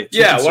they played.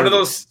 Yeah, one of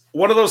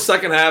those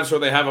second halves where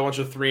they have a bunch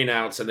of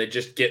 3-and-outs and they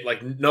just get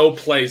like no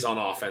plays on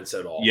offense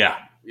at all. Yeah,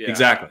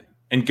 exactly.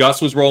 And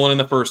Gus was rolling in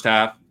the first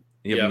half.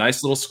 You have a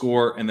nice little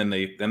score, and then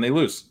they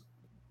lose.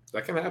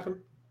 That can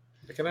happen.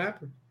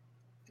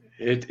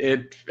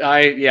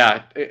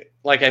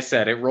 Like I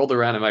said, it rolled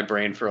around in my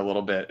brain for a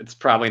little bit. It's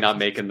probably not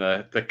making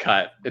the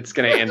cut. It's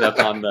going to end up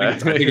on the. I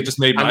think it just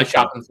made my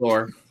shopping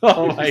floor.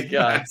 Oh my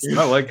god,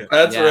 I like it.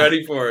 That's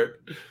ready for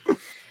it.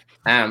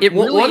 It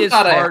really is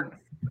hard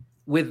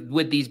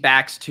with these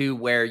backs too,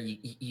 where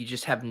you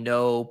just have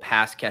no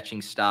pass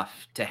catching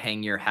stuff to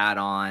hang your hat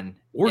on,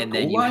 and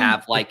then you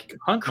have like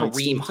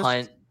Kareem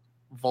Hunt,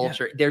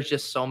 Vulture. Yeah. There's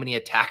just so many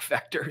attack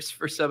vectors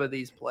for some of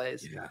these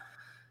plays. Yeah.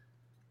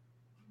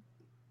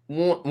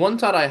 One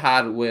thought I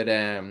had with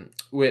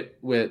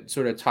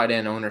sort of tight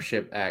end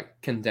ownership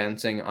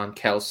condensing on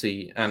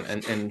Kelsey and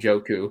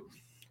Njoku,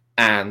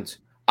 and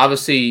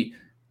obviously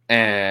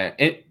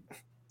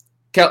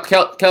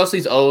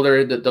Kelsey's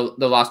older. The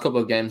last couple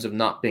of games have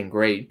not been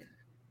great.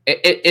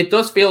 It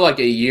does feel like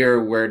a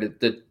year where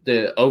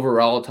the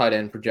overall tight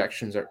end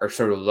projections are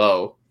sort of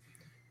low,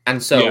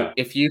 and so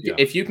if you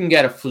can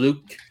get a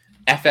fluke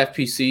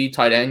FFPC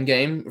tight end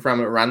game from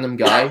a random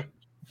guy.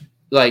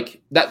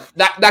 Like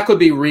that could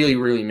be really,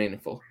 really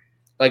meaningful.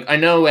 Like I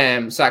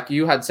know, Zach,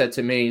 you had said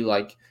to me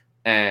like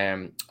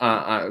a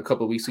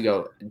couple of weeks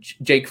ago,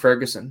 Jake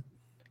Ferguson.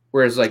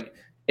 Whereas like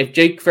if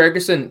Jake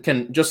Ferguson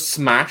can just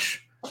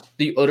smash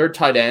the other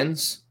tight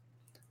ends,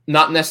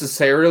 not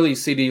necessarily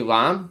CeeDee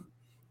Lamb,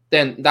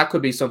 then that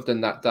could be something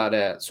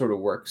that sort of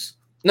works.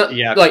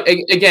 Like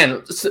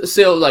again,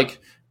 still like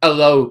a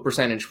low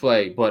percentage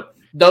play, but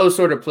those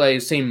sort of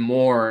plays seem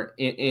more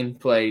in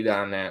play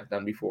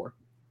than before.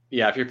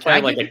 Yeah, if you're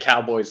playing like a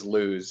Cowboys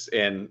lose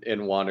in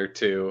 1 or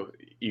 2,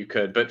 you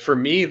could. But for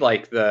me,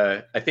 like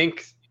I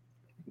think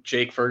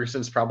Jake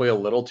Ferguson's probably a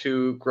little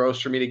too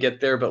gross for me to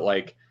get there. But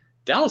like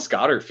Dallas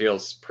Goedert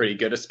feels pretty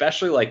good,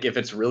 especially like if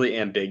it's really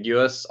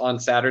ambiguous on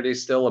Saturday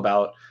still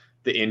about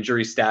the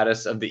injury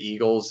status of the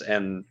Eagles,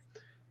 and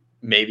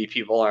maybe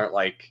people aren't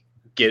like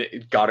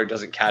Goddard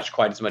doesn't catch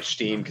quite as much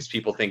steam because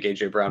people think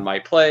AJ Brown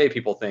might play.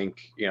 People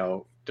think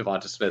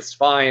Devonta Smith's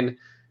fine.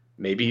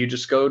 Maybe you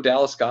just go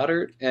Dallas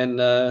Goedert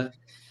and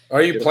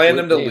are you playing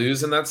them to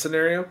lose in that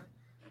scenario?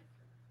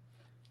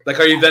 Like,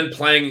 are you then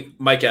playing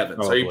Mike Evans?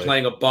 Probably. Are you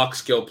playing a Buck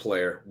skill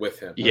player with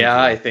him?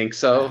 Yeah, I think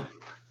so.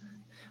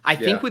 I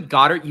think with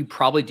Goddard, you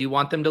probably do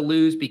want them to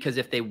lose because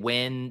if they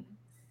win,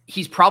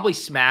 he's probably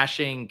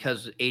smashing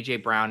because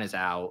AJ Brown is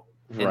out,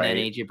 and then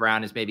AJ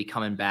Brown is maybe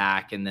coming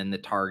back, and then the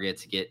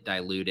targets get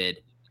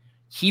diluted.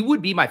 He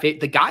would be my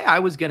favorite. The guy I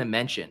was going to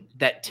mention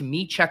that to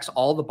me checks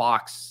all the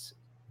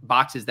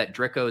boxes that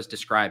Dricko is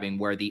describing,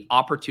 where the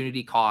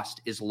opportunity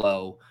cost is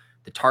low,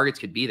 the targets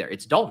could be there.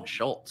 It's Dalton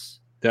Schultz.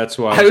 That's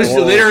why I was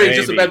literally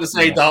just about to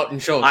say Dalton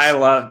Schultz.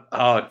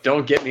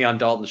 Don't get me on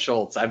Dalton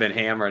Schultz. I've been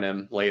hammering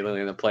him lately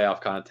in the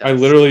playoff contest.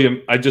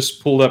 I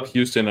just pulled up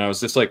Houston. And I was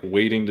just like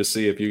waiting to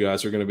see if you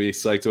guys are going to be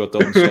psyched about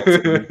Dalton Schultz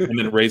and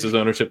then raise his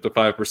ownership to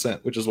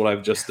 5%, which is what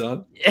I've just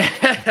done.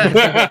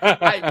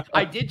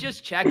 I did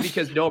just check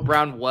because Noah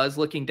Brown was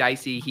looking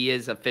dicey. He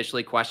is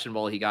officially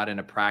questionable. He got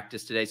into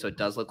practice today, so it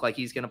does look like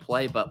he's going to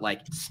play. But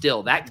like,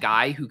 still, that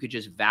guy who could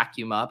just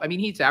vacuum up. I mean,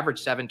 he's averaged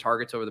 7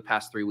 targets over the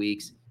past 3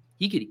 weeks.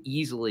 He could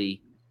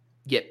easily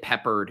get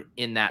peppered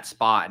in that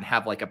spot and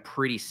have like a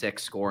pretty sick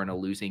score in a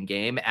losing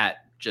game at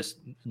just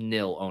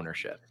nil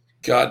ownership.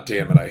 God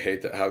damn it. I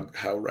hate that.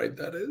 How right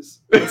that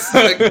is.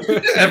 Like,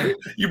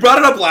 you brought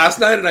it up last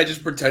night and I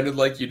just pretended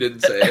like you didn't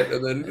say it.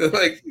 And then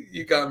like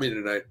you got me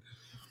tonight.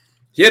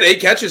 He had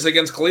 8 catches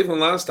against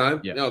Cleveland last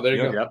time. Yeah. No, there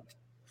you go. Yep.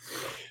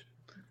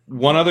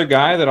 One other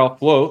guy that I'll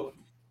float,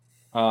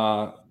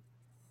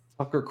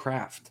 Tucker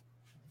Kraft.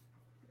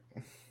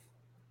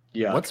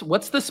 Yeah.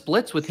 What's the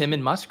splits with him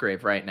and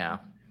Musgrave right now?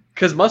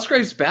 Because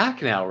Musgrave's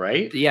back now,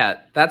 right? Yeah,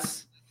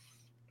 that's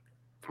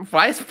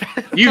Why is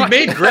You've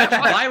made Gretch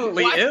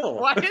violently ill.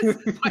 Why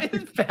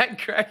is Pat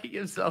cracking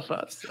himself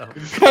up so?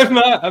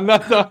 I'm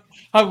not.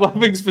 I'm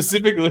laughing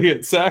specifically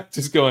at Zach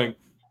just going,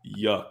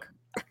 yuck.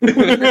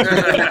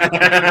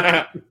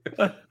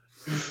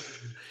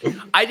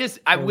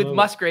 With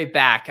Musgrave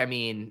back, I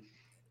mean,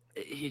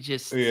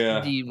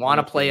 do you want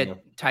to play a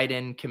tight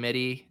end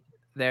committee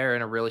there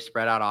in a really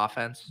spread out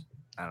offense?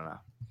 I don't know.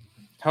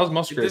 How's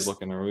Musgrave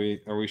looking? Are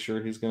we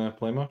sure he's going to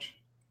play much?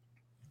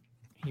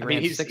 He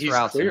ran 6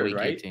 routes in week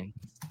 18.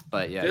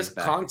 But yeah, this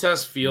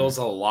contest feels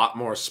a lot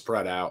more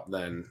spread out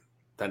than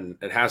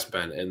it has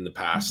been in the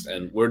past,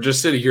 and we're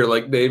just sitting here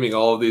like naming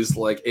all of these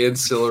like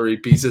ancillary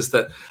pieces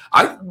that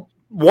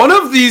one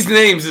of these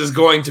names is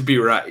going to be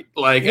right.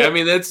 Like, I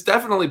mean, it's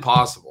definitely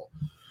possible.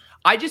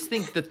 I just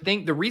think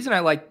the reason I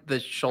like the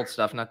Schultz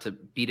stuff, not to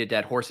beat a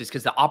dead horse, is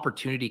because the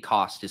opportunity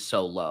cost is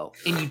so low.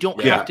 And you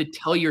don't have to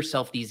tell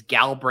yourself these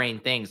gal brain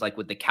things like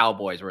with the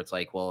Cowboys where it's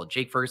like, well,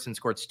 Jake Ferguson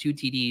scores 2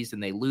 TDs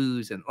and they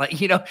lose. And like,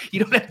 you don't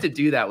have to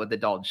do that with the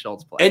Dalton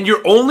Schultz play. And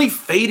you're only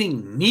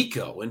fading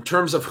Nico in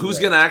terms of who's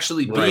going to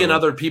actually be in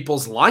other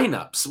people's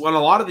lineups. When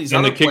a lot of these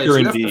other players,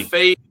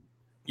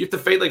 you have to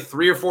fade like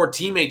 3 or 4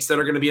 teammates that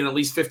are going to be in at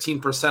least 15%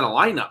 of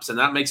lineups, and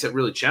that makes it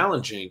really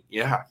challenging.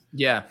 Yeah.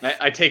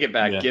 I take it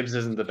back. Gibbs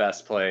isn't the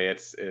best play.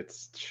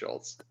 It's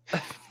Schultz.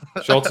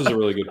 Schultz is a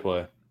really good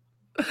play.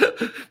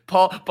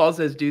 Paul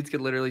says dudes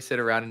could literally sit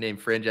around and name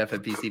fringe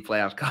FFPC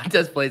playoff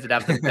contest plays and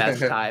have the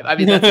best time. I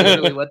mean, that's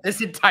literally what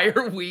this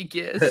entire week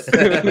is.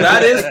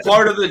 That is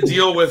part of the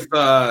deal with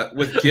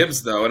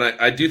Gibbs, though, and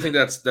I do think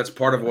that's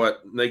part of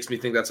what makes me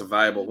think that's a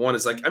valuable one.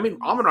 Is like, I mean,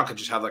 Amonra could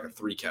just have like a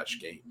 3-catch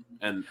game,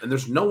 and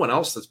there's no one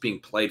else that's being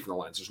played from the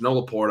Lions. There's no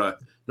Laporta.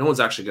 No one's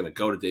actually going to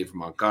go to David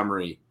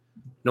Montgomery.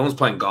 No one's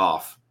playing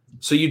golf.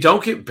 So you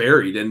don't get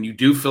buried, and you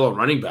do fill a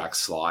running back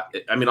slot.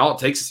 I mean, all it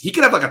takes is he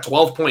could have like a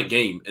 12-point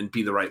game and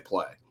be the right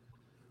play.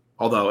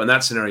 Although in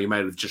that scenario, you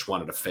might have just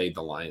wanted to fade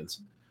the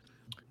Lions.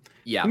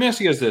 Yeah. Let me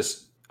ask you guys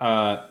this: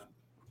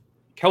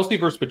 Kelsey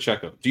versus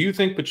Pacheco. Do you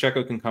think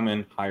Pacheco can come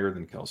in higher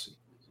than Kelsey?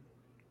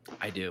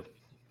 I do.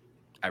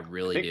 I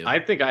really do. I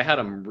think I had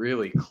him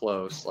really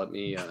close. Let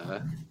me.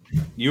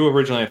 You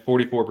originally had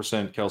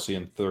 44% Kelsey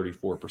and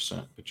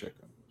 34%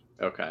 Pacheco.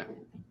 Okay.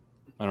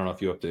 I don't know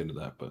if you updated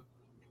that, but.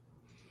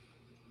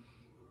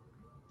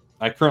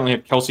 I currently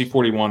have Kelsey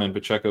 41 and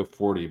Pacheco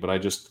 40, but I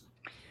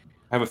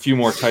have a few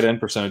more tight end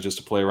percentages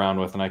to play around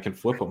with, and I can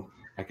flip them.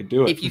 I could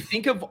do it. If you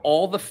think of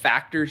all the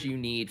factors you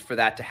need for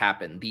that to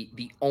happen,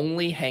 the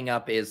only hang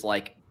up is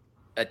like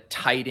a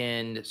tight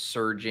end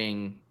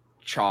surging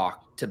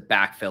chalk to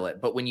backfill it.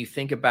 But when you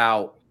think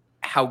about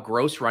how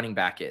gross running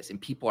back is,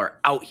 and people are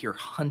out here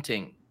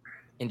hunting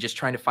and just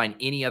trying to find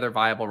any other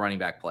viable running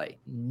back play,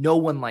 no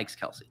one likes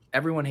Kelsey.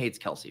 Everyone hates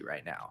Kelsey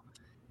right now.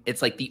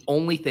 It's like the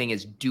only thing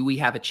is, do we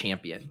have a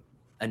champion?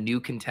 A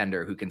new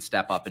contender who can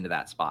step up into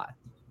that spot.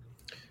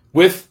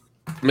 With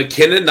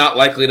McKinnon not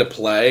likely to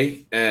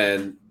play,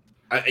 and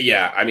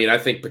I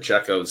think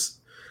Pacheco's.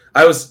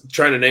 I was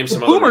trying to name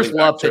some other. Boomers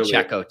love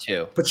Pacheco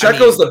too.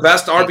 Pacheco's the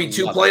best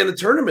RB2 play in the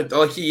tournament,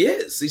 though. Like he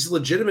is. He's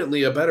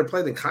legitimately a better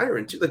play than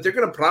Kyron too. Like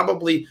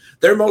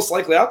their most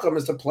likely outcome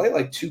is to play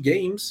like 2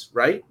 games,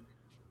 right?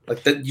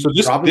 Like that. So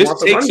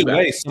this takes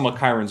away some of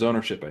Kyron's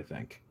ownership. I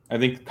think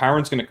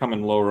Kyron's going to come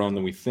in lower owned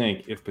than we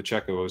think if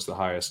Pacheco is the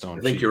highest owned.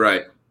 I think you're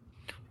right.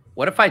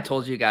 What if I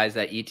told you guys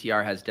that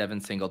ETR has Devin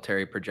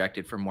Singletary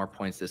projected for more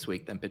points this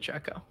week than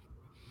Pacheco?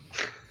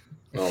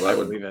 Oh, that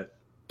would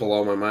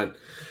blow my mind.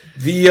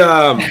 The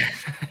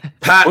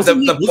Pat,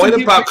 the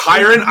point about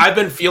Kyron, I've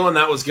been feeling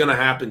that was going to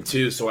happen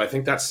too. So I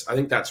think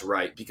that's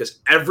right because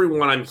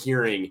everyone I'm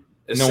hearing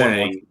is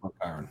saying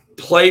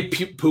play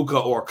Puka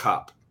or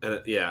Cup,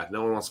 and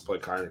no one wants to play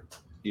Kyron.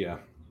 Yeah.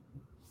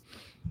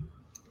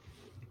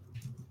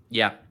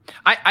 Yeah,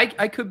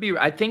 I could be.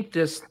 I think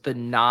just the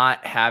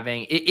not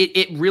having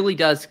it really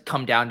does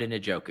come down to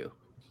Njoku.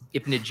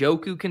 If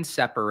Njoku can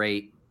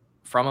separate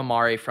from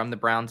Amari, from the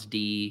Browns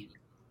D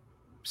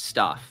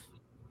stuff,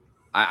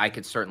 I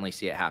could certainly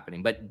see it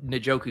happening. But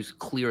Njoku's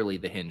clearly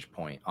the hinge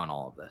point on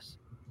all of this.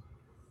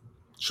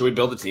 Should we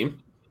build a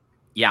team?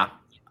 Yeah,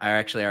 I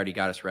actually already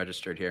got us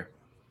registered here.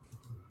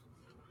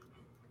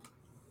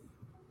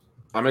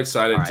 I'm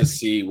excited to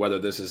see whether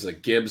this is a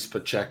Gibbs,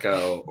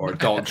 Pacheco, or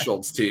Dalton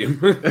Schultz team.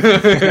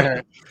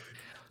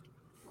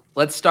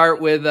 Let's start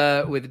with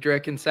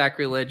Drick and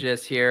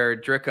Sacrilegious here.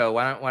 Dricko,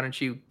 why don't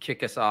you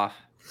kick us off?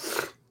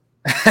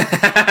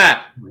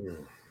 I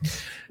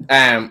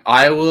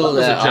will.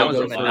 That was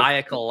a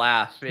maniacal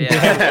laugh.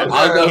 Yeah,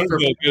 I'll go for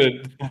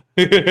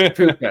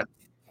Puka.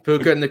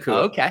 Puka and the Cool.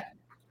 Okay.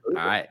 All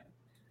right.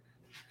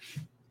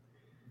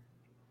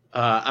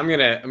 I'm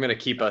gonna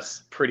keep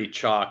us pretty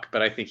chalk,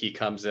 but I think he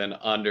comes in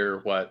under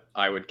what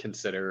I would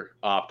consider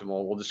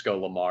optimal. We'll just go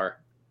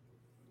Lamar.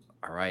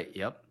 All right.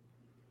 Yep.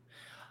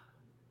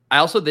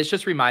 This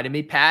just reminded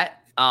me,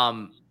 Pat.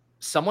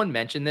 Someone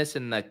mentioned this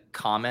in the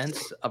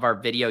comments of our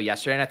video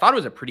yesterday, and I thought it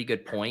was a pretty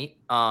good point.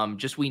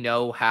 Just we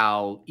know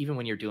how even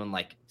when you're doing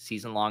like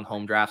season-long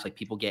home drafts, like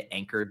people get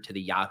anchored to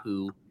the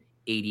Yahoo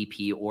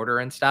ADP order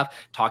and stuff,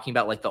 talking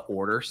about like the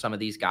order some of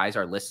these guys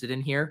are listed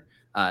in here.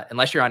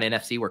 Unless you're on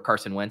NFC where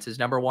Carson Wentz is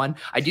number one,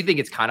 I do think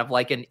it's kind of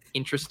like an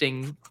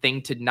interesting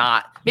thing to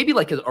not maybe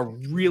like a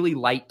really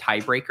light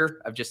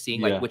tiebreaker of just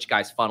seeing like which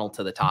guys funnel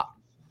to the top.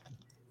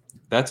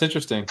 That's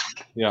interesting.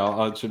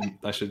 Yeah,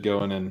 I should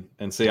go in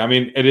and see. I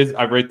mean, it is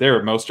right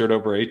there, Mostert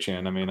over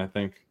Achane. I mean, I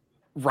think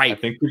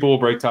people will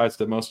break ties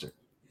to Mostert.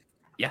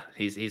 Yeah,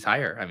 he's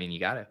higher. I mean, you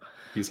got to.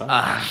 He's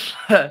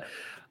higher.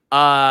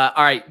 All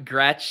right,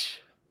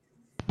 Gretch.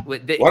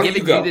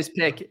 Giving you this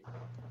pick.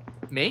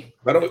 Me?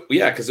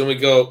 Because then we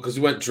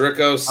went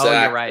Drico,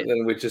 Sack, right. And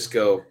then we just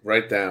go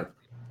right down.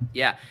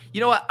 Yeah.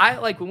 You know what? I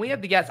like when we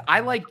have the guests,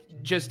 I like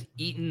just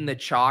eating the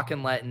chalk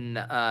and letting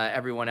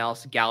everyone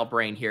else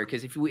Galbrain here.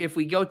 Because if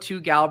we go too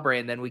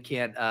Galbrain, then we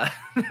can't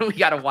we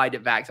got to wind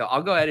it back. So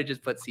I'll go ahead and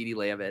just put CeeDee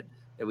Lamb in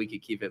and we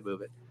could keep it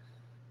moving.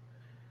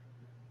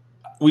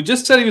 We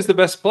just said he was the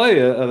best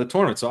play of the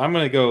tournament, so I'm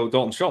going to go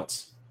Dalton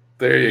Schultz.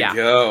 There you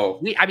go.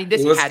 This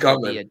had to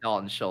be a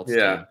Dalton Schultz.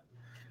 Yeah. Team.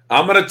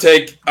 I'm gonna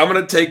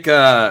take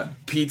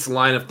Pete's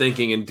line of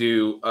thinking and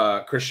do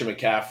Christian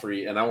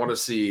McCaffrey, and I want to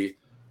see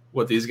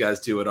what these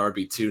guys do at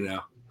RB2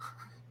 now.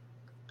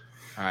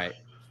 All right,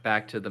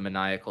 back to the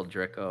maniacal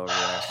Drico.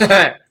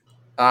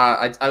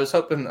 I was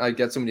hoping I'd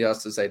get somebody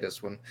else to say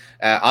this one.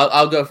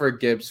 I'll go for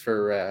Gibbs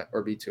for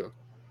RB2.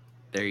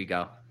 There you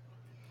go.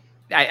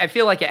 I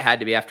feel like it had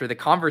to be after the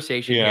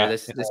conversation here.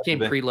 This came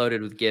preloaded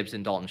with Gibbs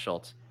and Dalton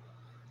Schultz.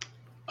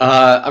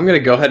 I'm gonna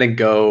go ahead and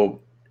go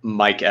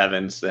Mike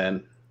Evans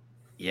then.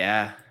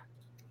 Yeah.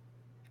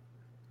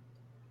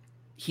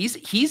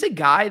 He's a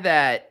guy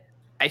that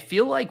I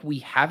feel like we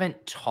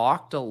haven't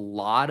talked a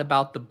lot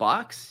about the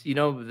Bucs. You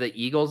know, the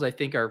Eagles, I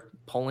think, are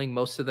pulling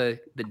most of the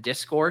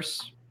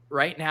discourse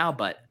right now,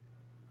 but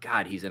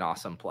God, he's an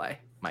awesome play.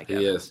 Mike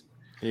Evans.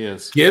 He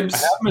is.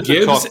 Gibbs,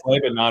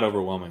 play, but not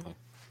overwhelmingly.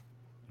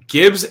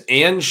 Gibbs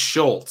and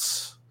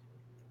Schultz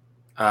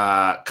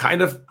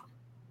kind of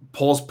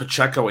pulls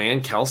Pacheco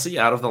and Kelsey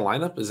out of the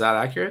lineup. Is that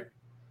accurate?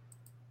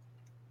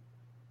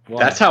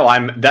 That's how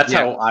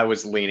I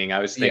was leaning. I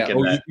was thinking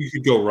that you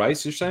could go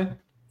Rice. You're saying?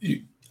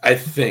 I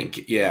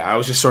think. Yeah, I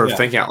was just sort of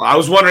thinking out loud. I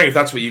was wondering if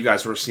that's what you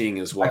guys were seeing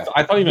as well.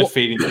 I thought you meant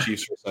fading the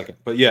Chiefs for a second,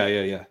 but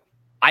yeah.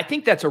 I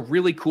think that's a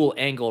really cool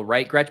angle,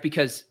 right, Gretch?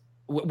 Because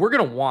we're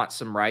going to want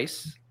some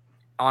Rice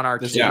on our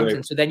teams,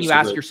 and so then you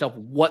ask yourself,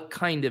 what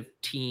kind of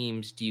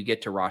teams do you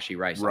get to Rashee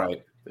Rice?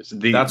 Right.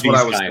 That's what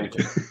I was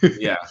thinking.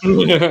 Yeah,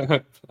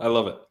 I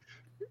love it.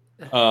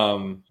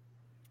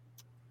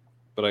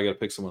 But I got to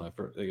pick someone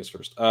I guess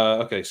first.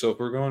 Okay, so if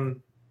we're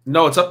going,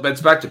 no,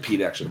 it's back to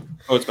Pete actually.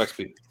 Oh, it's back to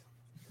Pete.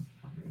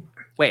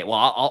 Wait, well,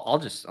 I'll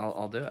do it.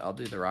 I'll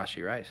do the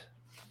Rashee Rice.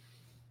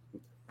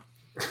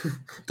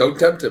 Don't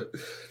tempt him.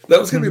 That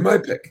was gonna be my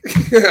pick.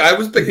 I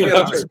was picking it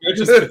up.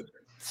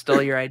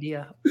 Stole your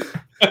idea.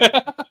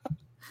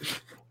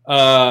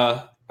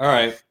 All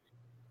right.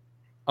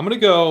 I'm gonna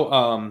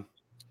go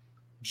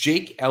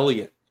Jake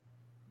Elliott.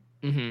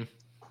 Mm-hmm.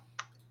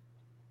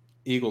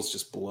 Eagles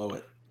just blow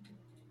it.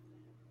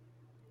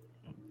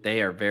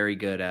 They are very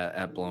good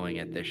at blowing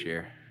it this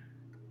year.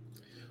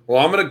 Well,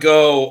 I'm gonna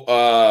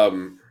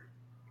go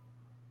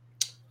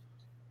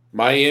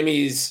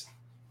Miami's.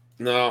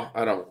 No,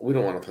 I don't. We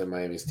don't want to play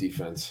Miami's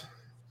defense.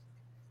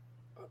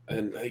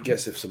 And I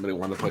guess if somebody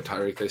wanted to play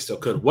Tyreek, they still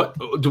could. What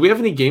do we have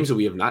any games that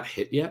we have not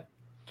hit yet?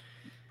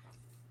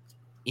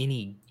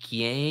 Any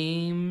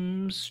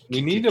games? We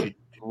need a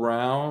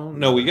Brown.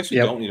 No, we guess we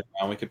don't need a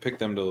Brown. We could pick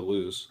them to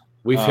lose.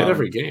 We've hit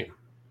every game.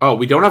 Oh,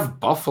 we don't have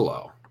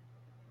Buffalo.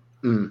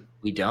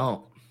 We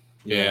don't.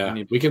 Yeah,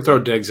 we can throw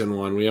Diggs in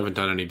one. We haven't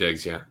done any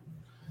Diggs yet.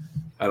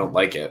 I don't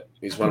like it.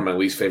 He's one of my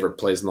least favorite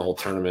plays in the whole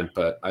tournament.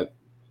 But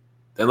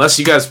unless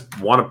you guys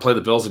want to play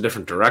the Bills a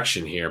different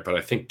direction here, but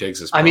I think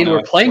Diggs is. I mean,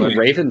 we're playing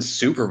Ravens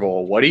Super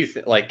Bowl. What do you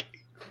think? Like,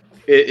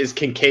 is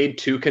Kincaid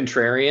too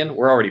contrarian?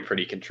 We're already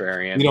pretty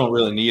contrarian. We don't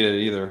really need it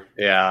either.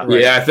 Yeah.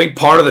 Right. Yeah, I think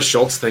part of the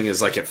Schultz thing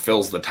is like it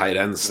fills the tight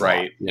end slot,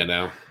 right? You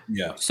know.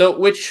 Yeah. So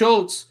with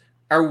Schultz,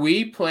 are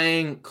we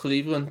playing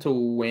Cleveland to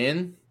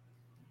win?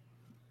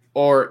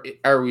 Or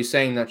are we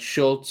saying that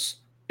Schultz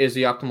is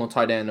the optimal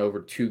tight end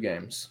over 2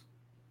 games?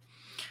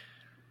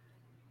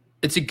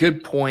 It's a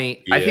good point.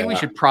 Yeah. I think we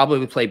should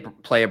probably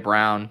play a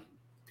Brown.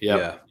 Yep.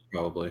 Yeah,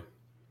 probably.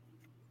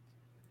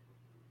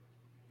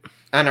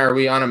 And are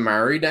we on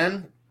Amari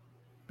then?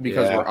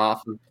 Because we're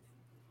off.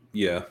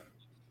 Yeah.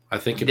 I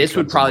think this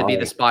would probably be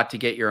the spot to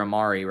get your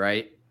Amari,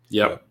 right?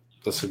 Yep.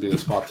 This would be the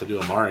spot to do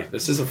Amari.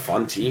 This is a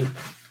fun team.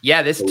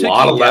 Yeah, this took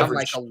lot you of down leverage.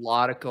 like a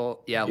lot of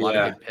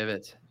good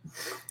pivots.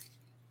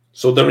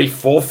 So then we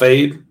full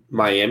fade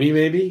Miami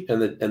maybe,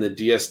 and the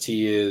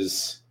DST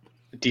is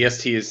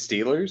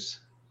Steelers.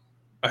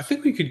 I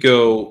think we could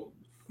go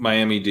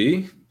Miami D.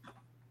 If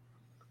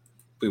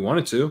we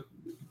wanted to.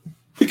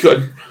 We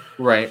could.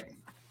 Right.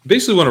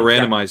 Basically want to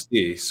randomize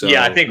D. So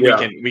yeah, I think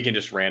we can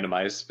just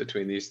randomize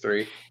between these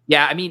 3.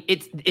 Yeah, I mean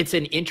it's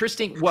an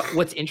interesting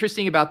what's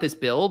interesting about this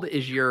build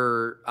is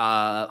you're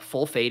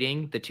full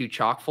fading the 2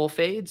 chalk full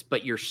fades,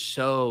 but you're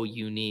so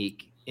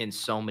unique in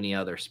so many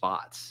other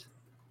spots.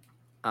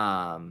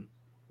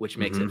 which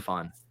makes it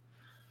fun.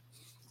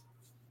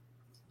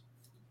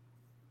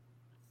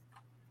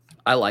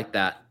 I like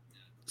that.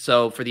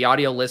 So for the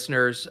audio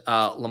listeners,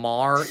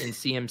 Lamar in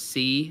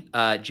CMC,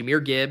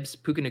 Jahmyr Gibbs,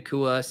 Puka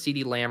Nacua,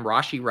 CeeDee Lamb,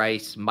 Rashee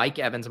Rice, Mike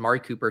Evans, Amari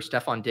Cooper,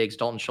 Stephon Diggs,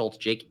 Dalton Schultz,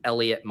 Jake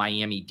Elliott,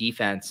 Miami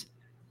defense.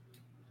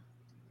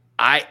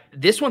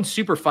 This one's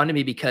super fun to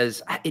me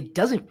because it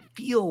doesn't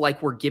feel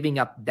like we're giving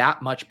up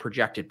that much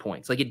projected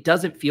points. Like, it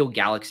doesn't feel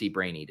galaxy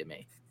brainy to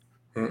me.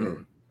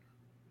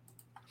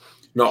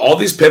 No, all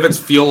these pivots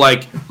feel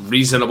like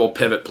reasonable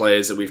pivot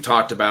plays that we've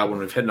talked about when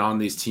we've hit on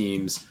these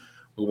teams.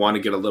 We want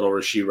to get a little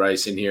Rashee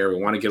Rice in here. We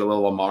want to get a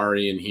little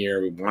Amari in here.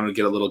 We want to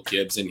get a little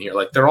Gibbs in here.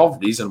 Like, they're all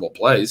reasonable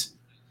plays.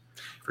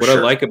 What I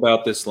like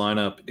about this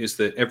lineup is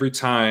that every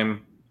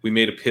time we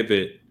made a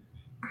pivot,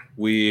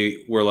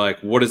 we were like,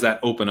 what does that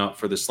open up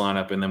for this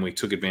lineup? And then we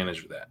took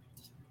advantage of that.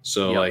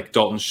 So like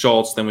Dalton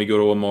Schultz, then we go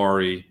to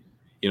Amari,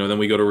 then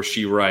we go to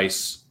Rashee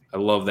Rice. I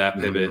love that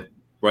pivot,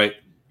 right?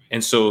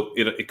 And so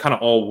it kind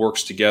of all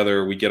works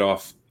together. We get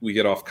off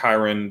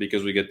Kyron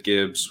because we get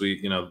Gibbs.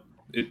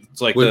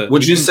 It's like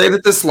would you say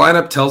that this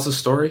lineup tells a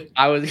story?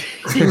 I was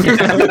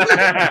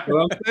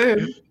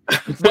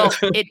well,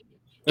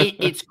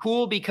 it's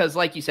cool because,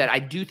 like you said, I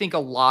do think a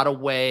lot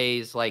of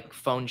ways like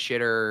phone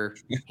shitter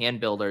hand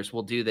builders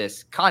will do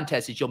this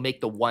contest is you'll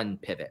make the one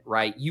pivot,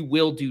 right? You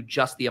will do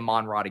just the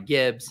Amon-Ra to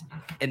Gibbs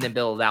and then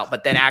build it out,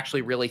 but then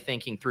actually really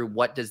thinking through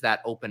what does that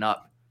open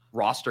up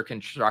roster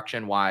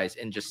construction wise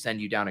and just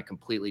send you down a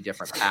completely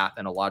different path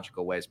in a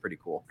logical way is pretty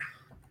cool.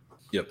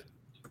 Yep.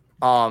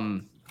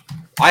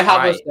 I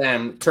have us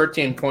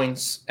 13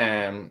 points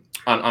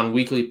on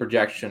weekly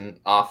projection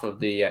off of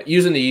the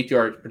using the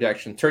ETR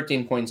projection,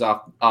 13 points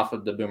off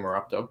of the Boomer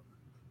up though.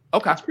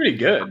 Okay, that's pretty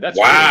good. That's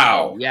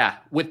wow. Cool. Yeah,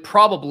 with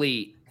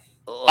probably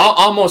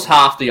almost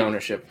half the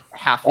ownership.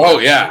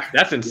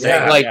 That's insane.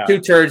 Yeah. Like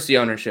 2/3 the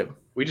ownership.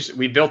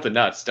 We built the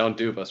nuts. Don't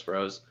dupe us,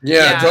 bros.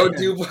 Yeah. Don't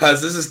dupe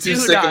us. This is too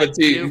sick of a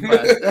team.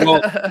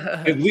 Well,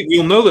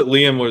 you'll know that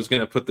Liam was going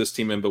to put this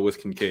team in, but with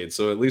Kincaid.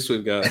 So at least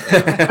we've got.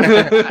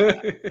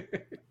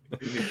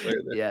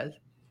 Yes.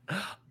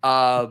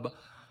 All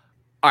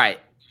right.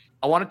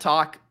 I want to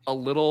talk a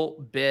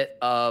little bit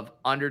of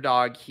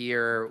underdog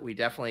here. We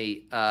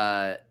definitely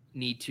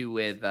need to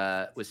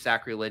with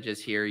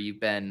Sacrilegious here. You've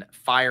been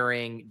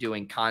firing,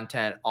 doing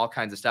content, all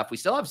kinds of stuff. We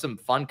still have some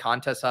fun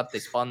contests up. They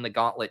spun the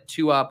Gauntlet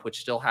 2 up, which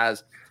still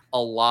has a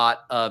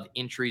lot of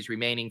entries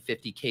remaining,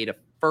 50K to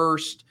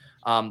first.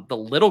 The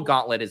little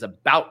gauntlet is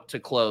about to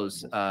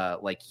close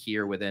like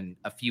here within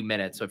a few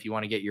minutes. So if you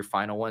want to get your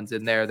final ones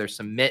in there, there's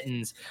some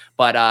mittens.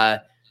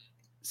 But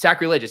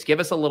Sacrilegious, give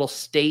us a little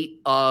state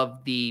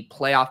of the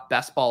playoff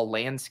best ball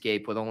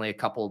landscape with only a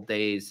couple of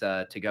days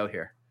to go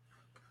here.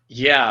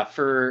 Yeah,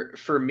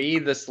 for me,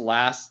 this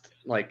last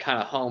like kind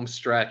of home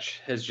stretch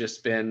has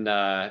just been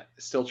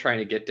still trying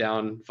to get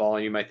down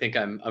volume. I think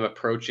I'm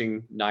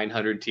approaching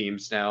 900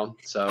 teams now.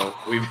 So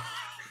we've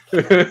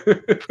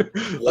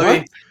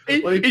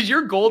Is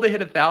your goal to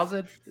hit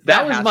 1,000?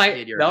 That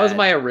was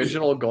my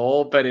original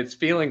goal, but it's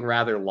feeling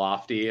rather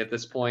lofty at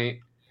this point.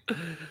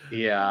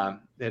 Yeah,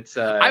 it's.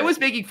 I was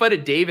making fun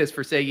of Davis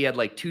for saying he had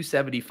like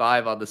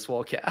 275 on the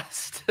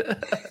Swolecast.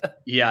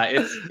 Yeah,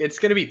 it's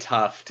gonna be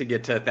tough to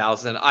get to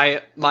 1,000.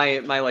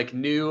 My like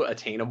new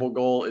attainable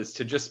goal is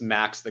to just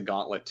max the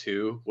Gauntlet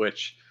 2,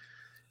 which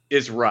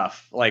is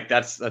rough. Like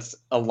that's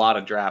a lot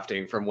of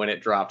drafting from when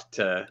it dropped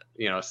to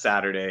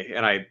Saturday,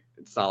 and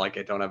it's not like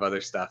I don't have other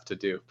stuff to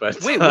do.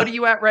 But wait, what are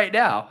you at right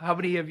now? How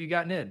many have you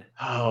gotten in?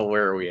 Oh,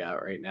 where are we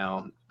at right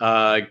now?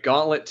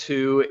 Gauntlet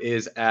 2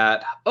 is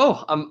at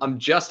I'm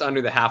just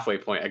under the halfway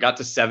point. I got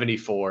to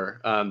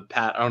 74.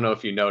 Pat, I don't know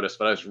if you noticed,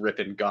 but I was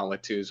ripping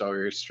Gauntlet 2s while we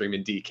were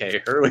streaming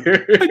DK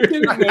earlier. I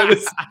didn't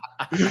notice.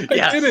 I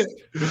didn't.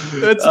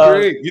 That's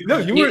great.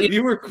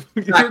 You were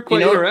quite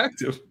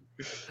interactive.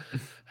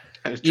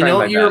 You know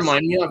what you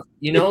remind me of?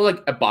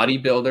 Like a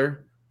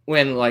bodybuilder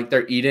when like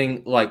they're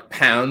eating like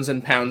pounds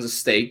and pounds of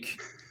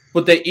steak,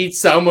 but they eat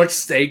so much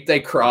steak they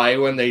cry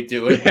when they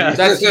do it. Yeah.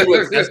 That's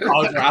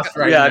college draft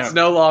right now. It's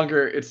no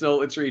longer it's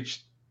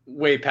reached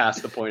way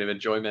past the point of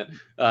enjoyment.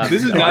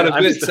 This is not a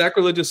bit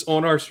Sacrilegious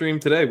on our stream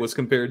today was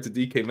compared to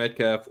DK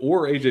Metcalf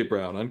or AJ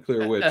Brown,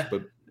 unclear which,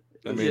 but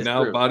I mean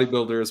now true.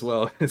 Bodybuilder as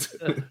well.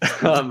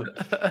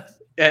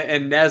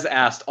 And Nez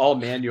asked all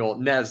manual.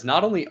 Nez,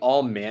 not only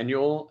all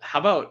manual, how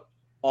about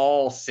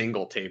all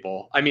single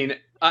table? I mean,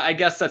 I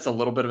guess that's a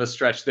little bit of a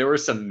stretch. There were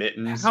some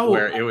mittens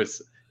where it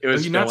was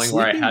filling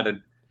where I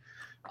had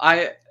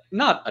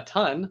not a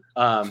ton.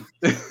 I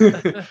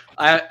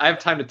have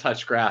time to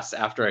touch grass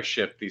after I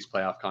ship these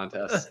playoff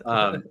contests.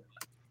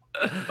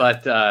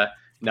 But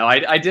no,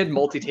 I did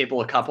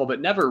multi-table a couple,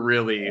 but never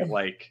really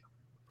like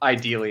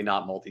ideally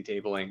not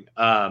multi-tabling.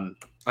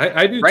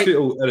 I do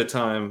two at a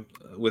time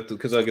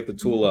because I get the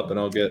tool up and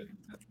I'll get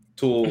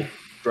tool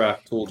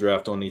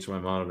draft on each of my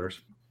monitors.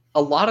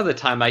 a lot of the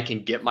time I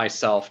can get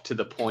myself to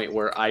the point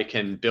where I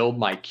can build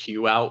my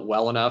queue out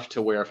well enough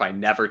to where if I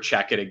never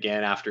check it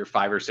again after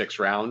 5 or 6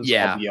 rounds,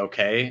 I'll be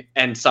okay.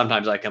 And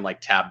sometimes I can like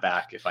tab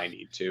back if I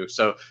need to.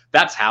 So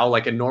that's how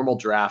like a normal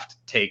draft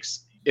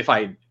takes. If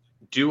I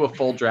do a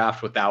full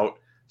draft without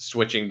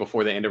switching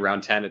before the end of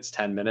round 10, it's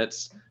 10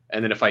 minutes.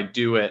 And then if I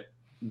do it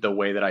the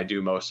way that I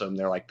do most of them,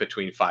 they're like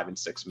between 5 and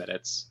 6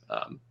 minutes.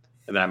 And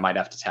then I might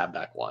have to tab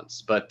back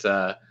once. But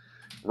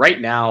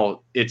right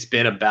now it's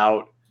been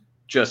about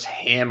just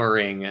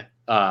hammering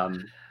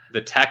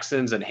the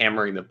Texans and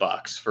hammering the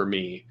Bucks for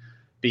me,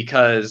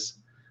 because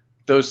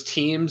those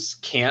teams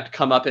can't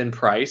come up in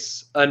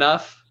price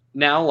enough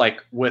now,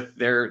 like with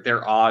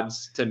their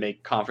odds to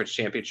make conference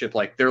championship,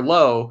 like they're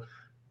low,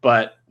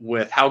 but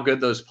with how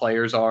good those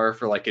players are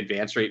for like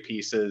advance rate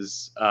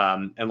pieces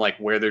and like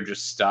where they're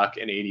just stuck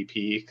in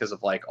ADP because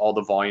of like all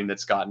the volume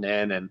that's gotten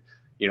in, and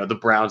you know the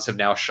Browns have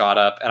now shot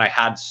up, and I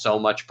had so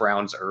much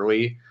Browns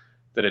early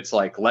that it's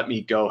like, let me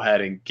go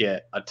ahead and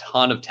get a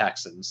ton of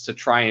Texans to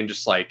try and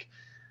just like,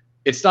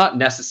 it's not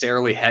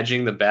necessarily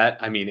hedging the bet.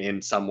 I mean, in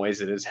some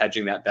ways it is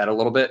hedging that bet a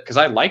little bit because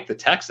I like the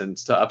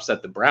Texans to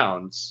upset the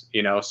Browns,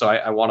 you know, so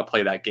I want to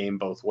play that game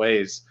both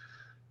ways.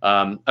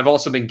 I've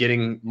also been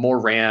getting more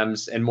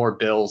Rams and more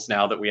Bills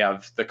now that we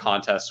have the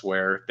contest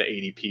where the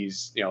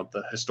ADPs, you know,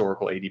 the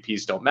historical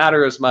ADPs don't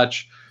matter as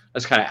much. I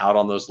was kind of out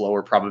on those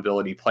lower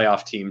probability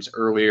playoff teams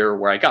earlier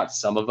where I got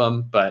some of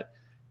them, but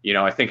you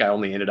know, I think I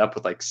only ended up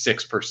with like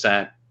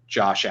 6%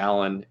 Josh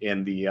Allen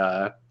in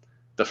the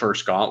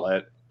first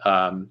gauntlet.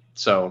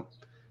 So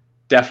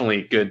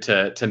definitely good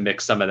to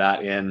mix some of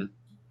that in.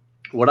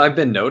 What I've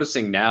been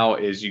noticing now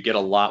is you get a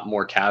lot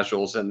more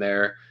casuals in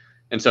there.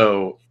 And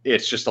so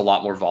it's just a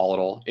lot more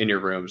volatile in your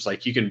rooms.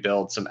 Like you can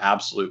build some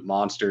absolute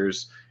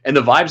monsters, and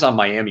the vibes on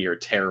Miami are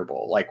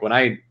terrible. Like when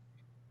I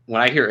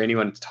hear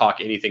anyone talk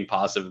anything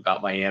positive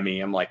about Miami,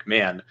 I'm like,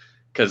 man,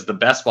 because the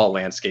best ball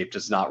landscape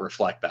does not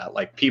reflect that.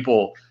 Like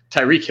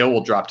Tyreek Hill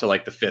will drop to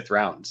like the 5th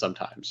round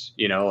sometimes,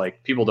 you know,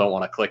 like people don't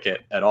want to click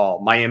it at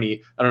all.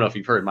 Miami, I don't know if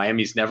you've heard,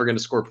 Miami's never going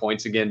to score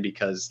points again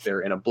because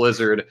they're in a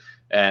blizzard,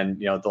 and,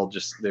 you know,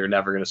 they're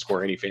never going to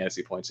score any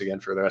fantasy points again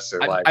for the rest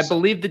of their lives. I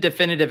believe the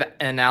definitive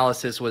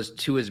analysis was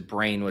Tua's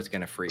brain was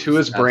going to freeze.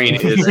 Tua's brain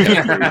is going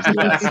to freeze.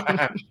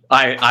 Yes.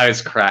 I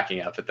was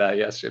cracking up at that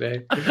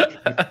yesterday.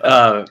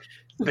 But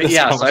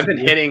yeah, so I've been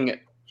hitting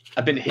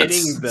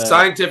the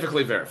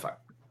scientifically verified.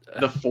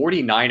 The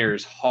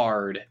 49ers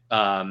hard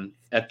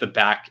at the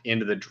back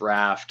end of the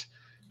draft,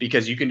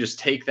 because you can just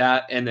take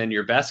that, and then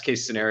your best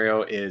case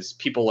scenario is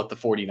people let the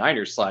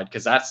 49ers slide,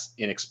 because that's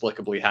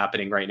inexplicably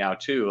happening right now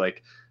too.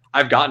 Like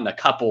I've gotten a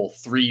couple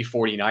 3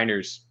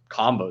 49ers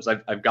combos.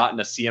 I've gotten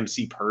a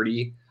CMC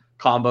Purdy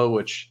combo,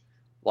 which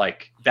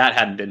like that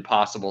hadn't been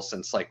possible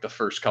since like the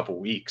first couple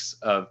weeks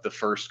of the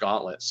first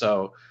gauntlet.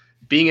 So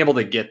being able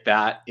to get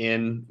that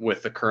in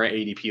with the current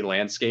ADP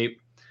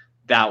landscape,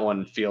 that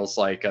one feels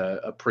like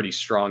a pretty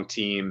strong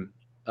team.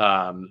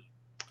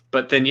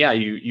 But then, yeah,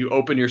 you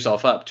open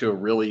yourself up to a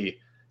really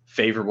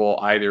favorable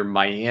either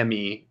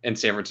Miami and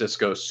San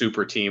Francisco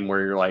super team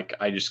where you're like,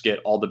 I just get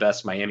all the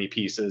best Miami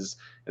pieces,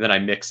 and then I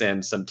mix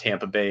in some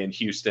Tampa Bay and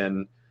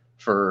Houston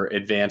for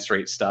advance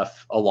rate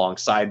stuff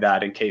alongside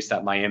that in case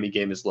that Miami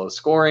game is low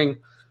scoring.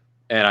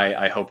 And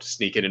I hope to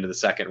sneak it into the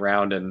second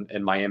round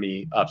and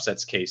Miami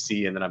upsets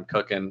KC, and then I'm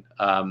cooking.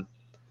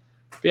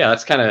 Yeah,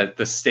 that's kind of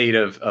the state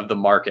of the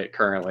market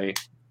currently.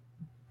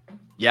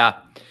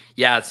 Yeah,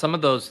 some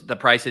of the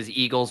prices,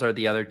 Eagles are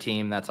the other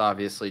team that's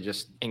obviously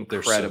just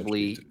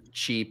incredibly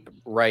cheap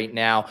right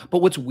now.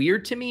 But what's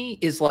weird to me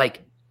is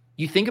like,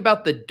 you think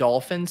about the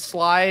Dolphins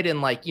slide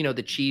and like, you know,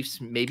 the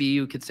Chiefs, maybe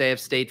you could say have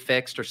stayed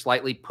fixed or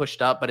slightly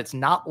pushed up, but it's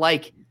not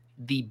like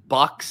the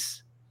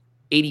Bucks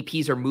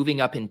ADPs are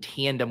moving up in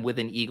tandem with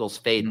an Eagles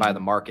fade by the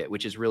market,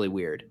 which is really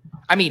weird.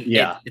 I mean,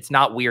 it's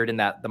not weird in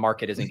that the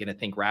market isn't going to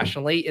think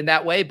rationally in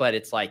that way, but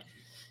it's like,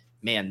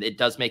 man, it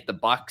does make the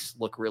Bucks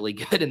look really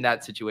good in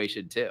that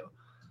situation too.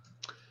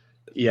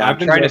 Yeah, I've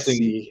been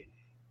drafting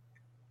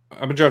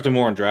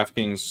more on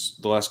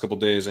DraftKings the last couple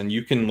of days, and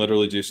you can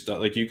literally do stuff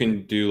like you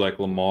can do like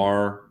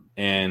Lamar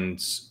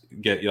and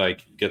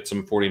get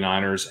some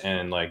 49ers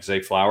and like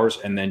Zay Flowers,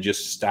 and then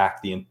just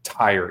stack the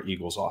entire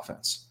Eagles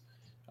offense.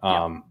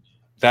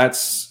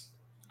 That's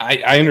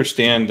I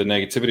understand the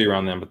negativity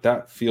around them, but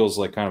that feels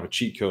like kind of a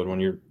cheat code when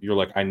you're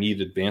like, I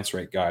need advance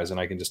rate guys, and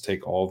I can just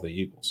take all the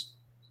Eagles.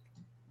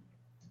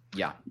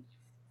 Yeah,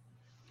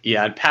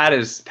 and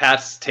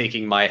Pat's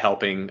taking my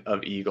helping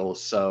of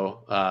Eagles,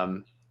 so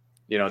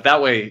you know,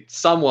 that way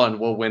someone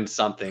will win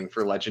something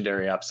for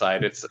legendary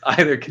upside. It's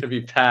either going to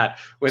be Pat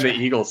with the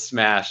Eagles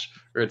smash,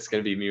 or it's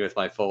going to be me with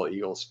my full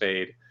Eagles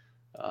fade.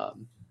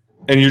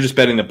 And you're just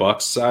betting the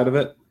Bucks side of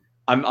it?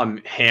 I'm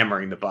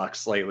hammering the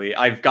Bucks lately.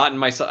 I've gotten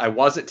myself. I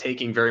wasn't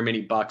taking very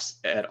many Bucks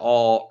at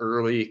all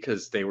early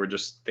because they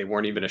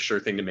weren't even a sure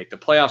thing to make the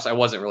playoffs. I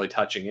wasn't really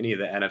touching any of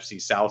the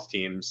NFC South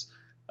teams,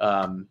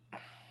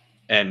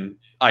 and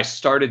I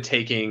started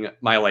taking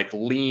my like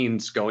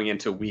leans going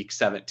into week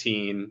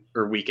 17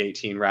 or week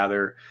 18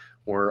 rather,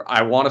 Or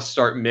I want to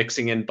start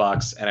mixing in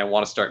Bucks and I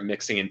want to start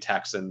mixing in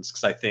Texans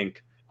because I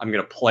think I'm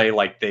going to play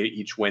like they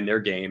each win their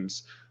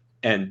games.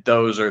 And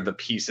those are the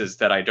pieces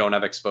that I don't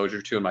have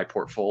exposure to in my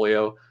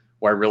portfolio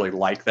where I really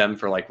like them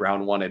for like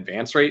round one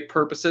advance rate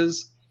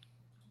purposes.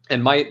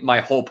 And my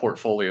whole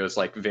portfolio is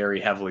like very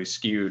heavily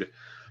skewed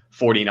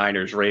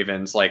 49ers,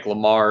 Ravens. Like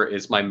Lamar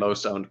is my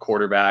most owned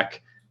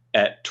quarterback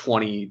at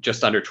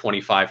just under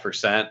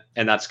 25%.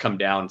 And that's come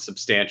down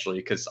substantially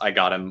because I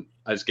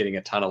was getting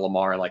a ton of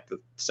Lamar in like the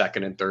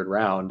second and third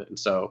round. And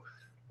so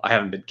I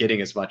haven't been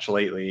getting as much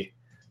lately.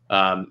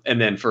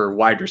 And then for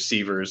wide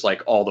receivers,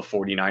 like all the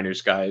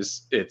 49ers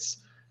guys, it's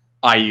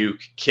Ayuk,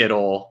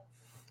 Kittle,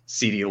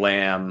 CeeDee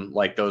Lamb.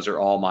 Like those are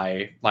all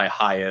my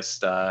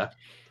highest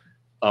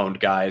owned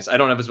guys. I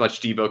don't have as much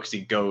Debo because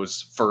he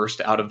goes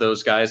first out of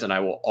those guys, and I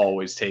will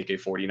always take a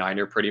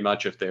 49er pretty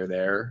much if they're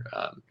there.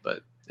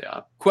 But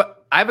yeah.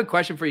 I have a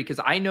question for you because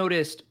I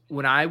noticed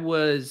when I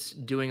was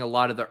doing a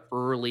lot of the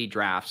early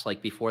drafts,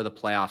 like before the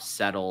playoffs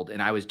settled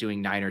and I was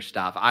doing Niners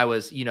stuff, I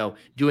was,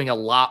 doing a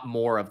lot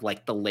more of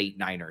like the late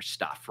Niners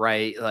stuff,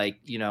 right? Like,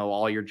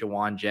 all your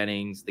Jawan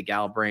Jennings, the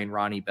Galbrain,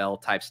 Ronnie Bell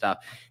type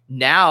stuff.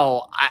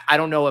 Now, I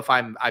don't know if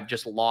I've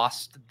just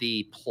lost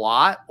the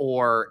plot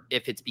or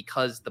if it's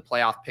because the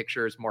playoff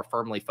picture is more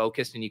firmly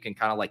focused and you can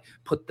kind of like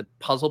put the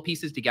puzzle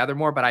pieces together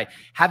more, but I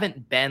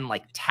haven't been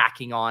like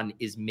tacking on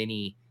as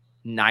many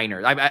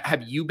Niners.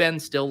 Have you been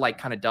still like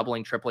kind of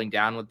doubling, tripling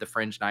down with the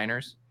fringe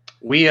Niners?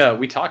 We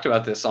talked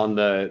about this on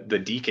the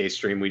DK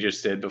stream we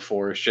just did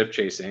before ship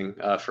chasing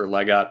for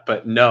leg up,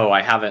 but no,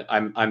 I haven't.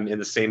 I'm in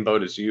the same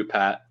boat as you,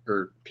 Pat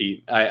or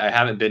Pete. I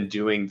haven't been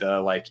doing the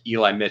like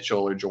Eli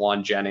Mitchell or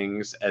Jawan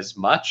Jennings as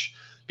much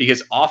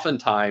because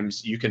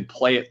oftentimes you can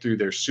play it through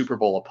their Super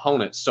Bowl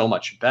opponent so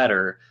much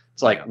better.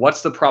 It's like,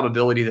 what's the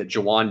probability that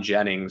Jawan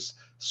Jennings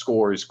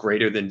scores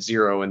greater than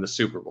 0 in the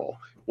Super Bowl?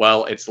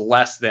 Well, it's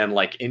less than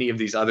like any of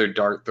these other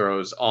dart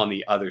throws on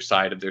the other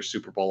side of their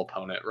Super Bowl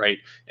opponent, right?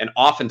 And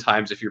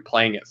oftentimes, if you're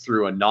playing it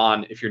through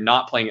if you're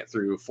not playing it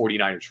through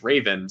 49ers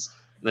Ravens,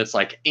 then it's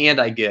like, and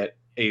I get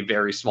a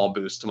very small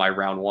boost to my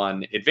round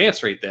one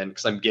advance rate then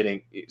because I'm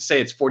getting, say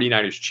it's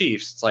 49ers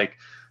Chiefs, it's like,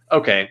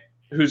 okay,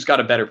 who's got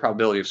a better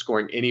probability of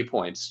scoring any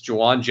points,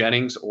 Jawan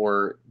Jennings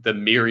or the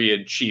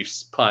myriad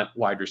Chiefs punt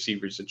wide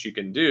receivers that you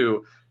can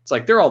do? It's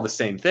like, they're all the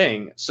same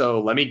thing.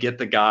 So let me get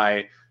the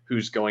guy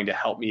who's going to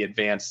help me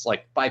advance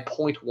like by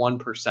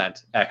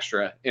 0.1%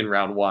 extra in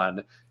round one,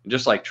 and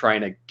just like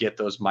trying to get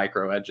those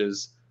micro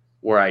edges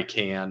where I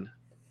can.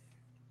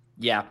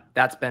 Yeah,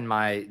 that's been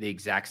the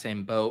exact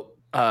same boat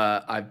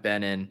I've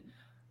been in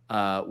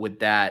with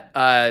that.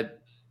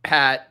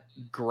 Pat,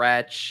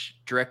 Gretch,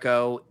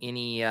 Drico,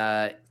 any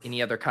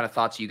other kind of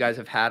thoughts you guys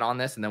have had on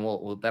this? And then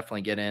we'll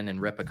definitely get in and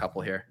rip a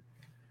couple here.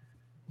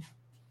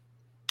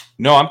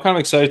 No, I'm kind of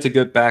excited to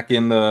get back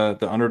in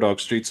the underdog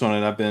street zone,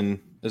 and I've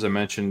been, as I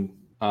mentioned,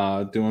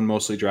 doing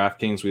mostly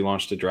DraftKings. We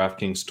launched a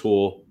DraftKings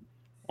tool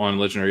on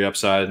Legendary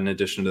Upside in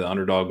addition to the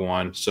underdog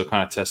one. So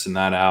kind of testing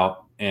that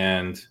out.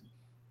 And,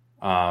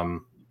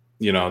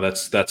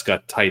 that's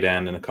got tight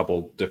end and a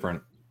couple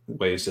different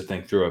ways to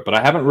think through it. But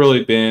I haven't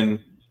really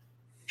been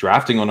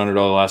drafting on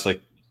underdog the last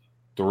like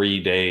 3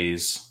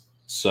 days.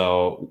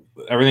 So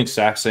everything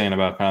Zach's saying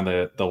about kind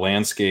of the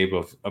landscape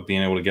of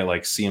being able to get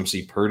like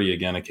CMC Purdy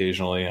again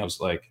occasionally, I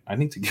was like, I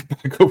need to get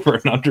back over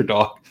an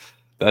underdog.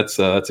 That's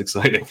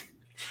exciting.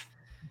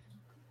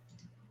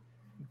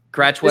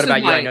 Gretch, what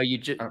about you? I know you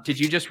did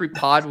you just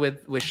pod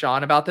with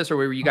Sean about this, or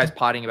were you guys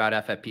podding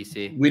about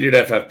FFPC? We did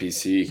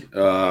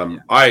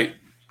FFPC. I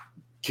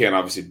can't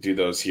obviously do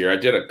those here. I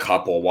did a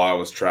couple while I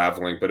was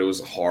traveling, but it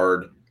was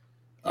hard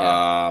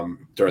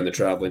during the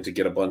traveling to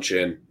get a bunch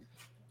in.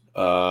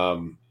 I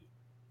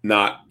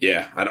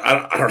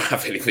don't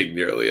have anything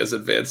nearly as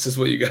advanced as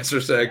what you guys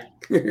are saying.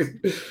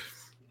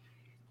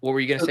 What were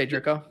you gonna say,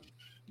 Drico?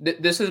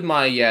 This is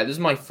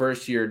my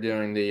first year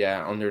doing the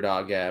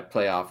underdog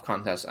playoff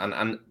contest,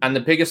 and the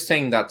biggest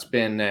thing that's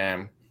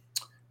been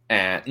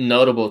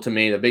notable to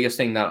me, the biggest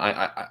thing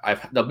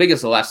that the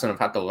biggest lesson I've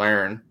had to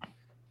learn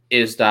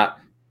is that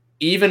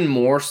even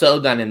more so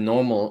than in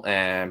normal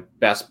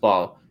best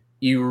ball,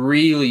 you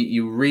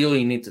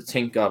really need to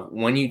think of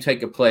when you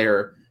take a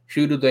player,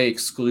 who do they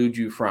exclude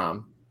you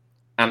from,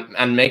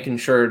 and making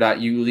sure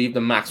that you leave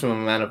the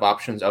maximum amount of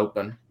options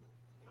open.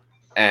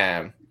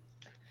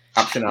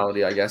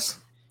 Optionality, I guess.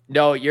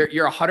 No, you're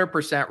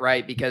 100%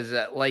 right because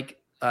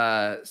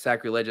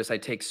sacrilegious, I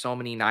take so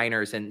many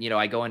Niners and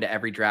I go into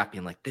every draft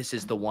being like, this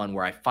is the one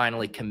where I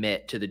finally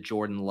commit to the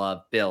Jordan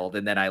Love build,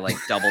 and then I like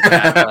double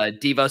tap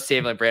Devo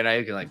Samuel and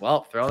Brandon Ayuk, like,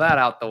 well, throw that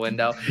out the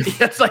window.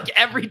 It's like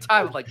every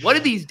time I'm like, one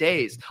of these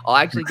days I'll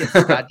actually get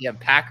some goddamn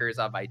Packers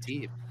on my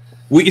team.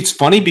 It's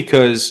funny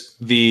because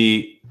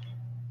I've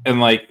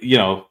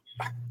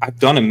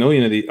done a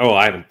million of these. Oh,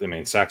 I haven't. I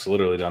mean, Zach's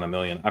literally done a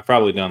million. I've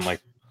probably done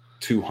like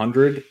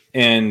 200,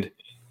 and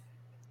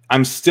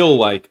I'm still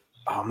like,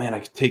 oh man, I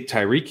could take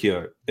Tyreek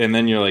here. And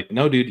then you're like,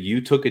 no, dude, you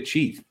took a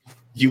Chief.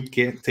 You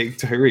can't take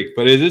Tyreek.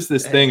 But it is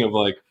this thing of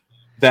like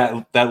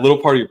that little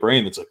part of your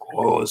brain that's like,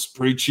 whoa, it's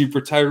pretty cheap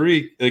for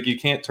Tyreek. Like you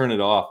can't turn it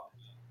off.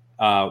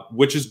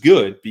 which is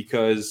good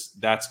because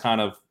that's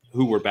kind of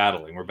who we're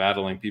battling. We're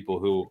battling people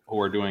who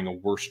are doing a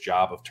worse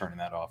job of turning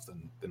that off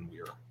than we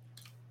are.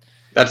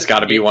 That's got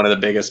to be one of the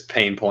biggest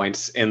pain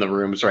points in the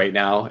rooms right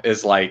now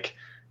is like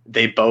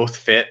they both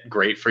fit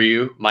great for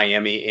you,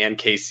 Miami and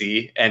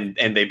KC, and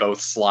they both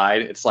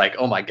slide. It's like,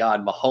 oh my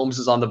God, Mahomes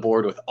is on the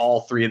board with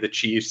all three of the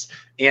Chiefs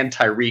and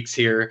Tyreek's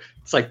here.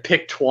 It's like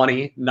pick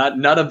 20.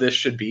 None of this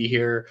should be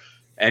here,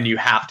 and you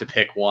have to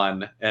pick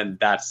one, and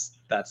that's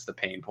the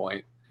pain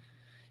point.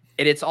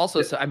 And it's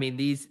also, so I mean,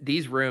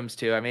 these rooms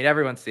too, I mean,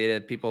 everyone's seen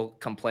it. People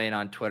complain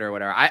on Twitter or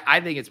whatever. I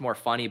think it's more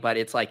funny, but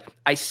it's like,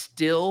 I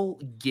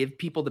still give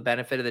people the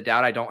benefit of the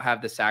doubt. I don't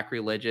have the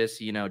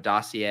sacrilegious,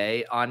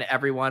 dossier on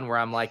everyone where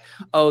I'm like,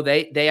 oh,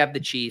 they have the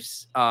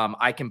Chiefs.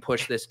 I can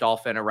push this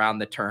Dolphin around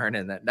the turn.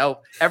 And then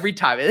no, every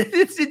time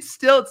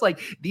it's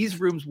like these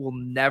rooms will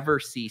never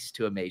cease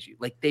to amaze you.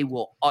 Like they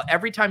will,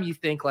 every time you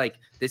think like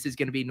this is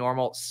going to be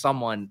normal,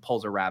 someone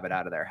pulls a rabbit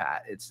out of their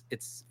hat.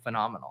 It's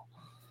phenomenal.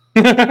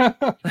 I'm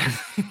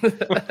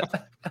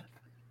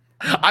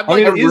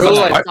like,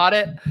 I thought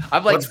it.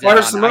 I'm like, let's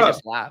fire some up. I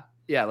just laugh.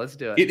 Yeah, let's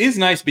do it. It is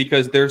nice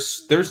because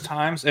there's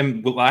times,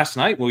 and last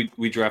night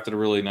we drafted a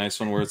really nice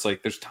one where it's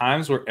like there's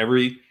times where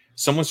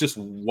someone's just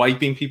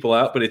wiping people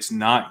out, but it's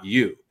not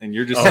you, and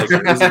you're just like,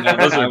 those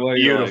are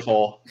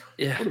beautiful. Like,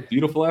 yeah, what a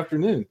beautiful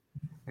afternoon.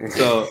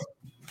 So,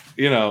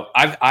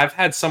 I've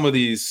had some of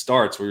these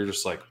starts where you're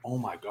just like, oh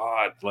my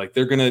God, like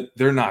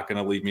they're not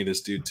gonna leave me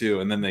this dude too,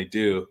 and then they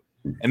do.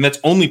 And that's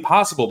only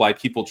possible by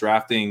people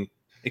drafting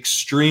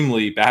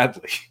extremely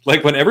badly.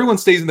 Like when everyone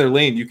stays in their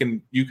lane, you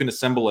can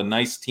assemble a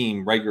nice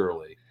team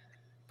regularly.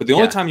 But the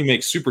only time you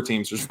make super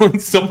teams is when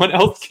someone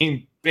else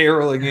came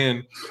barreling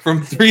in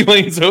from 3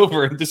 lanes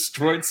over and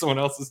destroyed someone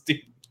else's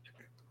team.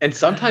 And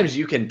sometimes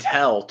you can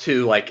tell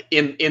too, like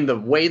in the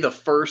way the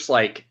first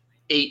like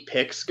 8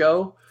 picks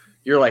go,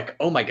 you're like,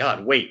 oh my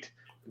God, wait.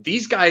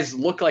 These guys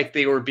look like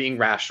they were being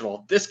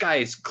rational. This guy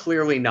is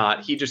clearly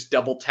not. He just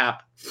double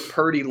tapped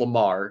Purdy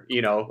Lamar,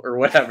 or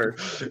whatever.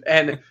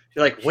 And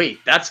you're like, wait,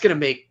 that's going to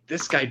make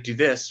this guy do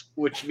this,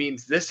 which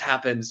means this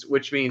happens,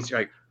 which means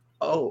you're like,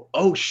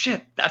 oh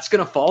shit, that's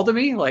going to fall to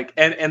me. Like,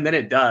 and then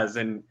it does.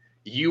 And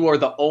you are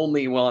the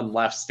only one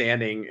left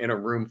standing in a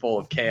room full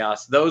of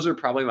chaos. Those are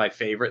probably my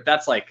favorite.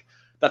 That's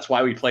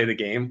why we play the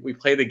game. We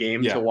play the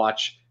game to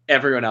watch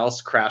everyone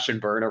else crash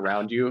and burn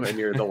around you, and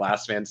you're the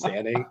last man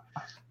standing.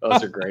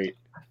 Those are great.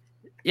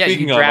 Yeah,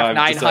 Speaking you draft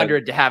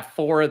 900 to have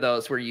 4 of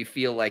those where you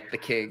feel like the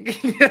king.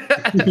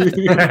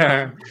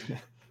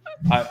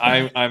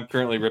 I'm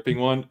currently ripping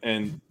one,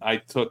 and I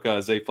took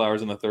Zay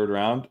Flowers in the 3rd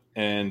round,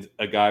 and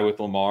a guy with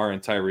Lamar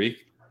and Tyreek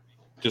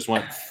just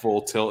went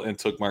full tilt and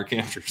took Mark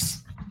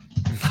Andrews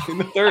in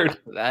the 3rd.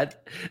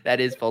 That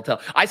is full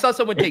tilt. I saw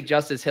someone take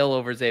Justice Hill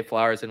over Zay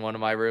Flowers in one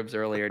of my rooms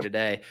earlier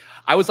today.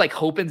 I was like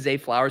hoping Zay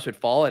Flowers would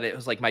fall, and it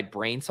was like my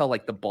brain saw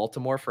like the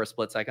Baltimore for a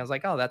split second. I was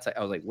like, oh,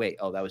 I was like, wait,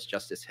 that was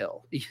Justice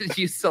Hill.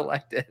 You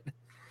selected.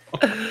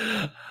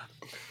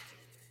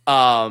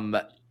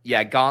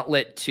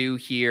 Gauntlet 2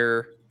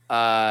 here.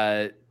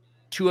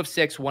 2 of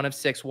 6, 1 of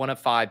 6, 1 of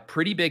 5.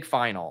 Pretty big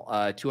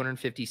final.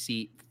 250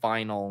 seat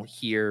final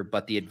here,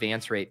 but the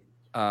advance rate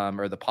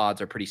or the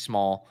pods are pretty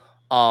small.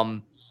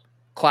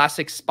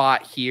 Classic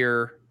spot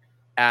here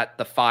at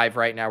the 5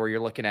 right now where you're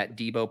looking at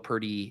Debo,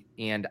 Purdy,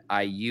 and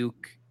Ayuk.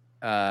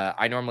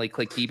 I normally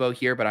click Debo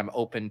here, but I'm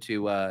open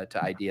to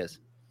ideas.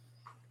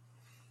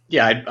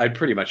 Yeah, I'd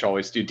pretty much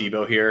always do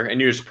Debo here, and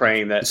you're just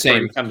praying that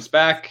Purdy comes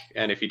back,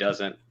 and if he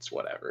doesn't, it's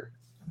whatever.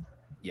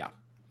 Yeah.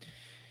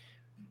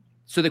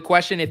 So the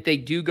question, if they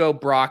do go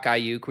Brock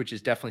Ayuk, which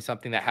is definitely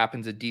something that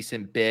happens a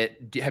decent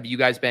bit, have you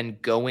guys been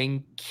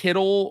going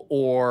Kittle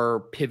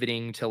or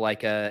pivoting to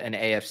like an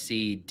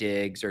AFC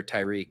Diggs or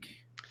Tyreek?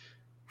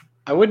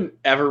 I wouldn't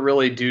ever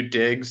really do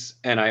Diggs,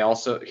 and I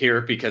also here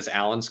because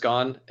Allen's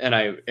gone, and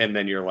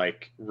then you're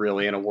like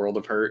really in a world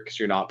of hurt because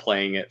you're not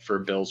playing it for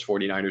Bills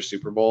 49ers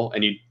Super Bowl,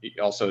 and you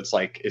also it's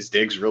like, is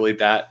Diggs really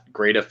that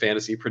great a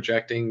fantasy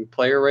projecting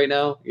player right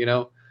now?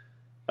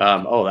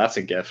 That's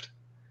a gift.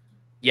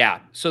 Yeah,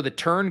 so the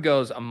turn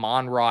goes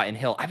Amon-Ra and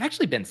Hill. I've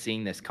actually been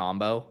seeing this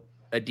combo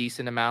a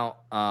decent amount.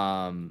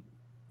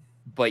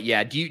 But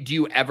yeah, do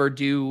you ever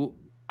do?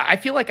 I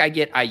feel like I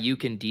get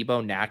Ayuk and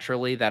Debo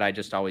naturally that I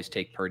just always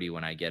take Purdy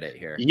when I get it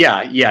here.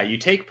 Yeah, you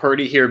take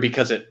Purdy here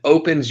because it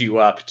opens you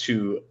up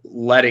to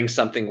letting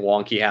something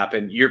wonky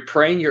happen. You're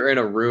praying you're in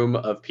a room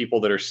of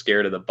people that are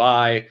scared of the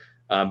bye.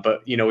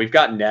 But, we've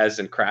got Nez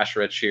and Crash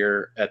Rich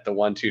here at the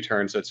 1-2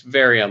 turn, so it's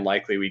very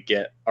unlikely we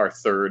get our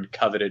 3rd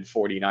coveted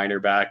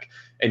 49er back.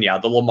 And, yeah,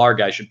 the Lamar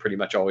guy should pretty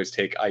much always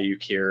take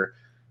Ayuk here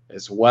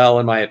as well,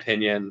 in my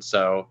opinion.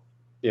 So,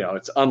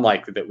 it's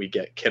unlikely that we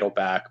get Kittle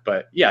back.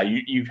 But, yeah,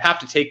 you have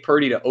to take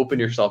Purdy to open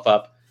yourself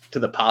up to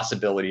the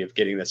possibility of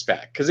getting this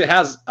back. Because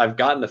I've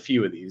gotten a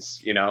few of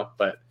these,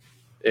 but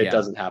it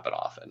doesn't happen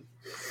often.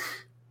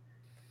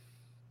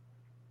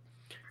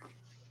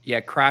 Yeah,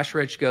 Crash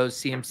Rich goes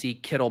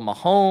CMC, Kittle,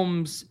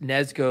 Mahomes.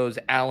 Nez goes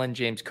Allen,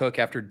 James Cook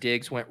after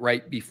Diggs went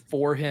right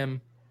before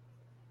him.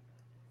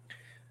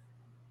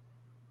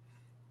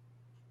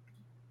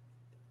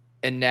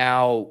 And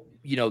now,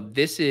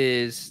 this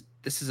is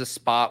a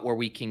spot where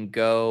we can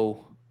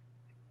go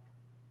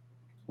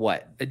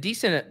a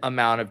decent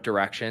amount of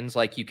directions.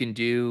 Like you can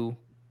do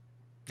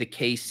the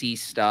KC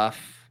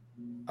stuff.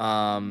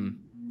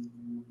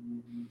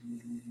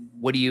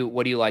 What do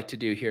you like to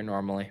do here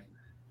normally?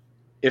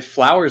 If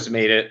Flowers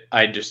made it,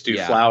 I'd just do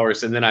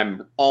Flowers, and then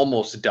I'm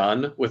almost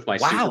done with my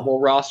Super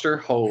Bowl roster.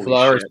 Holy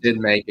Flowers shit. did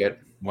make it.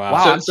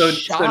 Wow. So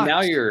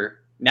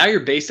now you're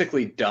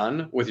basically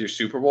done with your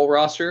Super Bowl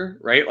roster,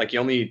 right? Like you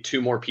only need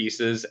 2 more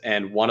pieces,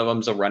 and one of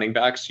them's a running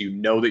back. So you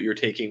know that you're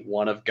taking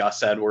one of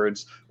Gus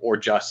Edwards or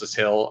Justice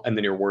Hill, and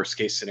then your worst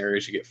case scenario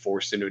is you get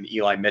forced into an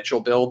Eli Mitchell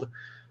build.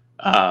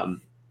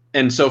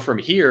 And so from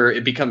here,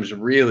 it becomes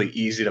really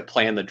easy to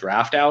plan the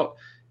draft out.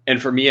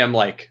 And for me, I'm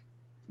like,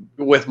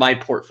 with my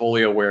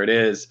portfolio where it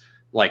is,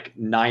 like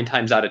 9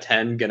 times out of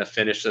 10, going to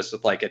finish this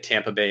with like a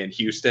Tampa Bay and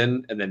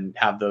Houston and then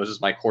have those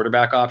as my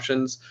quarterback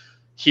options.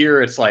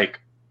 Here, it's like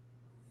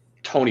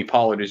Tony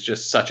Pollard is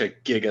just such a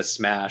giga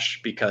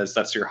smash because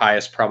that's your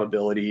highest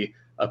probability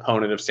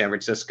opponent of San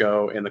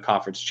Francisco in the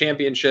conference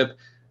championship.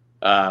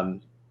 You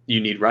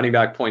need running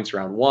back points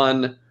round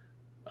 1.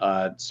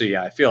 So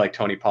yeah, I feel like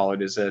Tony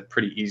Pollard is a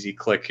pretty easy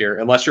click here,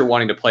 unless you're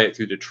wanting to play it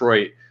through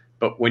Detroit.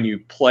 But when you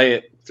play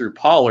it through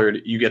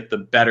Pollard, you get the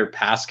better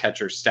pass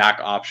catcher stack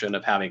option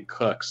of having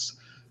Cooks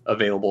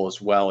available as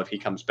well if he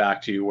comes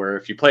back to you, where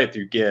if you play it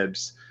through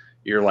Gibbs,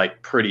 you're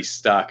like pretty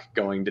stuck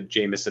going to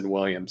Jamison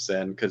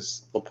Williamson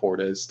because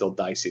Laporta is still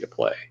dicey to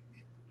play.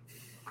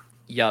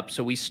 Yup.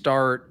 So we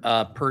start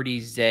Purdy,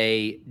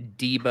 Zay,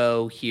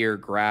 Debo here,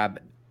 grab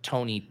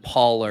Tony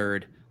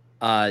Pollard.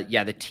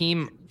 The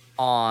team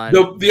on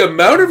the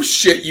amount of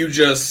shit you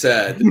just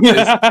said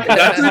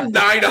that's a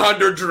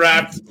 900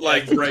 draft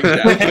breakdown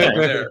right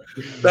there.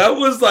 That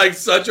was like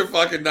such a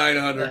fucking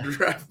 900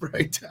 draft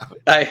breakdown.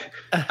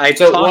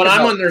 So what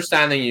I'm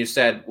understanding you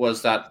said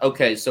was that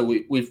so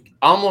we've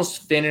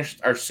almost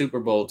finished our Super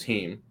Bowl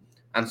team,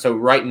 and so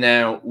right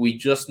now we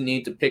just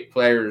need to pick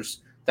players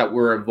that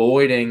we're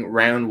avoiding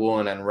round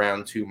 1 and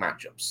round 2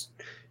 matchups.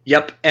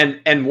 Yep,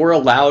 and we're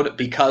allowed,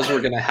 because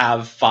we're going to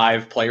have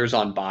 5 players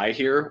on bye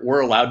here,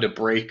 we're allowed to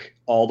break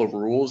all the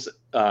rules.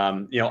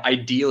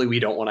 Ideally, we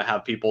don't want to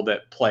have people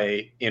that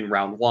play in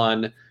round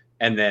 1,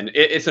 and then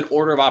it's an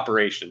order of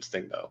operations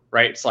thing, though,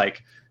 right? It's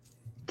like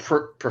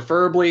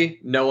preferably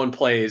no one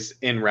plays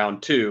in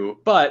round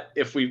 2, but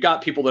if we've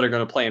got people that are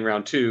going to play in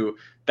round 2,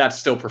 that's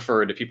still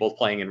preferred to people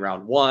playing in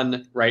round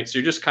 1, right? So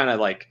you're just kind of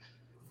like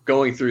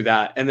going through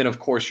that, and then of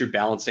course you're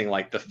balancing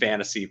like the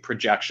fantasy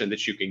projection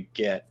that you can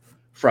get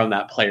from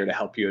that player to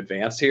help you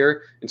advance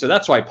here. And so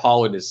that's why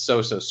Pollard is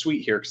so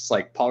sweet here. Cause it's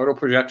like Pollard will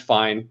project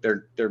fine.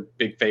 They're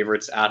big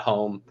favorites at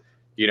home.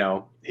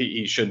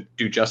 He should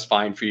do just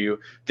fine for you.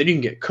 Then you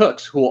can get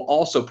Cooks, who will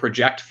also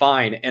project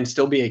fine and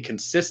still be a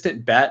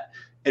consistent bet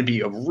and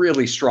be a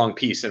really strong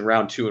piece in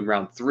round 2 and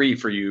round 3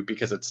 for you,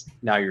 because it's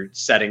now you're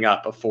setting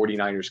up a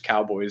 49ers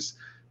Cowboys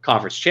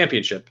conference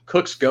championship.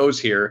 Cooks goes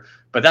here,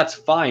 but that's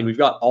fine. We've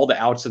got all the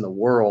outs in the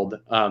world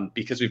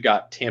because we've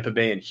got Tampa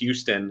Bay and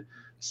Houston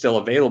still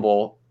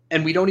available.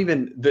 And we don't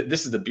even,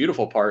 this is the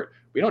beautiful part,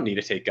 we don't need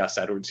to take Gus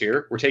Edwards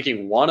here. We're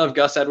taking one of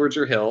Gus Edwards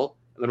or Hill,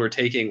 and then we're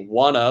taking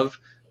one of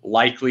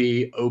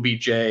likely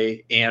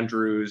OBJ,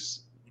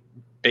 Andrews,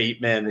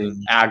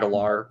 Bateman,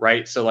 Aguilar,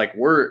 right? So like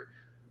we're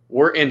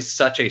in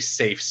such a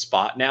safe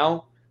spot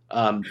now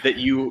that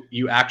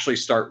you actually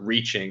start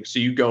reaching. So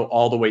you go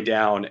all the way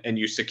down and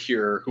you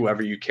secure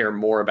whoever you care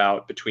more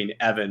about between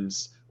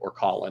Evans or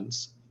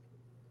Collins.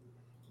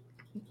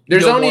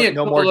 There's only a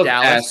couple of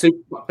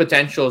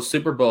potential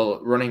Super Bowl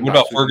running backs.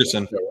 What about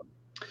Ferguson?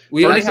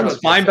 We only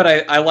have fine, but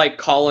I like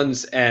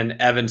Collins and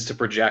Evans to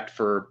project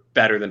for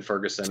better than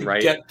Ferguson,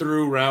 right? Get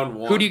through round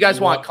 1. Who do you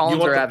guys want,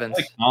 Collins or Evans?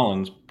 Like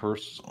Collins,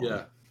 personally.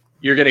 Yeah.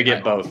 You're going to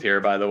get both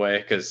here, by the way,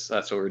 because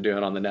that's what we're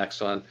doing on the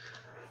next one.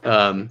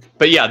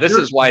 But yeah, this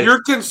is why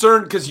you're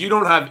concerned, because you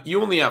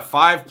only have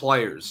 5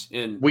 players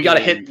in. We got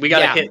to hit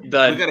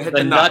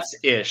the nuts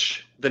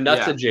ish, the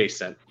nuts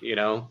adjacent.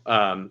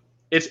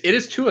 It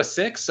is 2 of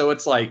 6, so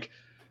it's like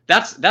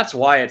that's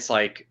why it's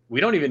like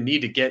we don't even need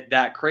to get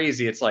that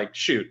crazy. It's like,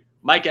 shoot,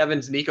 Mike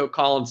Evans, Nico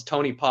Collins,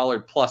 Tony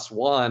Pollard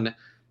 +1,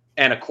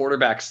 and a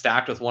quarterback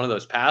stacked with one of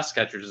those pass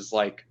catchers is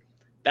like,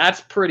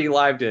 that's pretty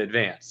live to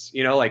advance.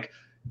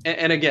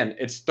 And again,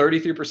 it's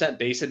 33%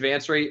 base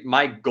advance rate.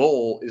 My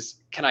goal is,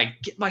 can I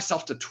get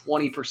myself to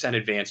 20%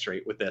 advance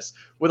rate with this?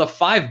 With a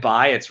 5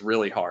 bye, it's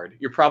really hard.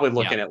 You're probably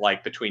looking at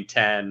like between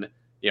 10%,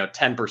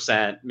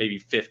 maybe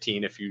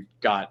 15 if you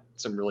got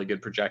some really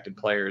good projected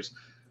players.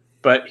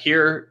 But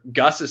here,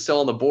 Gus is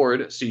still on the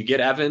board, so you get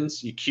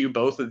Evans, you queue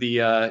both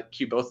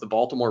the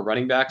Baltimore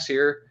running backs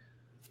here,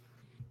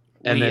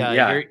 and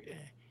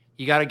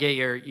you got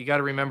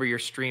to remember your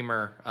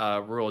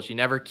streamer rules. You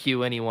never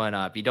queue anyone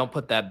up. You don't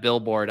put that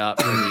billboard up.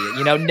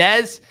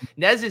 Nez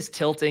is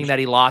tilting that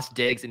he lost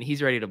Diggs, and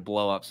he's ready to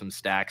blow up some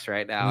stacks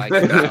right now.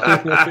 There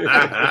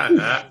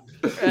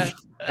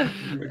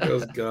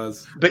goes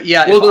Gus. But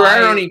yeah, there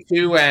are only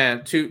two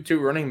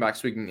running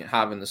backs we can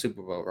have in the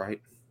Super Bowl,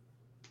 right?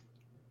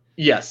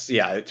 Yes,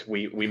 yeah,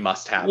 we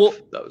must have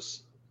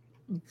those.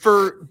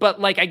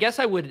 But like, I guess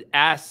I would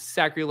ask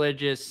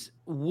Sacrilegious,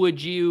 would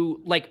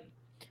you like?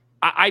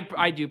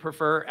 I do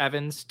prefer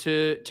Evans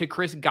to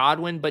Chris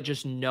Godwin, but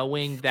just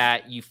knowing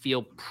that you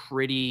feel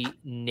pretty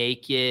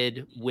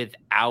naked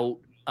without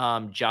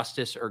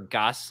Justice or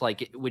Gus,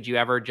 like, would you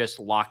ever just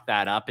lock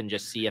that up and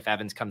just see if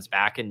Evans comes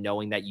back and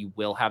knowing that you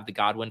will have the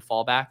Godwin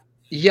fallback?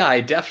 Yeah, I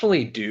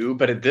definitely do.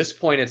 But at this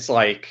point, it's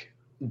like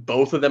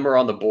both of them are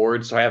on the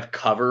board, so I have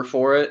cover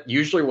for it.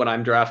 Usually when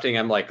I'm drafting,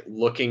 I'm like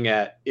looking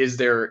at, is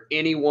there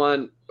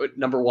anyone,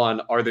 number one,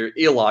 are there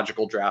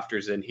illogical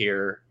drafters in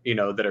here,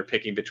 that are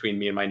picking between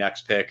me and my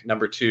next pick?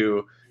 Number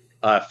two,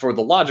 for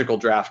the logical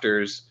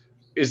drafters,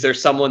 is there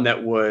someone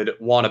that would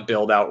want to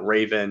build out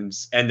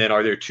Ravens? And then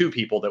are there two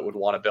people that would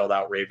want to build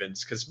out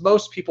Ravens? Because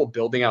most people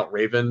building out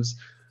Ravens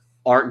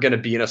aren't going to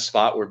be in a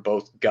spot where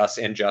both Gus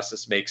and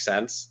Justice make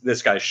sense.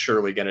 This guy's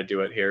surely going to do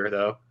it here,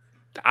 though.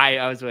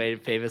 I was waiting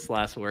for famous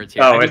last words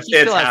here. Oh, it's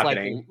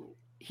happening.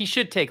 He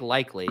should take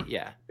likely,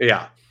 yeah.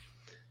 Yeah.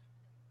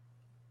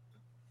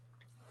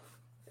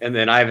 And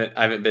then I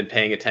haven't been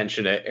paying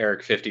attention to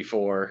Eric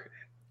 54.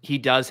 He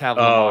does have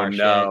Lamar. Oh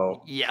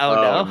no. Shit.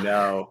 Yeah,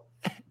 no.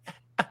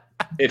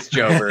 It's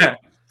Jover.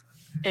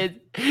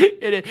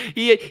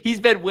 He's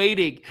been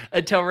waiting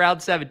until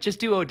round 7.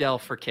 Just do Odell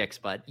for kicks,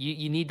 bud.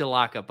 You need to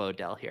lock up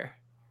Odell here.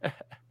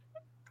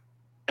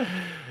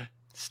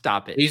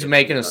 Stop it. He's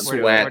making us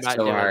sweat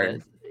so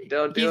hard.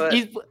 Don't do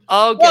it.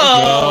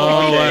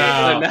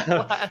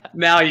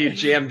 Now you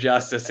jam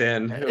Justice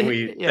in.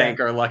 We thank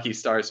our lucky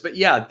stars. But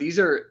yeah,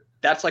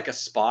 that's like a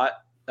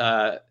spot,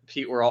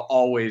 Pete, where I'll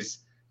always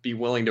be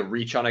willing to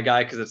reach on a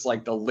guy because it's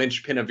like the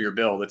linchpin of your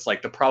build. It's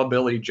like the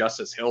probability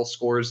Justice Hill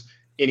scores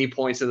any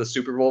points in the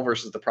Super Bowl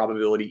versus the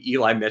probability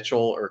Eli Mitchell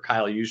or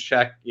Kyle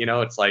Juszczyk.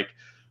 It's like,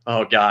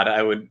 oh God,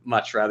 I would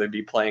much rather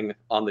be playing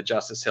on the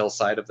Justice Hill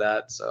side of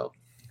that. So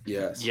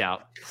yes. Yeah.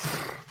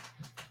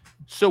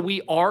 So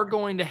we are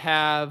going to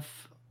have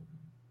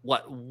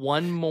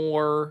one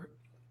more.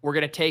 We're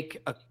going to take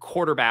a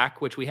quarterback,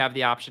 which we have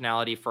the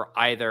optionality for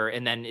either,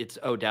 and then it's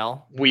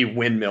Odell. We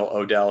windmill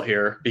Odell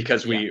here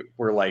because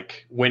we're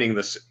like winning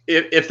this.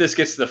 If this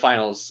gets to the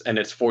finals and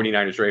it's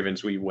 49ers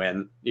Ravens, we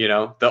win.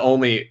 The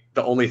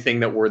only thing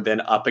that we're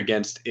then up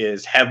against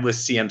is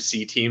headless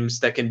CMC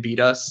teams that can beat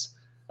us.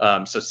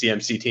 So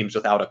CMC teams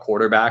without a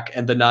quarterback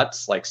and the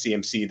nuts, like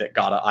CMC that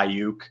got a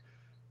Ayuk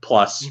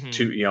plus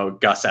two,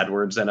 Gus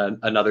Edwards and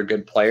another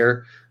good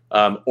player.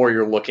 Or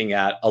you're looking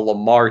at a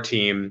Lamar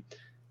team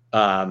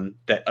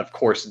that of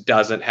course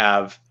doesn't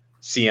have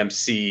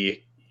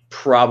CMC,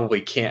 probably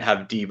can't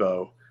have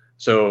Debo.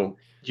 So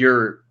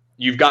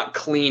you've got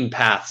clean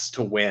paths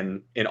to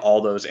win in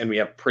all those, and we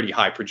have pretty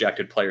high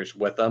projected players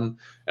with them.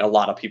 And a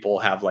lot of people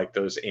have like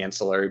those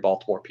ancillary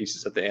Baltimore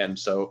pieces at the end.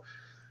 So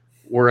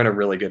we're in a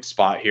really good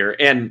spot here.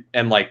 And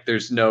like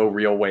there's no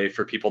real way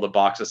for people to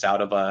box us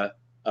out of a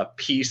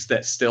piece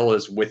that still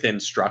is within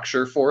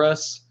structure for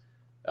us.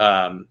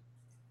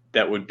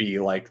 That would be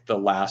like the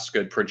last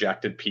good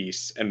projected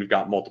piece. And we've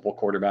got multiple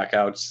quarterback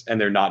outs, and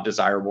they're not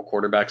desirable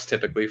quarterbacks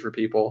typically for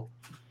people.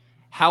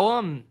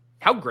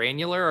 How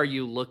granular are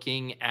you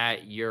looking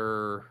at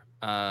your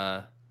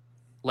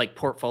like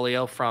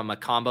portfolio from a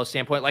combo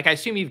standpoint? Like, I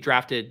assume you've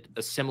drafted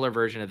a similar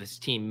version of this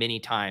team many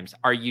times.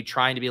 Are you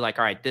trying to be like,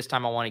 all right, this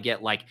time I want to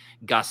get like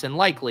Gus and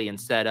Likely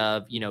instead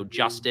of,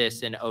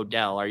 Justice and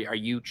Odell? Are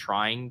you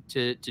trying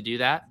to do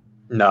that?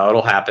 No,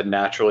 it'll happen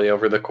naturally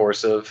over the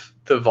course of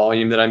the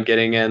volume that I'm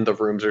getting in. The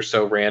rooms are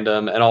so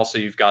random. And also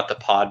you've got the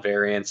pod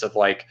variance of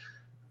like,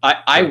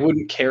 I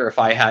wouldn't care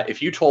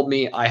if you told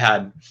me I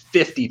had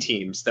 50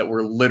 teams that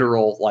were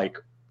literal, like,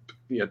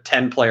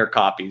 10 player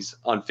copies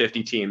on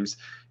 50 teams.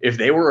 If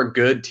they were a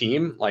good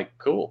team, like,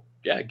 cool.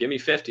 Yeah, give me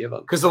 50 of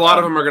them. Because a lot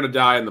of them are going to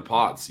die in the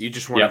pods. You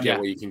just want to get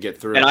what you can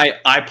get through. And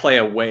I play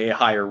a way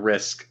higher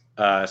risk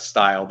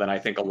style than I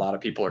think a lot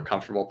of people are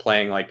comfortable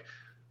playing. Like,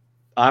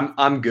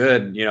 I'm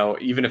good,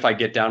 even if I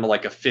get down to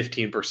like a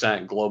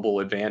 15%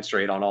 global advance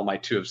rate on all my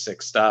 2 of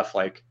 6 stuff,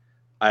 like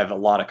I have a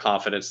lot of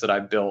confidence that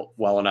I've built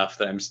well enough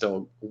that I'm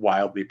still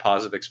wildly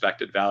positive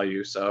expected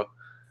value. So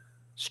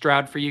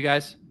Stroud for you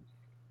guys.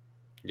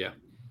 Yeah.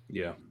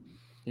 Yep.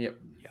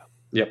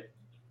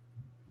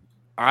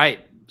 All right.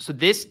 So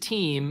this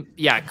team,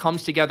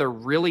 comes together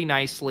really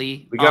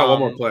nicely. We got one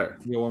more player.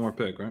 We got one more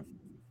pick, right?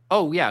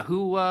 Oh yeah,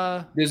 who?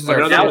 This is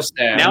our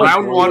now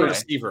round 1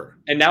 receiver,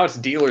 and now it's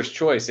dealer's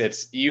choice.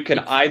 You can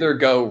either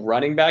go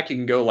running back, you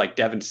can go like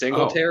Devin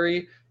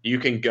Singletary, you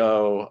can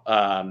go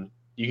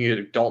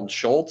Dalton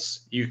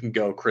Schultz, you can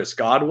go Chris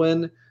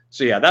Godwin.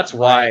 So yeah, that's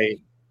why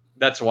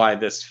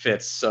this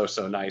fits so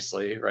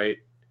nicely, right?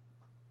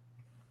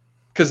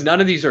 Because none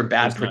of these are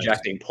bad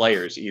projecting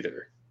players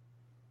either,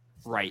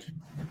 right?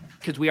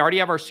 Because we already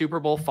have our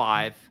Super Bowl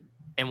 5,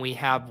 and we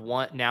have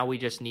one. Now we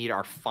just need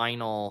our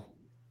final.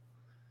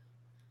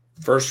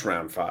 First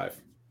round 5.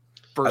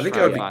 I think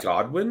it would be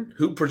Godwin.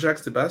 Who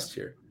projects the best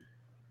here?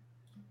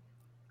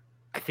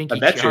 I think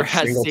ETR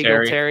has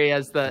Singletary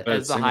as the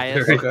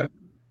highest. Okay.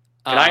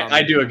 And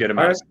I do a good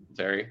amount of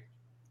Singletary.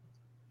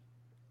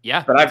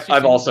 Yeah. But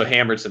I've also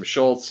hammered some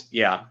Schultz.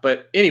 Yeah.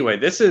 But anyway,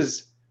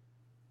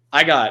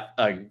 I got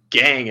a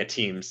gang of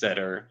teams that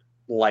are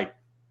like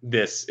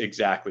this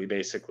exactly,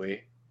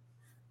 basically.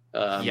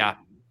 Yeah.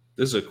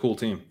 This is a cool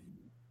team.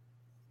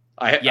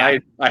 I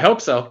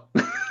hope so.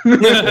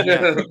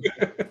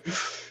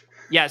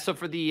 Yeah. So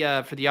for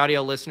the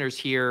audio listeners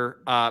here,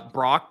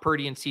 Brock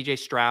Purdy and CJ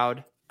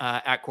Stroud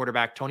at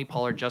quarterback, Tony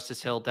Pollard,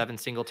 Justice Hill, Devin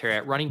Singletary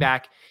at running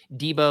back,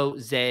 Debo,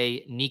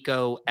 Zay,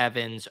 Nico,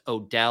 Evans,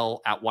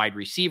 Odell at wide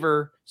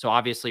receiver. So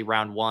obviously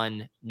round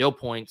 1, no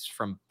points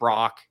from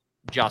Brock,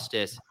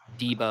 Justice,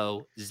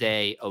 Debo,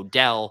 Zay,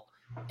 Odell.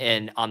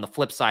 And on the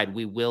flip side,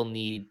 we will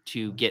need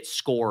to get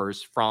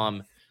scores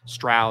from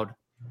Stroud,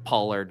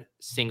 Pollard,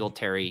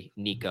 Singletary,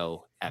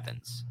 Nico,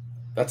 Evans.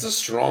 That's a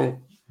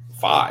strong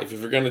 5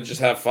 if you're going to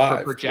just have 5.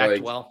 For project,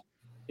 like, well.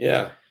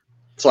 Yeah.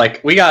 It's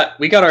like we got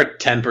our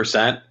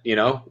 10%, you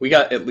know, we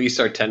got at least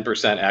our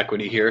 10%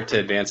 equity here to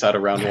advance out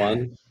of round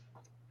 1.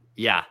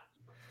 Yeah.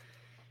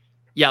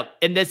 Yeah.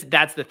 And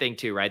that's the thing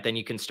too, right? Then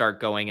you can start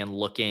going and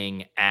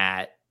looking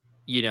at,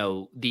 you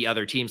know, the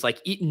other teams.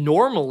 Like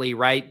normally,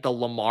 right, the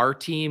Lamar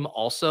team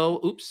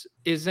also,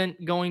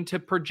 isn't going to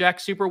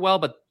project super well,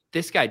 but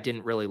this guy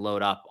didn't really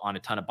load up on a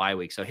ton of bye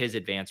weeks. So his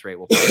advance rate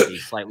will probably be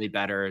slightly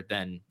better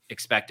than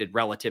expected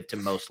relative to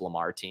most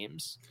Lamar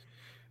teams.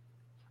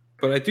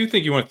 But I do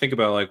think you want to think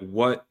about, like,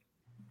 what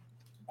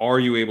are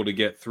you able to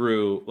get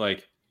through?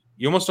 Like,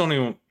 you almost don't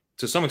even,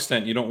 to some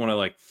extent, you don't want to,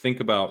 like,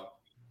 think about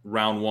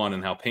round 1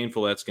 and how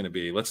painful that's going to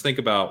be. Let's think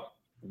about,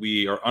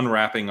 we are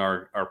unwrapping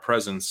our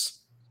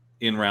presents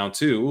in round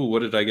 2. Ooh,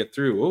 what did I get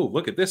through? Oh,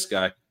 look at this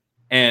guy.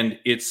 And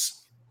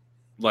it's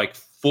like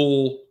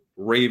full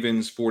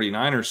Ravens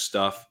 49ers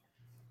stuff.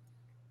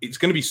 It's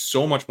going to be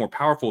so much more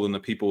powerful than the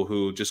people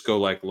who just go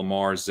like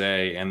Lamar,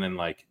 Zay, and then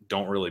like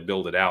don't really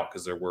build it out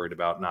because they're worried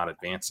about not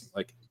advancing.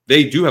 Like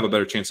they do have a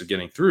better chance of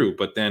getting through,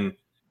 but then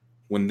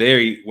when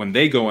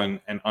they go in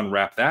and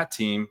unwrap that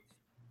team,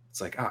 it's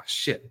like,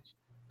 shit,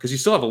 because you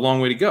still have a long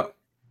way to go.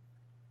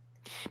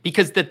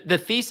 Because the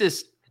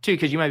thesis too,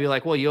 because you might be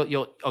like, well,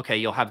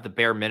 you'll have the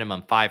bare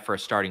minimum 5 for a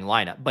starting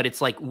lineup, but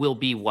it's like, will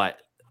be what?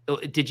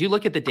 Did you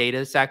look at the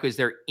data, Zach? Was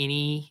there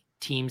any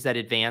teams that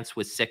advance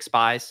with 6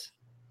 buys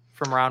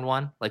from round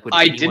 1? Like, would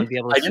anyone be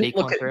able to sneak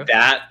one through? I didn't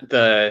look at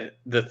that.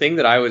 The thing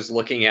that I was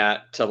looking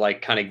at to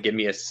like kind of give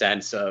me a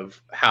sense of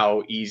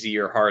how easy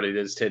or hard it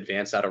is to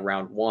advance out of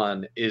round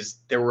 1 is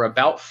there were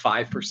about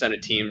 5%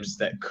 of teams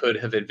that could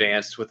have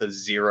advanced with a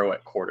 0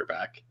 at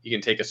quarterback. You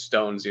can take a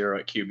stone 0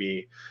 at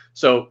QB.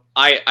 So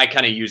I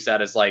kind of use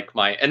that as like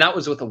and that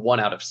was with a 1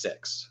 out of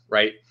 6,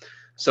 right?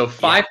 So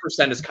 5%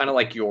 is kind of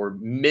like your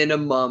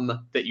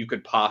minimum that you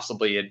could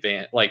possibly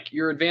advance. Like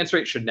your advance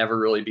rate should never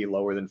really be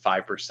lower than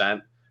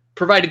 5%,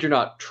 provided you're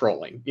not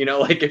trolling. You know,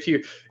 like if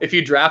you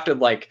drafted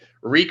like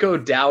Rico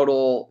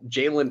Dowdle,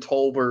 Jalen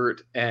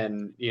Tolbert,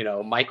 and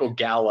Michael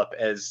Gallup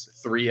as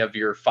 3 of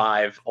your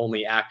 5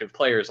 only active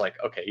players,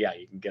 like okay, yeah,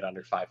 you can get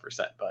under 5%,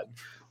 bud.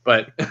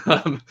 But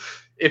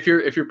if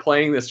you're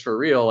playing this for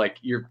real, like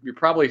your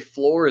probably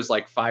floor is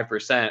like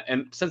 5%,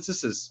 and since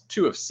this is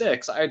 2 of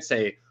 6, I'd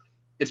say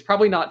it's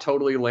probably not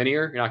totally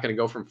linear. You're not going to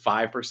go from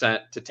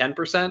 5% to 10%,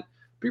 but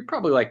you're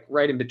probably like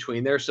right in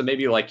between there. So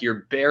maybe like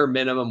your bare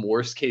minimum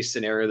worst case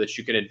scenario that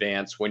you can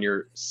advance when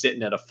you're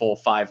sitting at a full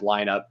 5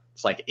 lineup,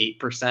 it's like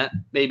 8%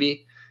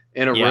 maybe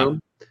in a room.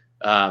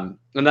 And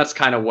that's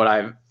kind of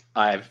what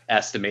I've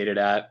estimated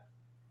at.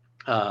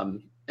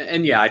 And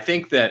yeah, I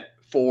think that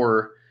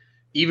for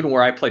even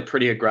where I play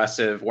pretty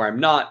aggressive, where I'm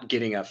not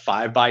getting a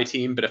 5-buy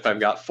team, but if I've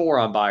got 4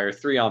 on buy or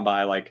 3 on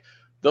buy, like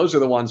those are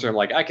the ones where I'm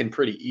like, I can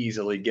pretty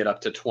easily get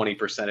up to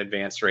 20%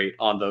 advance rate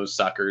on those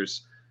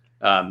suckers.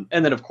 And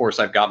then of course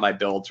I've got my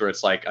builds where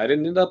it's like, I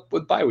didn't end up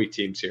with bye week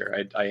teams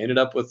here. I ended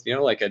up with,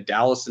 like a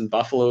Dallas and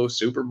Buffalo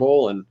Super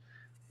Bowl. And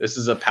this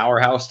is a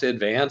powerhouse to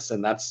advance.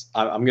 And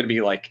I'm going to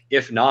be like,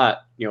 if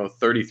not,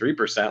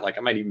 33%, like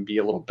I might even be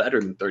a little better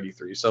than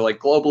 33. So like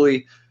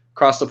globally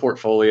across the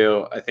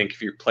portfolio, I think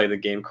if you play the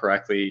game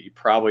correctly, you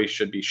probably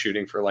should be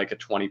shooting for like a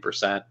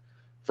 20%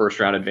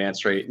 first round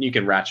advance rate, and you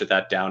can ratchet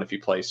that down if you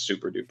play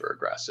super duper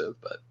aggressive.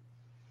 But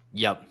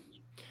yep.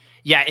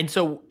 Yeah.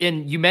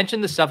 And you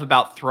mentioned the stuff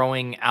about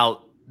throwing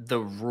out the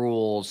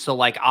rules. So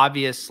like,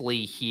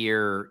 obviously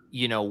here,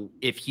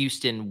 if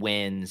Houston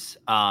wins,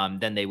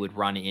 then they would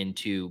run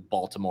into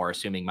Baltimore,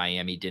 assuming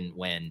Miami didn't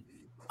win.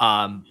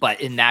 But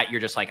in that,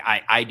 you're just like,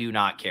 I do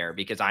not care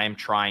because I am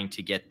trying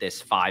to get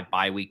this 5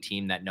 bye week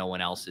team that no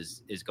one else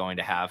is going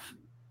to have.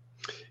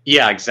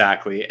 Yeah,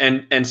 exactly.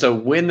 And so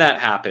when that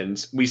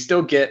happens, we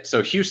still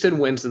so Houston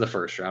wins in the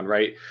first round,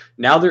 right?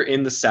 Now they're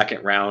in the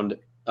second round.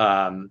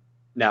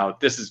 Now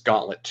this is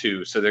Gauntlet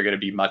 2, so they're going to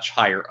be much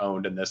higher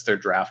owned in this. Their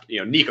draft,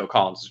 Nico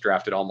Collins is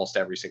drafted almost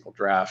every single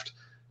draft.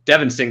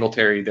 Devin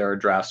Singletary, there are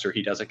drafts where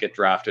he doesn't get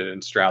drafted,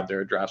 and Stroud, there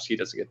are drafts he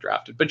doesn't get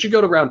drafted. But you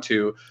go to round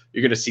 2,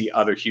 you're going to see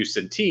other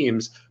Houston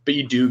teams, but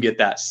you do get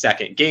that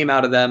second game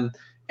out of them.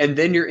 And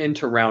then you're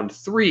into round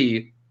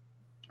 3,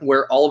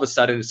 where all of a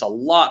sudden it's a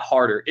lot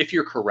harder. If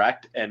you're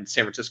correct and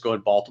San Francisco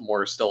and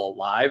Baltimore are still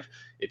alive,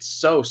 it's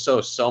so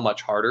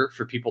much harder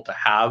for people to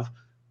have,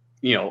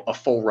 a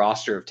full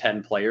roster of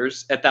 10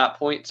 players at that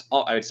point.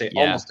 I would say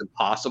almost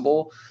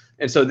impossible.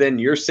 And so then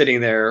you're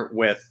sitting there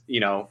with,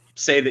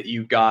 say that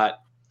you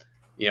got,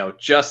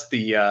 just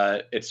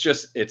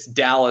it's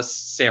Dallas,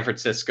 San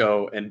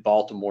Francisco, and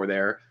Baltimore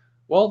there.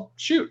 Well,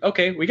 shoot.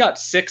 Okay. We got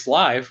 6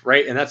 live,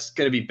 right? And that's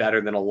going to be better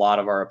than a lot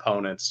of our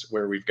opponents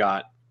where we've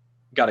got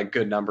a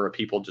good number of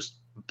people just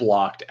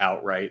blocked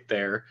outright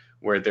there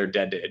where they're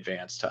dead to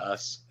advance to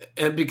us.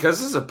 And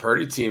because it's a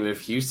Purdy team,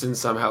 if Houston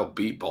somehow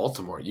beat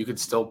Baltimore, you could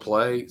still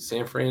play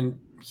San Fran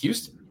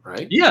Houston,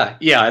 right? Yeah.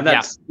 Yeah. And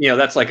that's,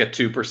 that's like a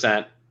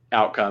 2%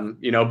 outcome,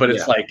 but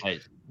it's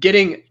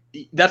getting,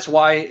 that's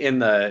why in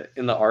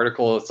the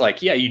article, it's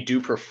like, you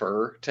do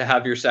prefer to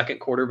have your second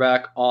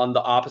quarterback on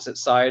the opposite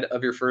side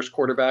of your first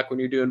quarterback when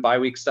you're doing bye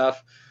week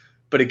stuff.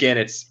 But again,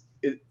 that's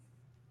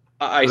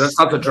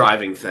not the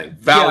driving thing.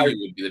 Value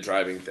would be the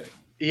driving thing.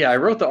 Yeah, I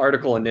wrote the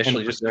article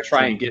initially just to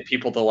try and get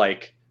people to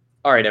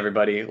all right,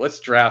 everybody,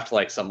 let's draft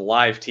some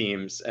live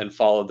teams and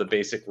follow the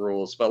basic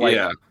rules. But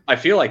I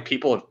feel like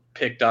people have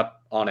picked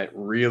up on it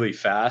really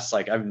fast.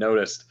 I've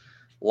noticed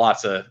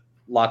lots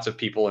of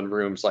people in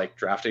rooms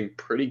drafting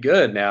pretty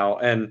good now.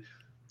 And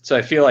so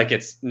I feel like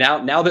it's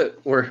now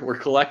that we're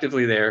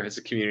collectively there as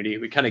a community,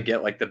 we kind of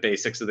get the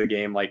basics of the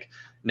game.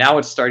 Now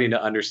it's starting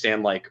to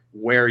understand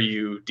where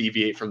you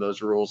deviate from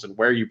those rules and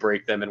where you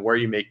break them and where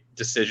you make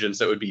decisions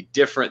that would be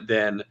different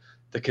than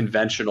the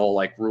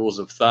conventional rules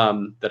of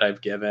thumb that I've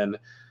given.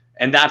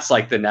 And that's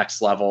the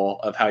next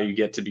level of how you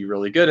get to be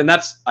really good. And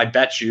that's, I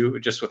bet you,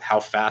 just with how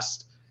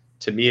fast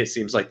to me it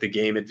seems like the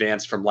game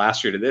advanced from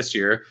last year to this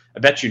year, I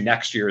bet you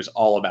next year is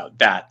all about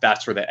that.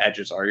 That's where the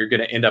edges are. You're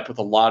going to end up with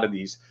a lot of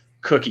these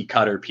cookie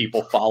cutter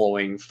people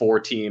following 4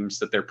 teams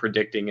that they're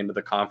predicting into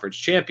the conference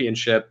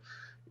championship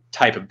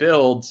type of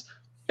builds.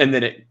 And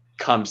then it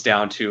comes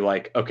down to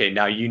okay,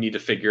 now you need to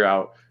figure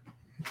out,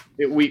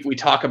 we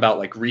talk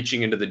about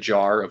reaching into the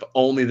jar of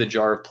only the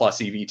jar of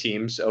plus EV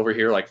teams over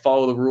here,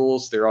 follow the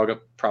rules. They're all going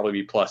to probably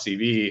be plus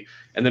EV.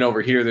 And then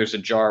over here, there's a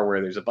jar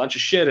where there's a bunch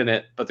of shit in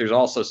it, but there's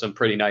also some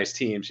pretty nice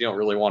teams. You don't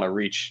really want to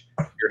reach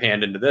your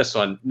hand into this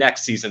one.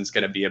 Next season's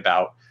going to be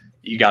about,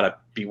 you got to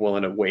be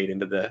willing to wade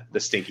into the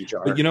stinky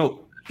jar. But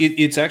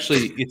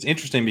it's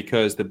interesting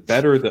because the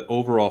better the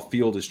overall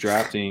field is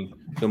drafting,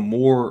 the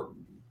more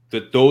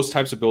that those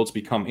types of builds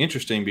become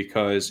interesting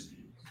because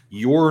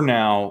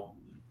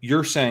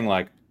you're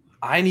saying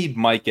I need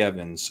Mike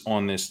Evans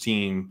on this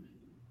team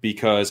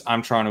because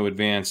I'm trying to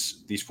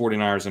advance these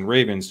 49ers and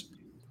Ravens.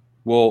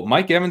 Well,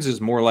 Mike Evans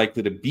is more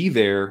likely to be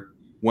there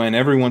when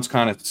everyone's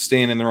kind of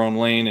staying in their own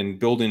lane and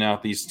building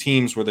out these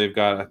teams where they've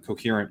got a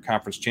coherent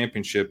conference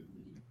championship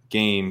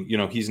game.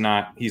 He's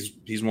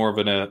more of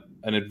an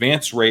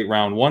advanced rate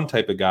round 1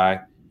 type of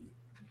guy.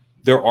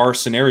 There are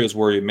scenarios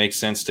where it makes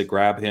sense to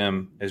grab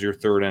him as your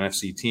third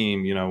NFC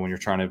team, when you're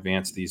trying to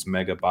advance these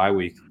mega bye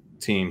week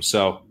teams.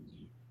 So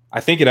I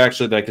think it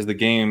actually, as the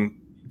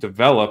game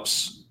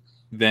develops,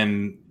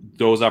 then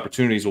those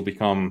opportunities will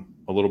become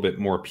a little bit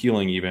more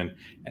appealing even.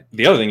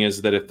 The other thing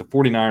is that if the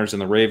 49ers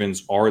and the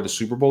Ravens are the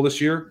Super Bowl this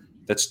year,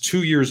 that's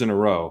 2 years in a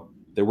row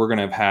that we're going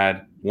to have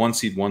had 1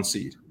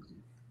 seed.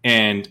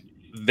 And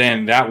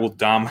then that will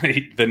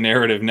dominate the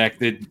narrative.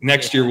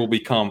 Next year will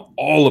become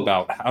all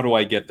about how do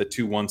I get the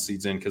 2 1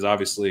 seeds in? Because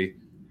obviously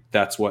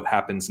that's what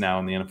happens now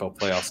in the NFL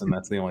playoffs, and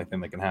that's the only thing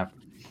that can happen.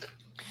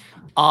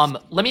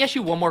 Let me ask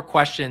you one more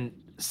question,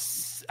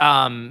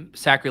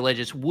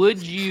 Sacrilegious.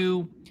 Would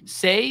you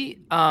say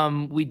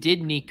we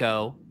did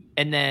Nico,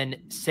 and then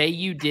say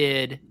you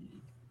did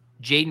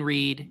Jaden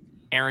Reed,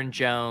 Aaron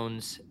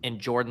Jones, and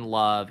Jordan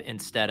Love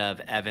instead of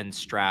Evan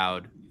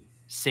Stroud,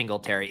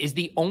 Singletary? Is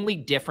the only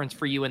difference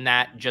for you in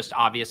that just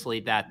obviously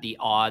that the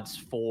odds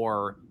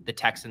for the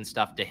Texans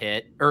stuff to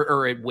hit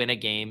or win a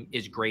game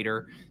is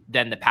greater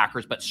than the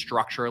Packers, but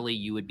structurally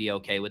you would be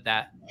okay with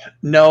that?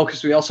 No,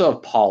 because we also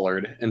have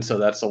Pollard, and so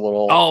that's a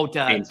little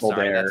painful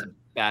there. That's a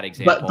bad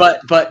example.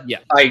 But yeah,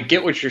 I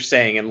get what you're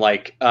saying, and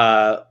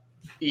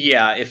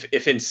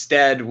if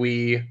instead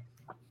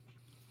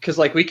because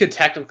we could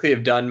technically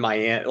have done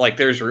Miami,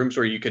 there's rooms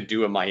where you could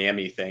do a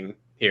Miami thing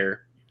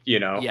here,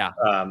 Yeah.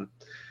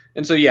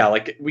 And so,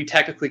 we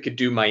technically could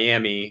do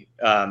Miami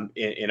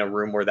in a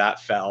room where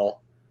that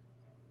fell.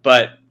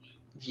 But,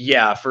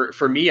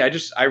 for me,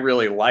 I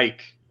really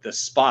like the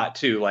spot,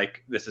 too.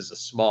 This is a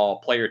small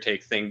player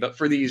take thing. But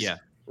for these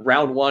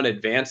round 1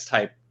 advanced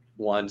type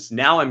ones,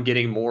 now I'm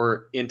getting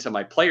more into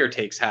my player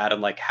takes hat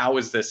and, how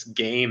is this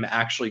game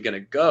actually going to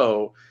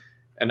go?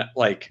 And,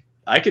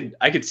 I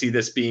could see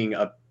this being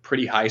a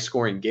pretty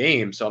high-scoring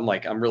game. So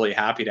I'm really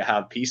happy to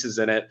have pieces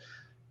in it.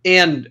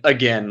 And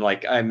again,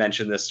 I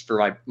mentioned this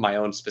for my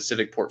own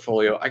specific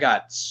portfolio, I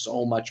got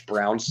so much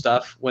Brown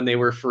stuff when they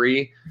were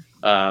free.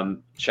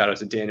 Shout out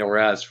to Daniel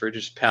Raz for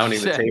just pounding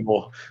the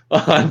table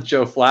on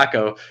Joe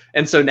Flacco.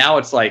 And so now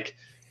it's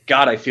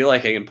God, I feel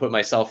like I can put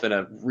myself in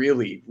a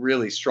really,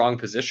 really strong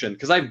position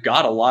because I've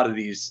got a lot of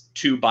these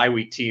 2 bye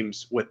week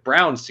teams with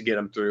Browns to get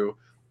them through.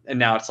 And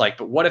now it's like,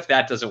 but what if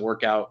that doesn't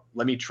work out?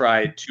 Let me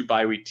try 2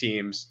 bye week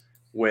teams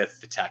with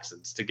the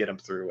Texans to get them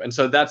through. And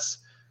so that's,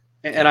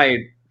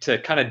 and to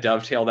kind of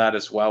dovetail that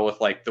as well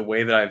with like the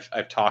way that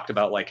I've talked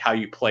about like how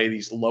you play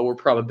these lower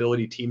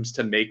probability teams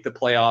to make the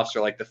playoffs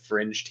or like the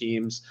fringe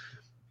teams.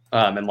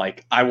 And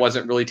like, I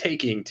wasn't really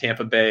taking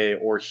Tampa Bay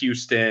or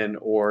Houston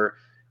or,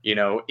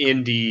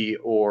 Indy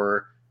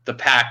or the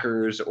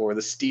Packers or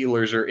the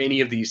Steelers or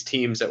any of these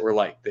teams that were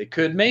like, they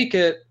could make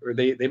it or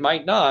they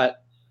might not,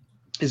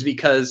 is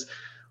because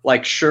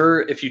like,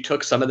 sure, if you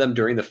took some of them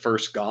during the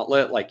first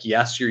gauntlet, like,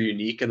 yes, you're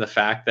unique in the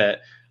fact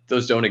that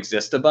those don't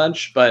exist a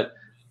bunch, but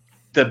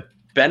the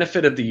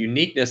benefit of the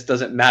uniqueness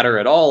doesn't matter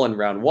at all in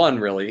round 1,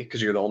 really,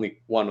 because you're the only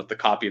one with the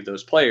copy of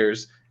those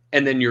players.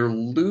 And then you're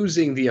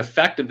losing the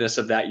effectiveness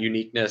of that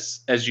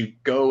uniqueness as you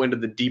go into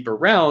the deeper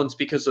rounds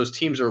because those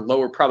teams are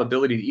lower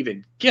probability to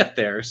even get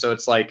there. So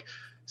it's like,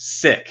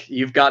 sick.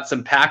 You've got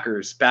some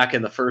Packers back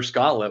in the first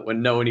gauntlet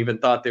when no one even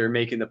thought they were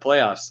making the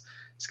playoffs.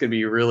 It's going to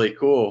be really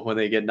cool when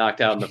they get knocked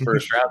out in the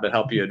first round that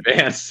help you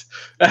advance.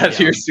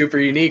 You're super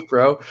unique,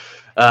 bro.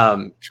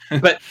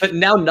 But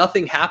now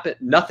nothing happened.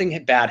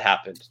 Nothing bad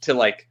happened to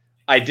like,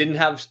 I didn't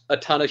have a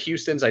ton of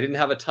Houstons. I didn't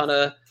have a ton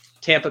of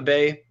Tampa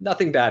Bay.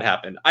 Nothing bad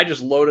happened. I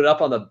just loaded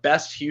up on the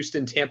best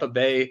Houston, Tampa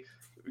Bay,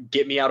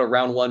 get me out of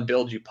round 1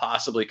 build you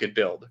possibly could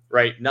build,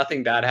 right?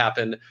 Nothing bad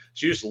happened.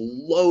 So you just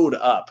load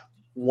up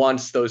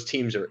once those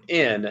teams are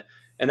in.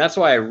 And that's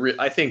why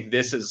I think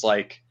this is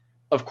like,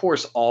 of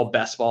course, all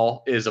best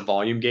ball is a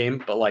volume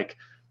game, but like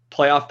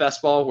playoff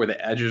best ball where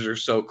the edges are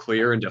so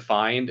clear and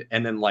defined.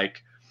 And then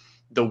like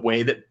the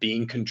way that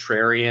being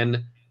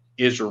contrarian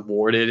is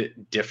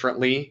rewarded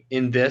differently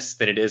in this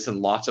than it is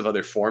in lots of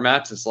other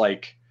formats. It's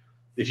like,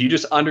 if you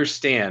just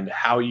understand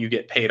how you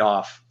get paid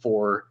off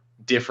for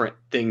different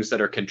things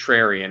that are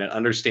contrarian and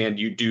understand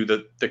you do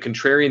the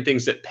contrarian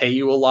things that pay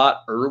you a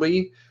lot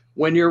early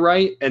when you're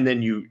right, and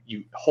then you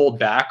hold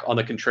back on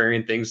the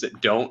contrarian things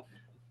that don't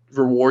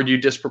reward you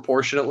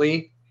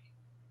disproportionately,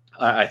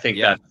 I think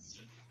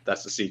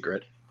that's the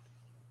secret.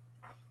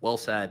 Well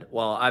said.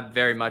 Well, I've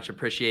very much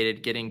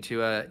appreciated getting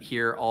to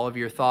hear all of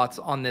your thoughts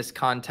on this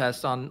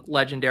contest on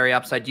Legendary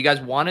Upside. Do you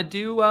guys want to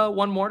do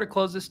one more to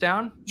close this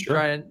down?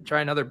 Sure. Try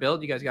another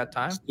build. You guys got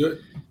time? Let's do it.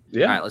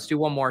 Yeah. All right, let's do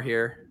one more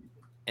here.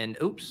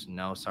 And oops,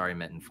 no, sorry,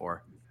 Mitten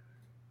 4.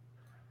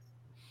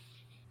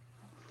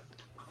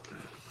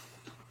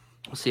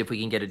 We'll see if we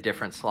can get a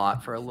different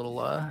slot for a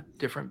little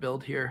different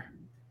build here.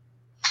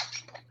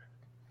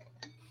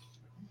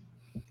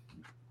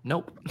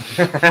 Nope.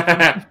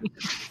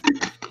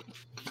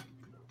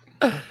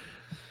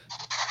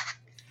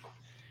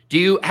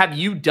 Have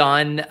you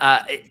done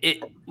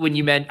it when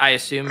you meant, I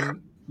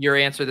assume your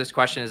answer to this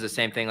question is the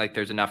same thing, like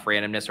there's enough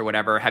randomness or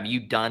whatever. Have you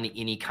done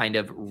any kind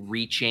of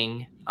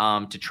reaching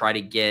to try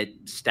to get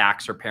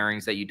stacks or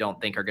pairings that you don't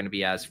think are going to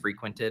be as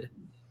frequented?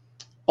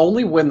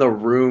 Only when the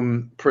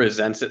room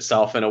presents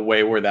itself in a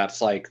way where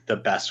that's like the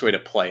best way to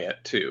play it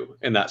too,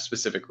 in that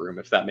specific room,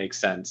 if that makes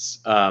sense.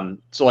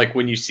 So like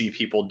when you see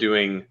people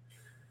doing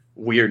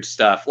weird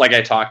stuff, like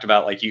I talked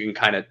about, like you can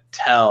kind of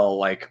tell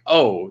like,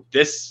 oh,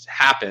 this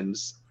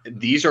happens.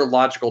 These are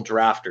logical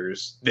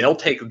drafters. They'll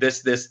take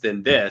this,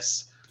 then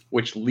this,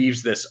 which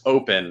leaves this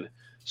open.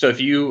 So if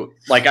you,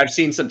 like I've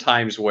seen some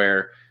times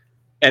where,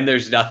 and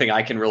there's nothing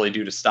I can really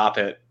do to stop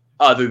it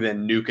other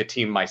than nuke a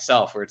team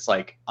myself, where it's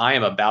like, I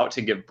am about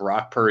to give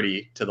Brock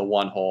Purdy to the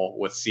 1 hole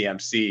with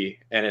CMC.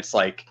 And it's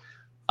like,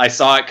 I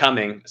saw it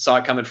coming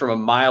from a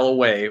mile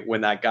away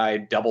when that guy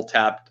double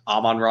tapped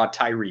Amon-Ra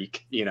Tyreek,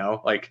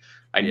 like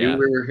I knew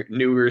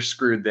we were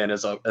screwed then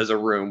as a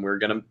room. We were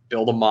going to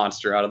build a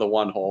monster out of the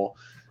 1 hole.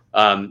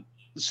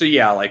 So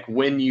yeah, like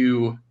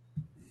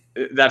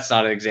that's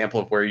not an example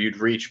of where you'd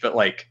reach, but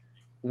like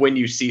when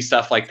you see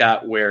stuff like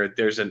that, where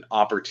there's an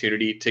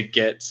opportunity to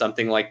get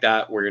something like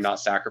that, where you're not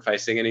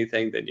sacrificing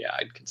anything, then yeah,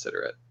 I'd consider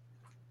it.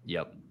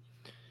 Yep.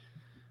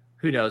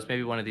 Who knows?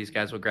 Maybe one of these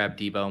guys will grab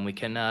Debo and we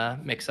can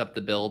mix up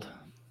the build.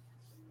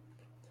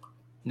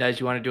 Nez,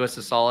 you want to do us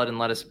a solid and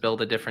let us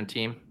build a different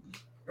team?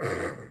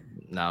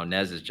 No,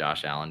 Nez is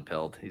Josh Allen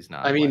pilled. He's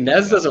not. I mean,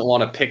 Nez doesn't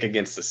want to pick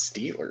against the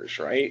Steelers,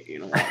 right?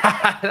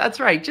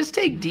 That's right. Just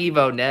take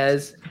Debo,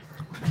 Nez.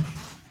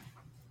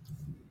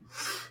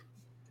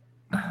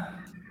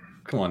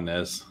 Come on,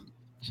 Nez.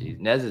 Jeez,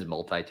 Nez is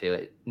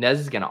multi-too. Nez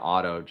is going to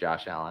auto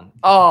Josh Allen.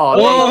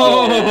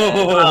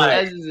 Oh,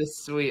 Nez is a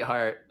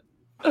sweetheart.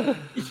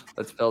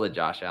 Let's build a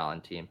Josh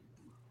Allen team.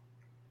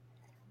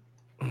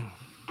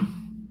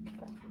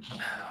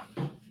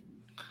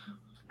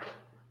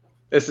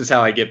 This is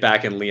how I get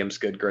back in Liam's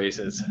good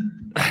graces.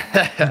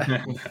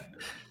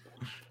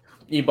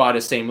 You bought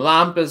the same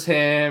lamp as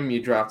him.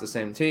 You dropped the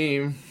same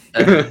team.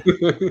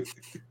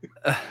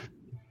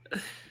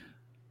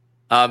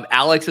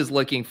 Alex is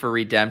looking for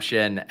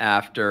redemption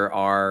after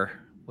our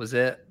was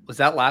that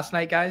last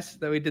night, guys,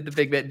 that we did the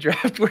big bet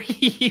draft where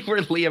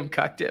Liam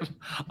cucked him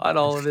on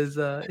all of his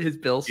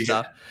Bill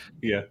stuff.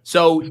 Yeah.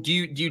 So do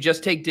you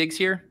just take Diggs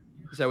here?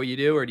 Is that what you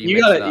do, or do you?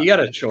 You got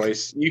a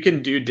choice. You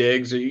can do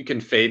Diggs, or you can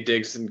fade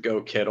Diggs and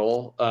go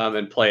Kittle,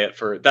 and play it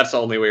for. That's the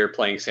only way you're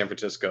playing San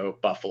Francisco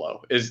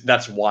Buffalo.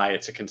 That's why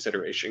it's a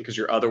consideration, because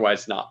you're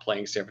otherwise not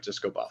playing San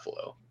Francisco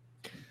Buffalo.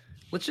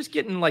 Let's just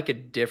get in like a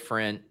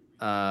different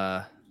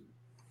realm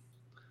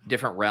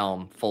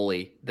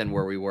fully than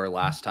where we were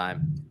last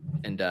time,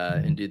 and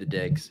do the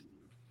Diggs.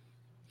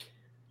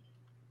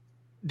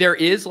 There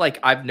is, like,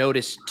 I've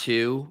noticed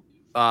too.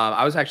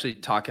 I was actually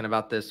talking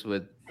about this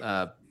with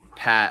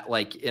Pat,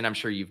 like, and I'm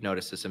sure you've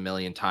noticed this a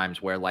million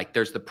times, where like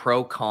there's the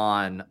pro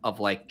con of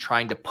like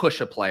trying to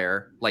push a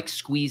player, like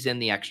squeeze in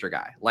the extra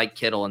guy like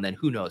Kittle, and then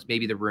who knows,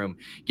 maybe the room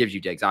gives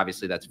you Diggs.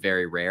 Obviously that's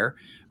very rare,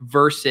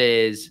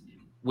 versus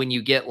when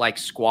you get like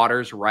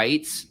squatters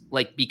rights,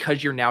 like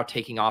because you're now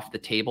taking off the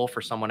table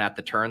for someone at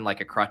the turn, like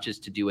a Crutches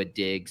to do a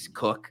Diggs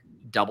Cook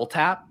double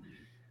tap,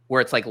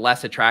 where it's like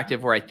less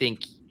attractive, where I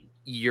think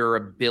your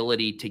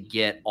ability to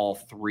get all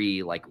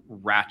three like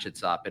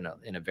ratchets up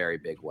in a very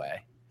big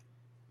way.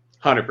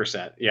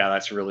 100%. Yeah,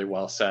 that's really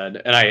well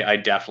said. And I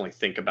definitely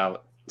think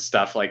about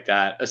stuff like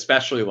that,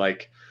 especially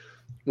like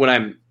when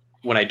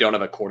I don't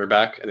have a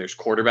quarterback and there's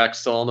quarterbacks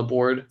still on the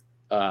board.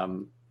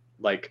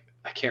 Like,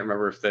 I can't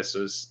remember if this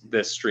was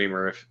this stream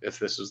or if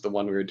this was the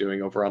one we were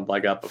doing over on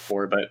Leg Up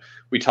before, but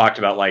we talked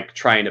about like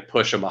trying to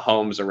push a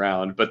Mahomes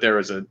around, but there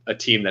was a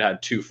team that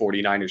had two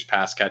 49ers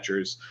pass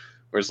catchers,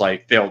 whereas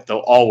like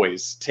they'll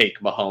always take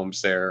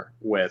Mahomes there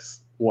with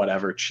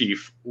whatever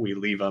Chief we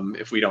leave them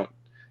if we don't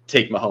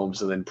take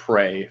Mahomes, and then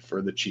pray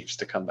for the Chiefs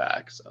to come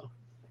back. So,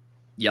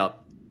 yep.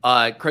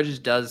 Crutches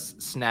does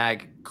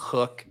snag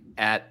Cook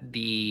at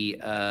the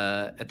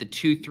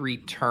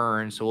 2-3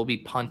 turn, so we'll be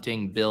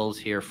punting Bills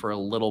here for a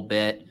little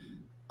bit.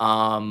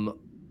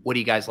 What do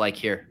you guys like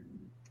here?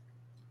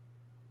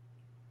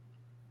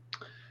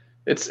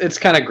 It's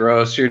kind of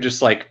gross. You're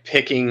just like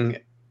picking.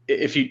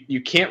 If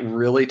you can't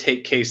really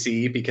take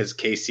KC because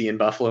KC and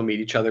Buffalo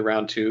meet each other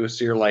round 2,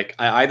 so you're like,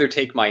 I either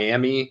take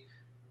Miami.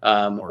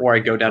 Or I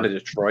go down to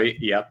Detroit.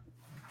 Yep.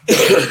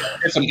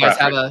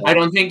 I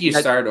don't think you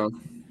start on.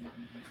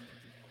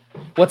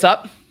 What's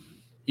up?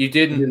 You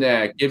didn't.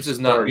 Gibbs is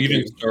not. You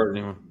didn't start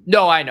anyone.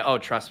 No, I know. Oh,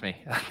 trust me.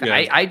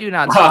 Yeah. I do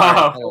not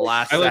start the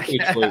last I like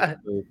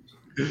second.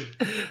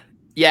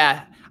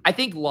 Yeah, I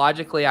think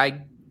logically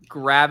I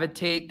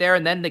gravitate there,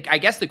 and then I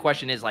guess the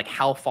question is like,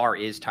 how far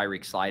is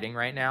Tyreek sliding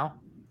right now?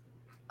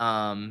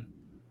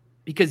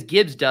 Because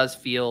Gibbs does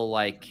feel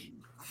like.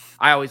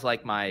 I always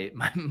like my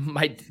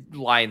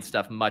Lion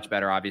stuff much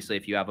better. Obviously,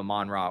 if you have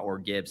Amon-Ra or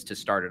Gibbs to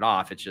start it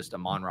off, it's just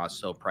Amon-Ra is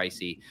so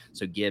pricey.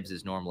 So Gibbs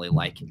is normally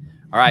like,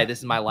 all right, this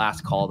is my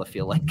last call to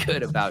feel like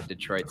good about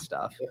Detroit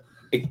stuff.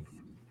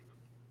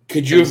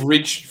 Could you have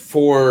reached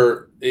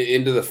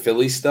into the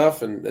Philly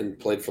stuff and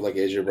played for like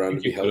AJ Brown to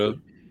be healthy?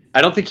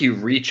 I don't think you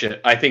reach it.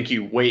 I think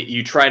you wait.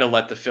 You try to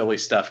let the Philly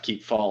stuff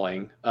keep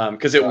falling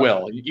because it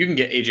will. You can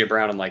get AJ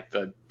Brown in like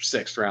the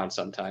 6th round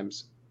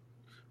sometimes.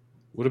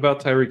 What about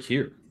Tyreek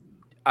here?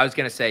 I was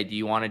gonna say, do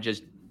you want to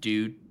just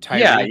do Tyreek?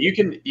 Yeah, you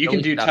can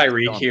do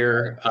Tyreek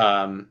here.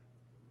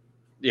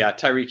 Yeah,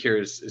 Tyreek here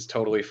is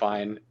totally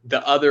fine.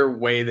 The other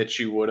way that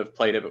you would have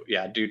played it,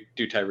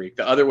 do Tyreek.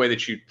 The other way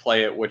that you'd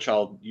play it, which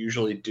I'll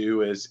usually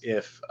do, is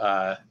if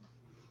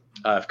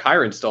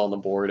Kyron's still on the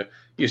board,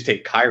 you just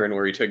take Kyron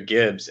where you took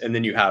Gibbs, and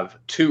then you have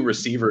 2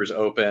 receivers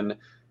open.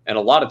 And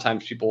a lot of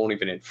times people won't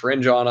even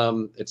infringe on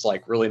them. It's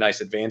like really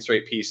nice advance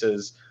rate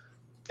pieces,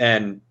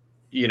 and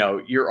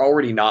you're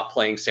already not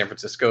playing San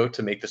Francisco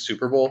to make the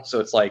Super Bowl. So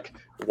it's like,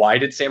 why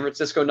did San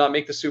Francisco not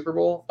make the Super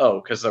Bowl?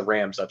 Oh, because the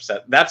Rams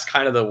upset. That's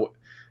kind of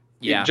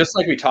just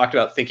like we talked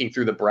about thinking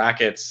through the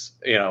brackets,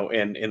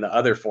 in the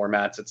other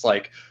formats. It's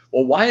like,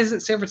 well, why isn't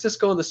San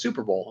Francisco in the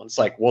Super Bowl? And it's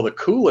like, well, the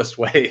coolest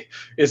way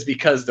is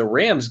because the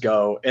Rams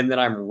go, and then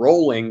I'm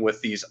rolling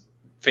with these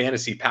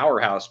fantasy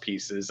powerhouse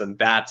pieces. And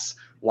that's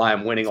why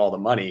I'm winning all the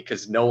money,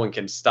 because no one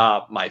can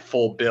stop my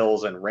full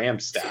Bills and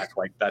Rams stack.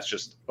 Like, that's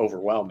just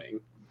overwhelming.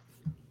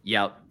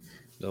 Yep.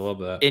 I love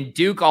that. And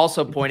Duke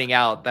also pointing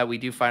out that we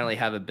do finally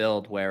have a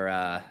build where,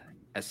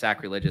 as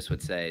Sacrilegious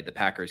would say, the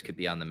Packers could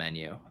be on the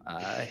menu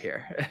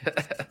here.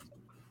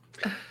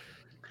 The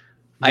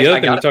other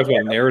thing we talked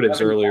about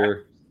narratives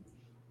earlier,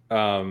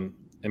 and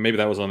maybe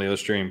that was on the other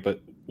stream, but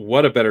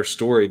what a better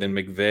story than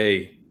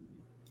McVay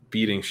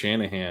beating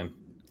Shanahan.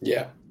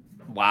 Yeah.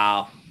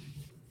 Wow.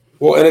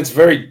 Well,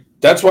 and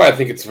that's why I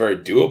think it's very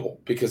doable,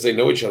 because they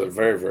know each other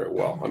very, very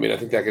well. I mean, I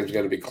think that game's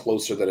going to be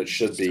closer than it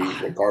should be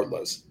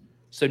regardless.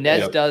 So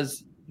Nez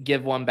does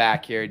give one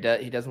back here.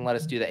 He doesn't let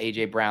us do the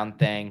AJ Brown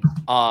thing.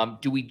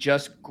 Do we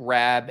just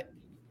grab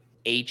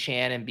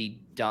Achane and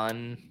be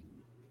done?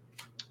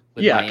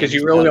 Yeah, because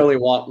you really only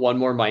want one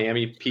more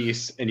Miami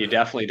piece, and you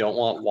definitely don't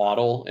want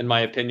Waddle, in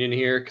my opinion,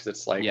 here, because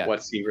it's like,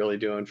 what's he really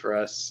doing for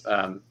us?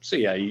 So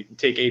yeah, you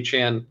take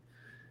Achane.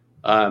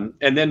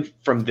 And then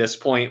from this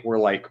point, we're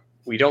like,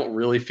 we don't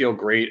really feel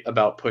great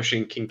about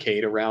pushing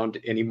Kincaid around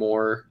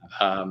anymore.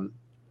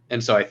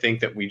 And so I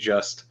think that we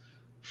just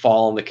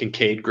fall on the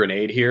Kincaid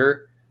grenade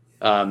here.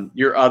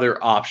 Your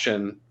other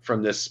option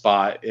from this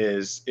spot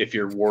is if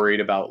you're worried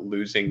about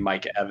losing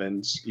Mike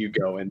Evans, you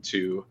go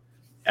into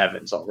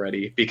Evans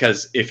already,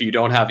 because if you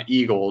don't have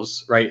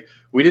Eagles, right?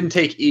 We didn't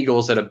take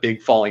Eagles at a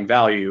big falling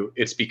value.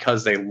 It's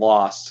because they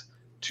lost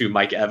to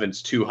Mike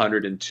Evans'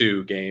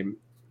 202 game.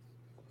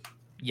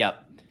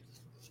 Yep.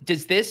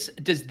 Does this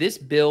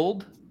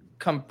build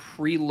come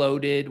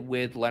preloaded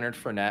with Leonard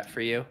Fournette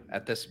for you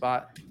at this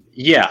spot?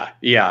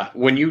 Yeah.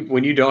 When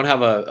you don't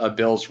have a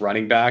Bills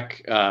running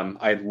back,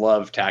 I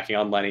love tacking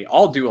on Lenny.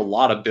 I'll do a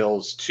lot of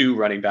Bills 2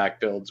 running back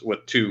builds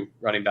with 2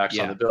 running backs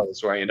on the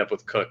Bills, where I end up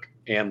with Cook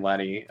and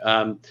Lenny.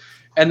 And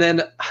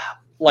then,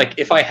 like,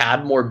 if I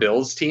had more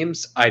Bills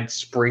teams, I'd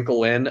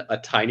sprinkle in a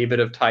tiny bit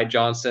of Ty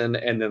Johnson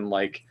and then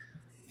like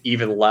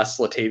even less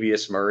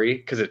Latavius Murray,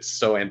 because it's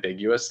so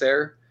ambiguous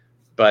there.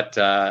 But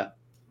I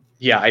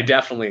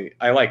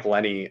like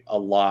Lenny a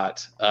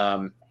lot.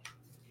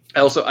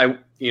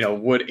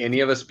 Would any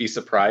of us be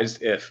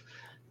surprised if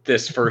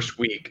this first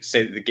week,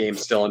 say that the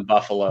game's still in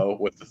Buffalo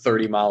with the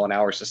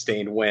 30-mile-an-hour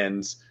sustained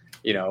winds,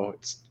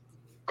 it's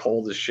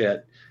cold as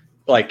shit.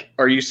 Like,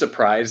 are you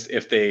surprised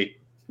if they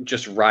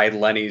just ride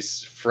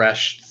Lenny's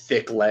fresh,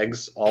 thick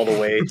legs all the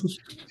way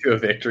to a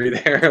victory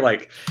there?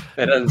 Like,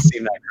 that doesn't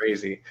seem that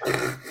crazy.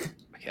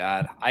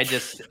 God,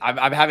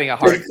 I'm having a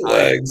hard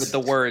time with the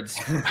words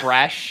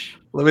fresh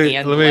Lenny.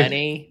 Let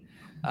me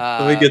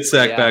get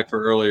Zach back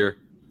for earlier.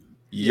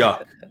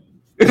 Yuck.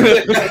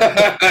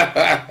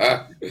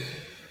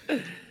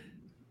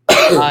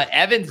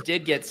 Evans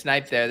did get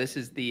sniped there. This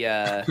is the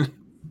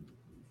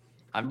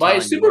by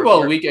Super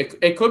Bowl week.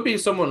 It could be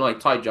someone like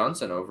Ty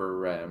Johnson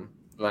over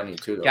Lenny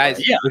too, though, guys.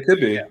 Right? Yeah, it could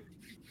be. Yeah.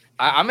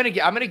 I'm gonna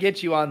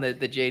get you on the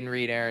Jaden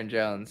Reed, Aaron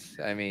Jones.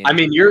 I mean,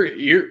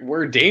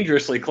 we're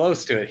dangerously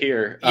close to it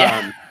here.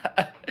 Yeah.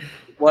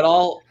 What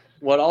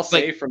I'll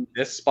say from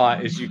this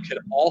spot is you could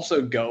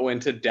also go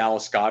into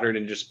Dallas Goedert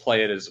and just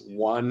play it as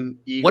one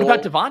Eagle. What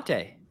about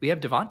Devontae? We have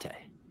Devontae.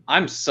 My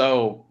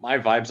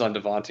vibes on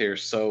Devontae are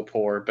so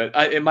poor, but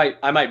I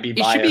might be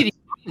biased. It should be the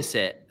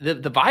opposite.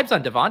 The vibes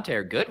on Devontae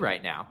are good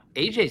right now.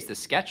 AJ's the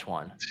sketch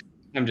one.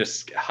 I'm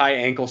just high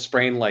ankle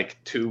sprain, like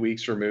 2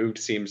 weeks removed,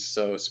 seems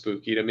so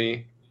spooky to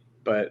me.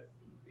 But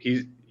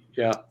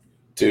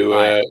do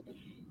it.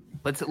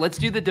 Let's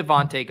do the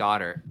Devontae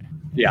Goddard.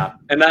 Yeah,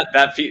 and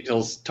that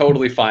feels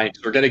totally fine.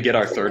 We're going to get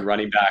our third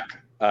running back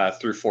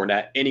through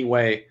Fournette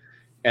anyway,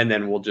 and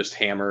then we'll just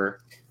hammer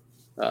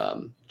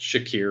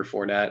Shakir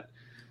Fournette.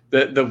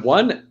 The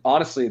one,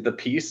 honestly, the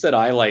piece that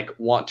I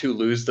want to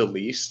lose the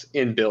least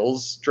in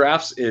Bills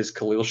drafts is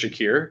Khalil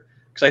Shakir,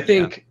 because I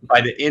think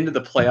by the end of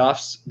the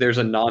playoffs, there's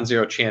a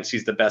non-zero chance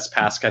he's the best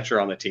pass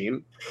catcher on the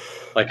team.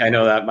 Like, I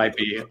know that might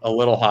be a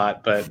little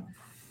hot, but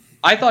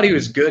I thought he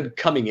was good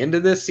coming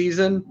into this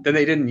season. Then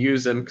they didn't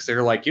use him because they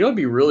were like, it'd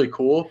be really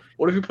cool.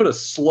 What if you put a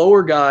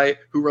slower guy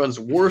who runs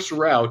worse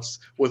routes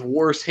with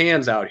worse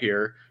hands out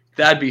here?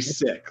 That'd be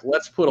sick.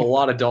 Let's put a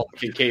lot of Dalton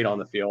Kincaid on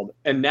the field.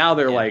 And now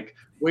they're like,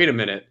 wait a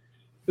minute,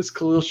 this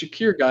Khalil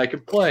Shakir guy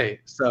could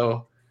play.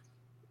 So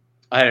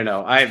I don't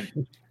know. I'm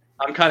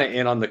kind of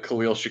in on the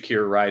Khalil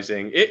Shakir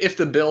rising. If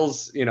the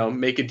Bills,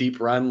 make a deep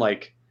run,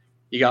 like,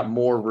 you got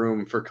more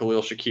room for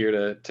Khalil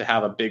Shakir to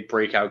have a big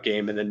breakout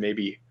game and then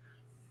maybe,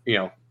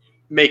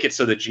 make it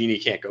so the genie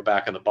can't go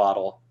back in the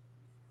bottle.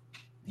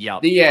 Yeah.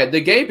 The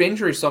Gabe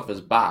injury stuff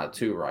is bad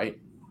too, right?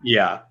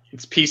 Yeah,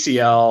 it's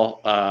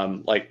PCL.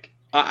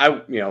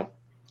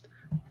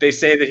 They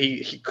say that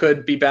he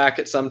could be back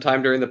at some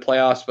time during the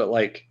playoffs, but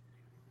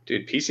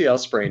dude, PCL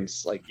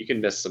sprains, you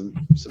can miss some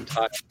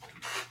time.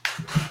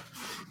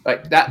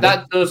 Like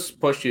that does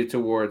push you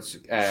towards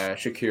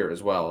Shakir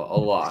as well a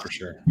lot. For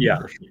sure. Yeah.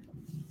 For sure.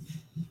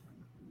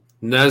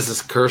 Nez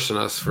is cursing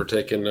us for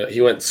taking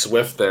he went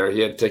Swift there.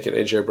 He had taken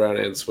AJ Brown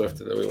and Swift,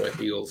 and then we went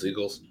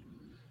Eagles.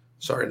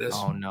 Sorry, Nez.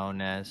 Oh no,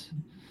 Nez.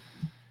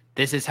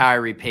 This is how I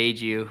repaid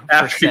you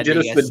after you did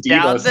us the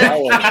Devo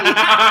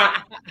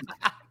salad.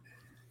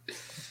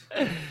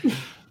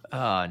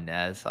 Oh,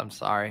 Nez, I'm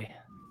sorry.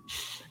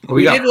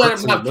 We did let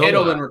him have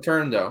Kittle in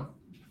return, though.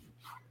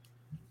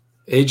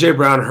 AJ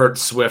Brown hurt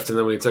Swift, and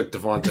then we took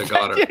Devontae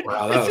Goddard.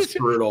 Wow, that was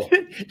brutal.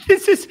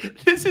 This is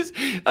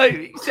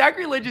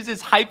Sacrilegious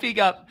is hyping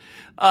up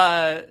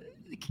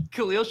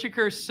Khalil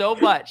Shakir so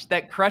much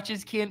that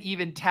Crutches can't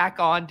even tack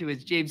on to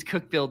his James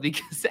Cook build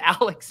because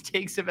Alex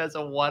takes him as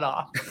a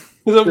one-off.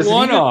 It's a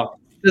one-off.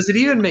 Does it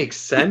even make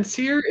sense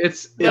here?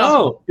 It's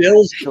no.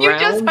 Bills Browns. You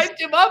just hyped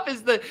him up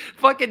as the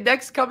fucking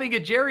next coming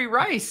of Jerry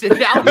Rice,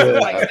 and Alex is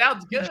like,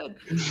 sounds good.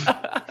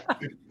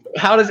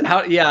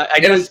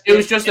 It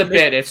was just a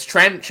bit. It's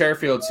Trent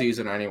Sherfield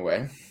season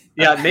anyway.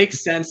 Yeah, it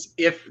makes sense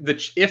if the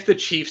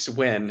Chiefs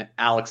win,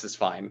 Alex is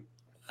fine.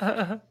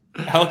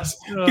 Alex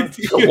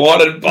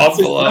wanted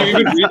Buffalo.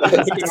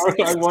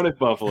 I wanted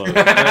Buffalo.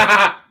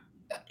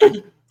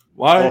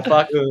 Why? Well,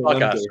 fuck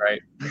us,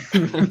 right?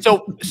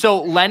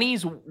 So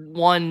Lenny's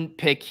one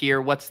pick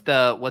here. What's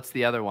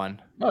the other one?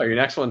 Oh, your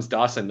next one's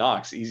Dawson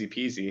Knox. Easy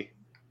peasy.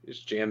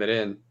 Just jam it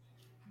in.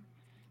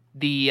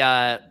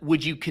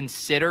 Would you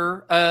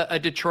consider a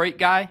Detroit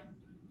guy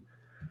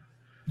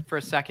for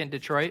a second?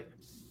 Detroit?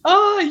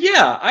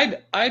 Yeah,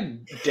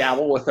 I'd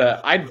dabble with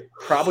I'd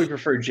probably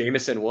prefer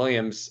Jamison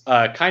Williams,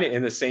 kind of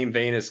in the same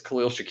vein as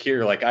Khalil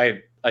Shakir. Like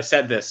I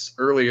said this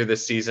earlier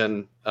this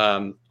season,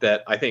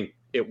 that I think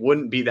it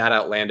wouldn't be that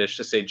outlandish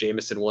to say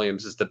Jamison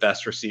Williams is the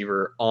best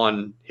receiver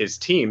on his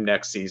team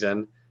next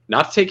season.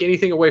 Not to take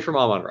anything away from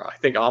Amon-Ra. I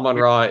think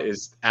Amon-Ra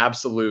is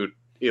absolute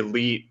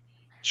elite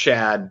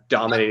Chad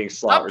dominating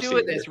slot receiver.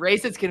 Stop doing this.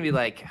 Racist's gonna be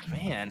like,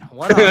 man,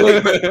 what?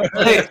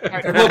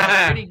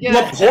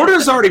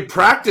 Laporta's already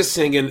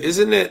practicing, and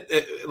isn't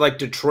it like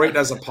Detroit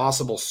as a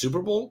possible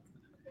Super Bowl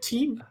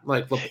team?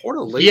 Like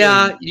Laporta.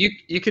 Yeah,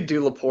 you could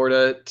do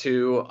Laporta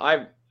too.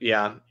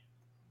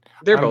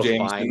 They're both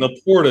fine.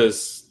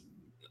 Laporta's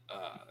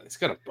he's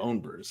got a bone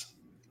bruise.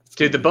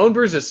 Dude, the bone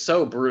bruise is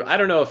so brutal. I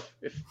don't know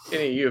if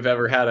any of you have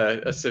ever had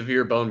a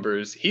severe bone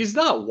bruise. He's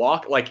not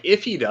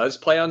if he does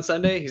play on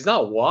Sunday, he's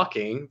not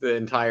walking the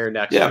entire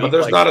next week. Yeah, but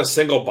there's not a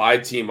single bye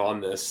team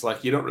on this.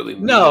 Like, you don't really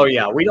need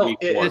we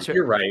don't.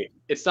 You're right.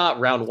 It's not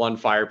round one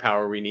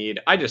firepower we need.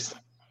 I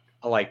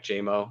like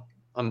JMO.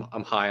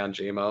 I'm high on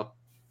JMO.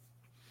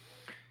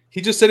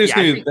 He just said he was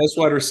going to be the best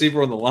wide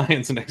receiver on the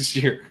Lions next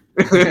year.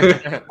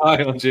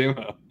 High on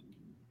JMO.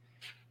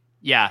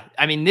 Yeah,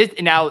 I mean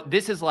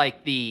this is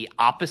like the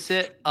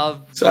opposite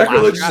of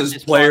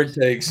Sacrilegious player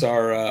takes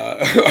are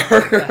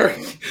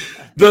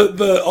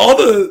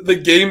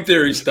the game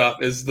theory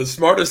stuff is the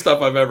smartest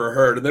stuff I've ever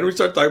heard, and then we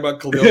start talking about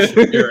Khalil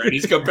Shakir, and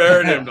he's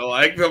comparing him to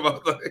like them.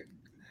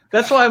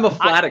 That's why I'm a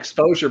flat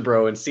exposure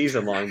bro in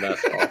season long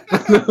basketball.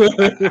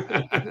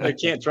 I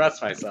can't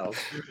trust myself.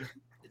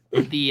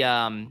 I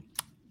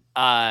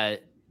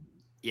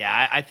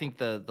think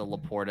the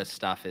Laporta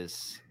stuff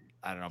is,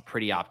 I don't know,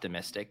 pretty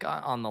optimistic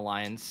on the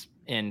Lions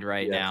end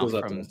now.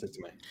 Optimistic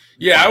to me.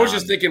 Yeah, I was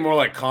just thinking more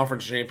like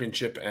conference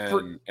championship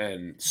and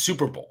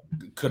Super Bowl.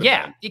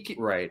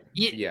 Right.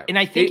 Yeah. And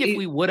I think if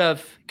we would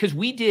have, because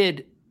we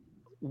did,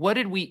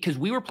 because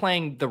we were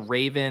playing the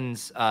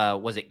Ravens,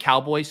 was it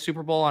Cowboys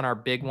Super Bowl on our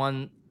big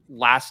one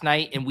last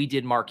night, and we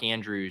did Mark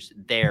Andrews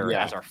there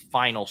as our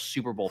final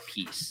Super Bowl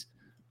piece,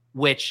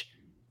 which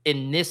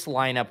in this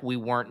lineup, we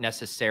weren't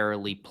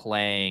necessarily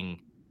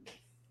playing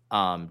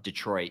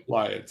Detroit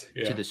Lions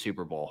to the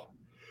Super Bowl.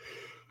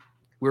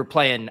 We were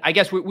playing, I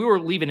guess we were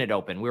leaving it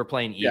open. We were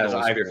playing Eagles.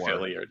 Either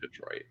Philly or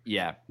Detroit.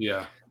 Yeah.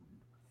 Yeah.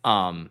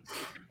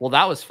 Well,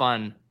 that was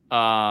fun.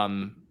 I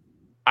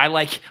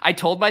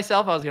told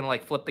myself I was going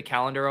to flip the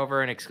calendar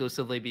over and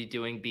exclusively be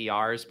doing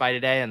BRs by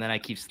today. And then I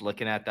keep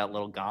looking at that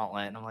little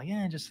gauntlet and I'm like,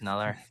 just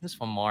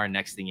one more. And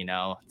next thing you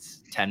know,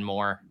 it's 10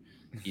 more.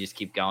 You just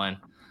keep going.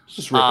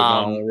 Just rip it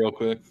down real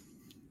quick.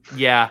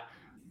 Yeah.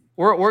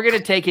 We're gonna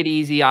take it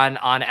easy on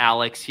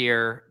Alex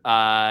here.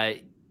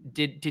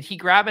 Did he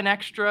grab an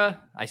extra?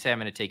 I say I'm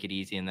gonna take it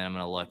easy, and then I'm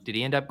gonna look. Did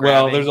he end up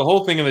grabbing? Well, there's a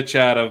whole thing in the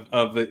chat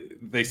of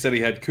they said he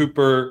had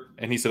Cooper,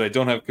 and he said I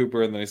don't have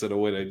Cooper, and then he said, oh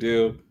wait, I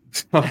do.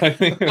 So I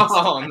think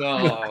oh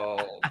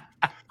no.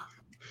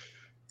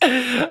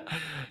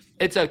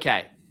 It's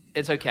okay.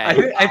 It's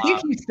okay. I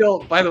think he's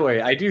still. By the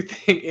way, I do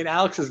think in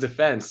Alex's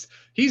defense,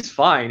 he's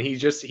fine. He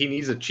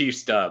needs a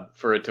Chiefs dub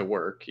for it to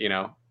work.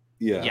 Yeah.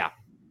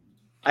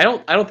 I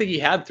don't think he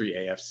had 3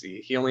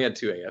 AFC. He only had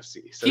 2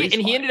 AFC. So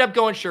he ended up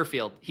going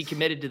Sherfield. He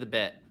committed to the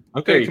bit.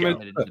 Okay,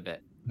 committed to the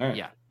bit. All right.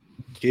 Yeah.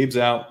 Gabe's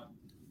out.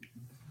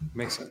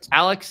 Makes sense.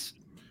 Alex,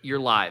 you're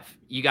live.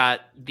 You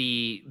got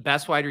the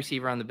best wide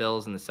receiver on the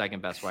Bills and the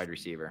second best wide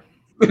receiver.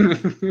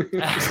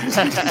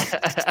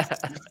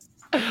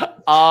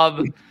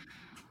 All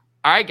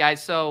right,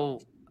 guys. So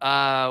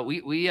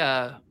we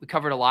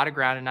covered a lot of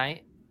ground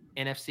tonight.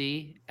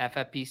 NFC,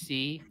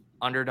 FFPC,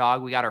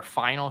 Underdog. We got our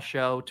final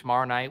show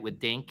tomorrow night with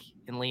Dink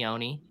and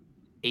Leone,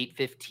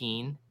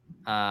 8:15.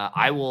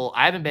 I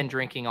haven't been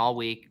drinking all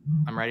week.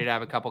 I'm ready to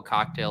have a couple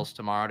cocktails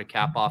tomorrow to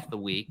cap off the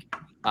week.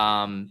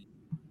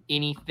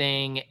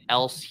 Anything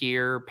else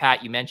here?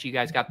 Pat, you mentioned you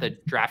guys got the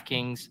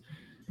DraftKings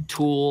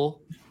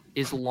tool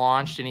is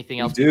launched.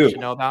 Anything else we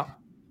should know about?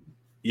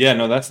 Yeah,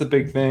 no, that's the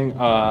big thing.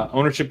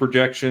 Ownership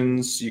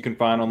projections you can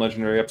find on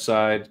Legendary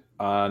Upside.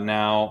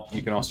 Now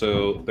you can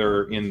also,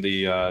 they're in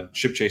the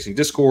Ship Chasing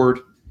Discord,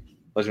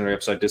 Legendary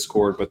Upside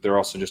Discord, but they're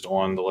also just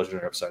on the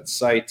Legendary Upside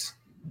site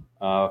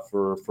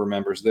for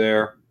members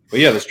there. But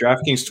yeah, this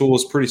DraftKings tool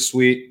is pretty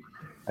sweet.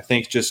 I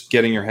think just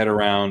getting your head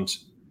around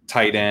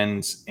tight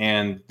ends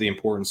and the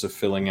importance of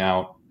filling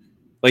out,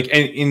 and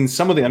in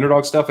some of the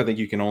underdog stuff, I think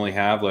you can only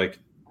have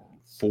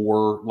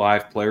 4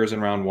 live players in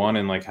round 1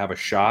 and have a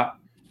shot,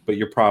 but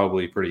you're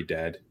probably pretty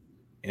dead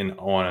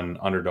on an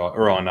underdog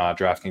or on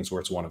DraftKings where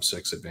it's 1 of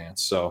 6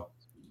 advanced. So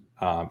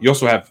you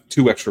also have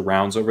 2 extra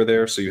rounds over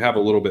there, so you have a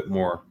little bit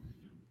more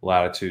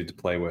latitude to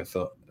play with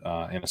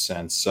in a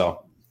sense.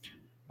 So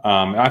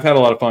I've had a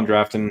lot of fun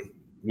drafting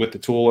with the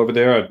tool over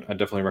there. I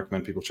definitely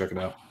recommend people check it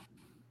out.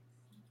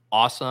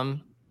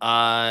 Awesome.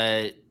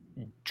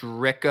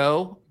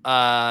 Drico,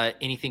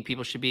 anything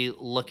people should be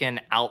looking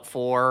out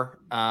for?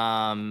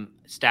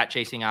 Stat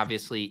chasing,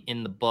 obviously,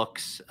 in the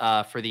books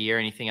for the year.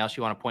 Anything else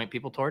you want to point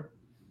people toward?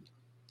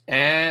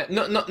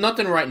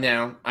 Nothing right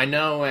now. I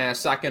know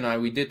Sak and I,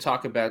 we did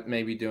talk about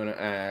maybe doing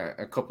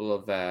a couple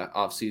of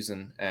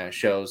off-season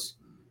shows,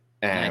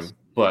 Nice.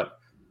 but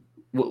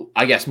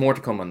I guess more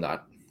to come on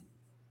that.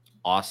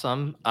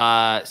 Awesome.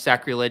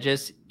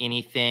 Sacrilegious,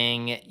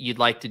 anything you'd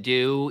like to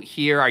do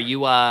here? Are you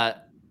going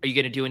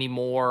to do any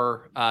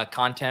more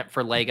content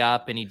for Leg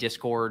Up, any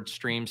Discord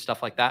streams,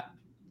 stuff like that?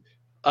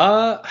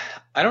 I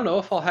don't know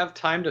if I'll have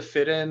time to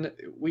fit in.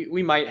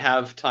 We might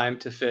have time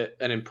to fit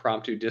an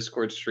impromptu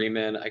Discord stream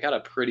in. I got a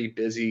pretty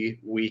busy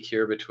week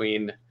here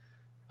between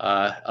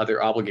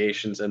other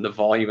obligations and the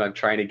volume I'm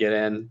trying to get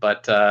in,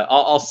 but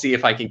I'll see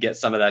if I can get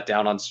some of that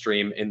down on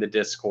stream in the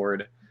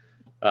Discord.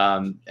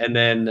 And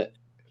then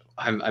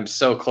I'm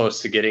so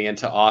close to getting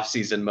into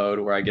off-season mode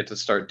where I get to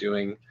start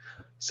doing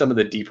some of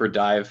the deeper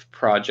dive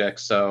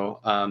projects. So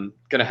I'm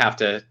gonna have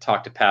to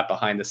talk to Pat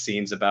behind the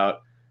scenes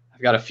about.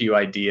 I've got a few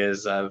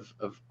ideas of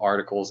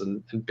articles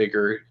and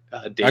bigger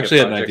data. Actually,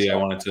 I had an idea I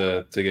wanted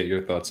to get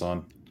your thoughts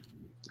on.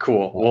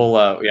 Cool.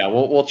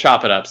 We'll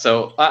chop it up.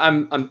 So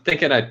I'm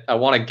thinking I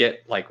want to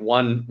get like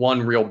one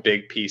real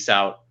big piece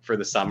out for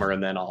the summer,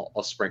 and then I'll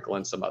sprinkle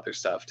in some other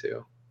stuff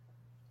too.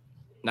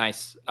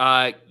 Nice.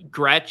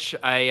 Gretch,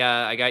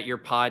 I got your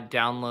pod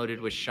downloaded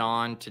with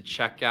Sean to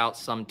check out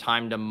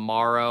sometime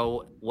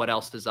tomorrow. What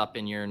else is up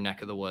in your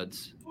neck of the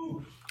woods?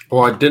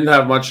 Well, I didn't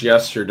have much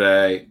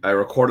yesterday. I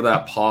recorded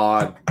that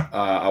pod.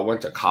 I went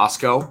to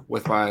Costco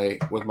with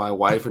my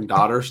wife and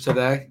daughters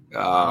today.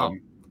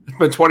 It's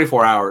been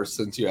 24 hours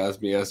since you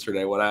asked me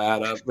yesterday what I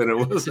had up, and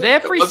it was. Do they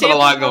have free samples a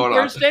lot going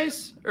on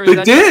Thursdays? Or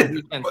they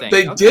did.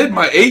 They did.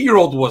 My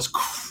 8-year-old was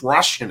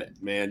crushing it,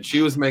 man.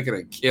 She was making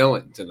a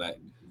killing tonight.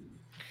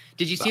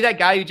 Did you see that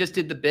guy who just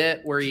did the bit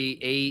where he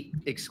ate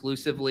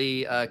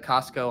exclusively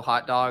Costco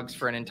hot dogs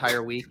for an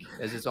entire week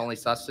as his only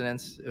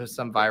sustenance? It was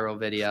some viral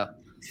video.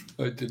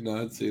 I did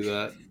not see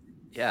that.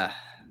 Yeah.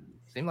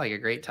 Seemed like a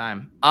great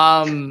time.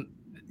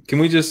 Can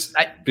we just,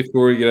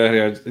 before we get out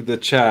of here, the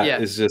chat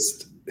is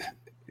just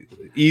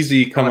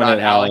easy coming at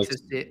Alex.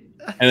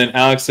 And then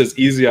Alex says,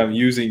 easy, I'm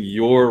using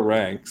your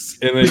ranks.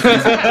 And then his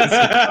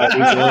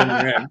own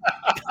rank.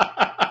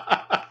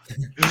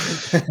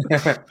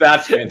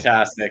 That's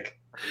fantastic.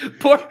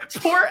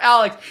 Poor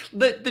Alex.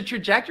 The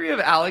trajectory of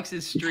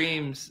Alex's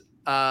streams.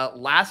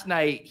 Last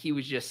night he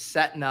was just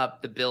setting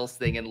up the Bills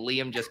thing, and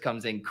Liam just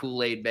comes in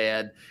Kool-Aid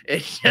man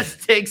and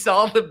just takes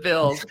all the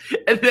Bills.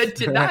 And then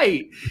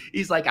tonight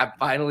he's like, "I'm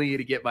finally going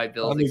to get my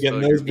Bills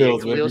exposure."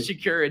 Khalil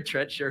Shakur and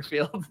Trent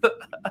Sherfield.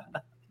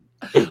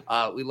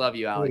 We love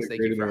you, Alex.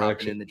 Thank you for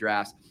hopping in the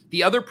drafts.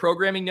 The other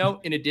programming note,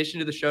 in addition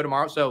to the show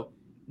tomorrow, so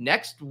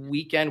next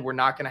weekend we're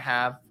not going to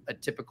have a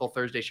typical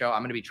Thursday show.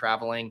 I'm going to be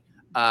traveling,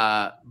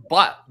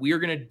 but we are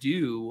going to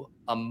do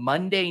a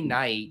Monday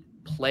night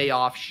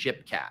playoff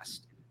shipcast.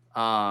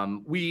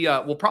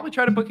 We'll probably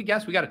try to book a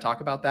guest. We got to talk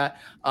about that.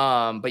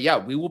 But yeah,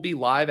 we will be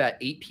live at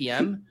 8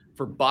 p.m.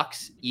 for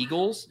Bucks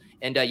Eagles.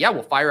 And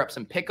we'll fire up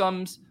some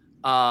pick'ems.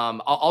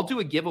 I'll do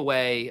a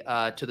giveaway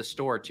to the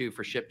store too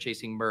for Ship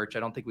Chasing merch. I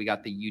don't think we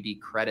got the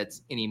UD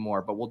credits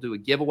anymore, but we'll do a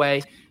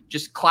giveaway.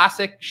 Just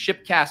classic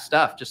Shipcast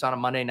stuff just on a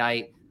Monday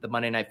night, the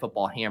Monday Night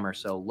Football Hammer.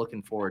 So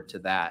looking forward to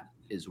that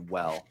as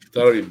well.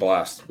 That'll be a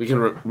blast. We can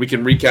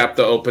recap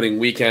the opening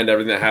weekend,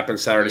 everything that happened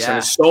Saturday, Sunday.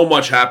 So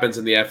much happens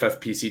in the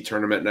FFPC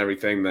tournament and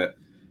everything that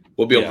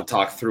we'll be able to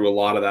talk through a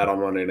lot of that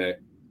on Monday night.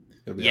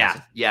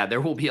 Awesome. Yeah,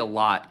 there will be a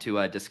lot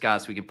to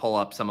discuss. We can pull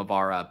up some of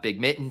our Big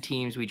Mitten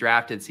teams we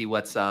drafted, see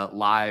what's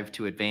live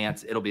to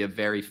advance. It'll be a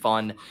very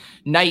fun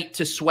night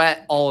to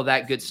sweat, all of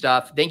that good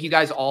stuff. Thank you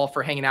guys all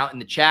for hanging out in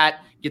the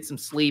chat. Get some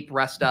sleep,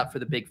 rest up for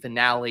the big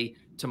finale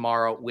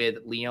tomorrow with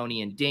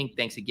Leone and Dink.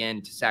 Thanks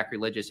again to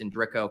Sacrilegious and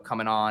Drico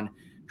coming on,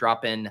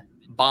 dropping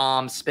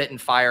bombs, spitting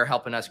fire,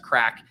 helping us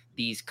crack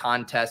these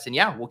contests. And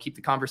yeah, we'll keep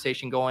the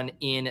conversation going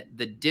in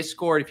the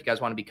Discord. If you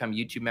guys want to become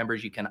YouTube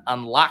members, you can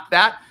unlock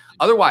that.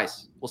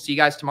 Otherwise, we'll see you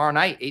guys tomorrow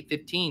night,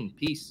 8:15.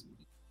 Peace.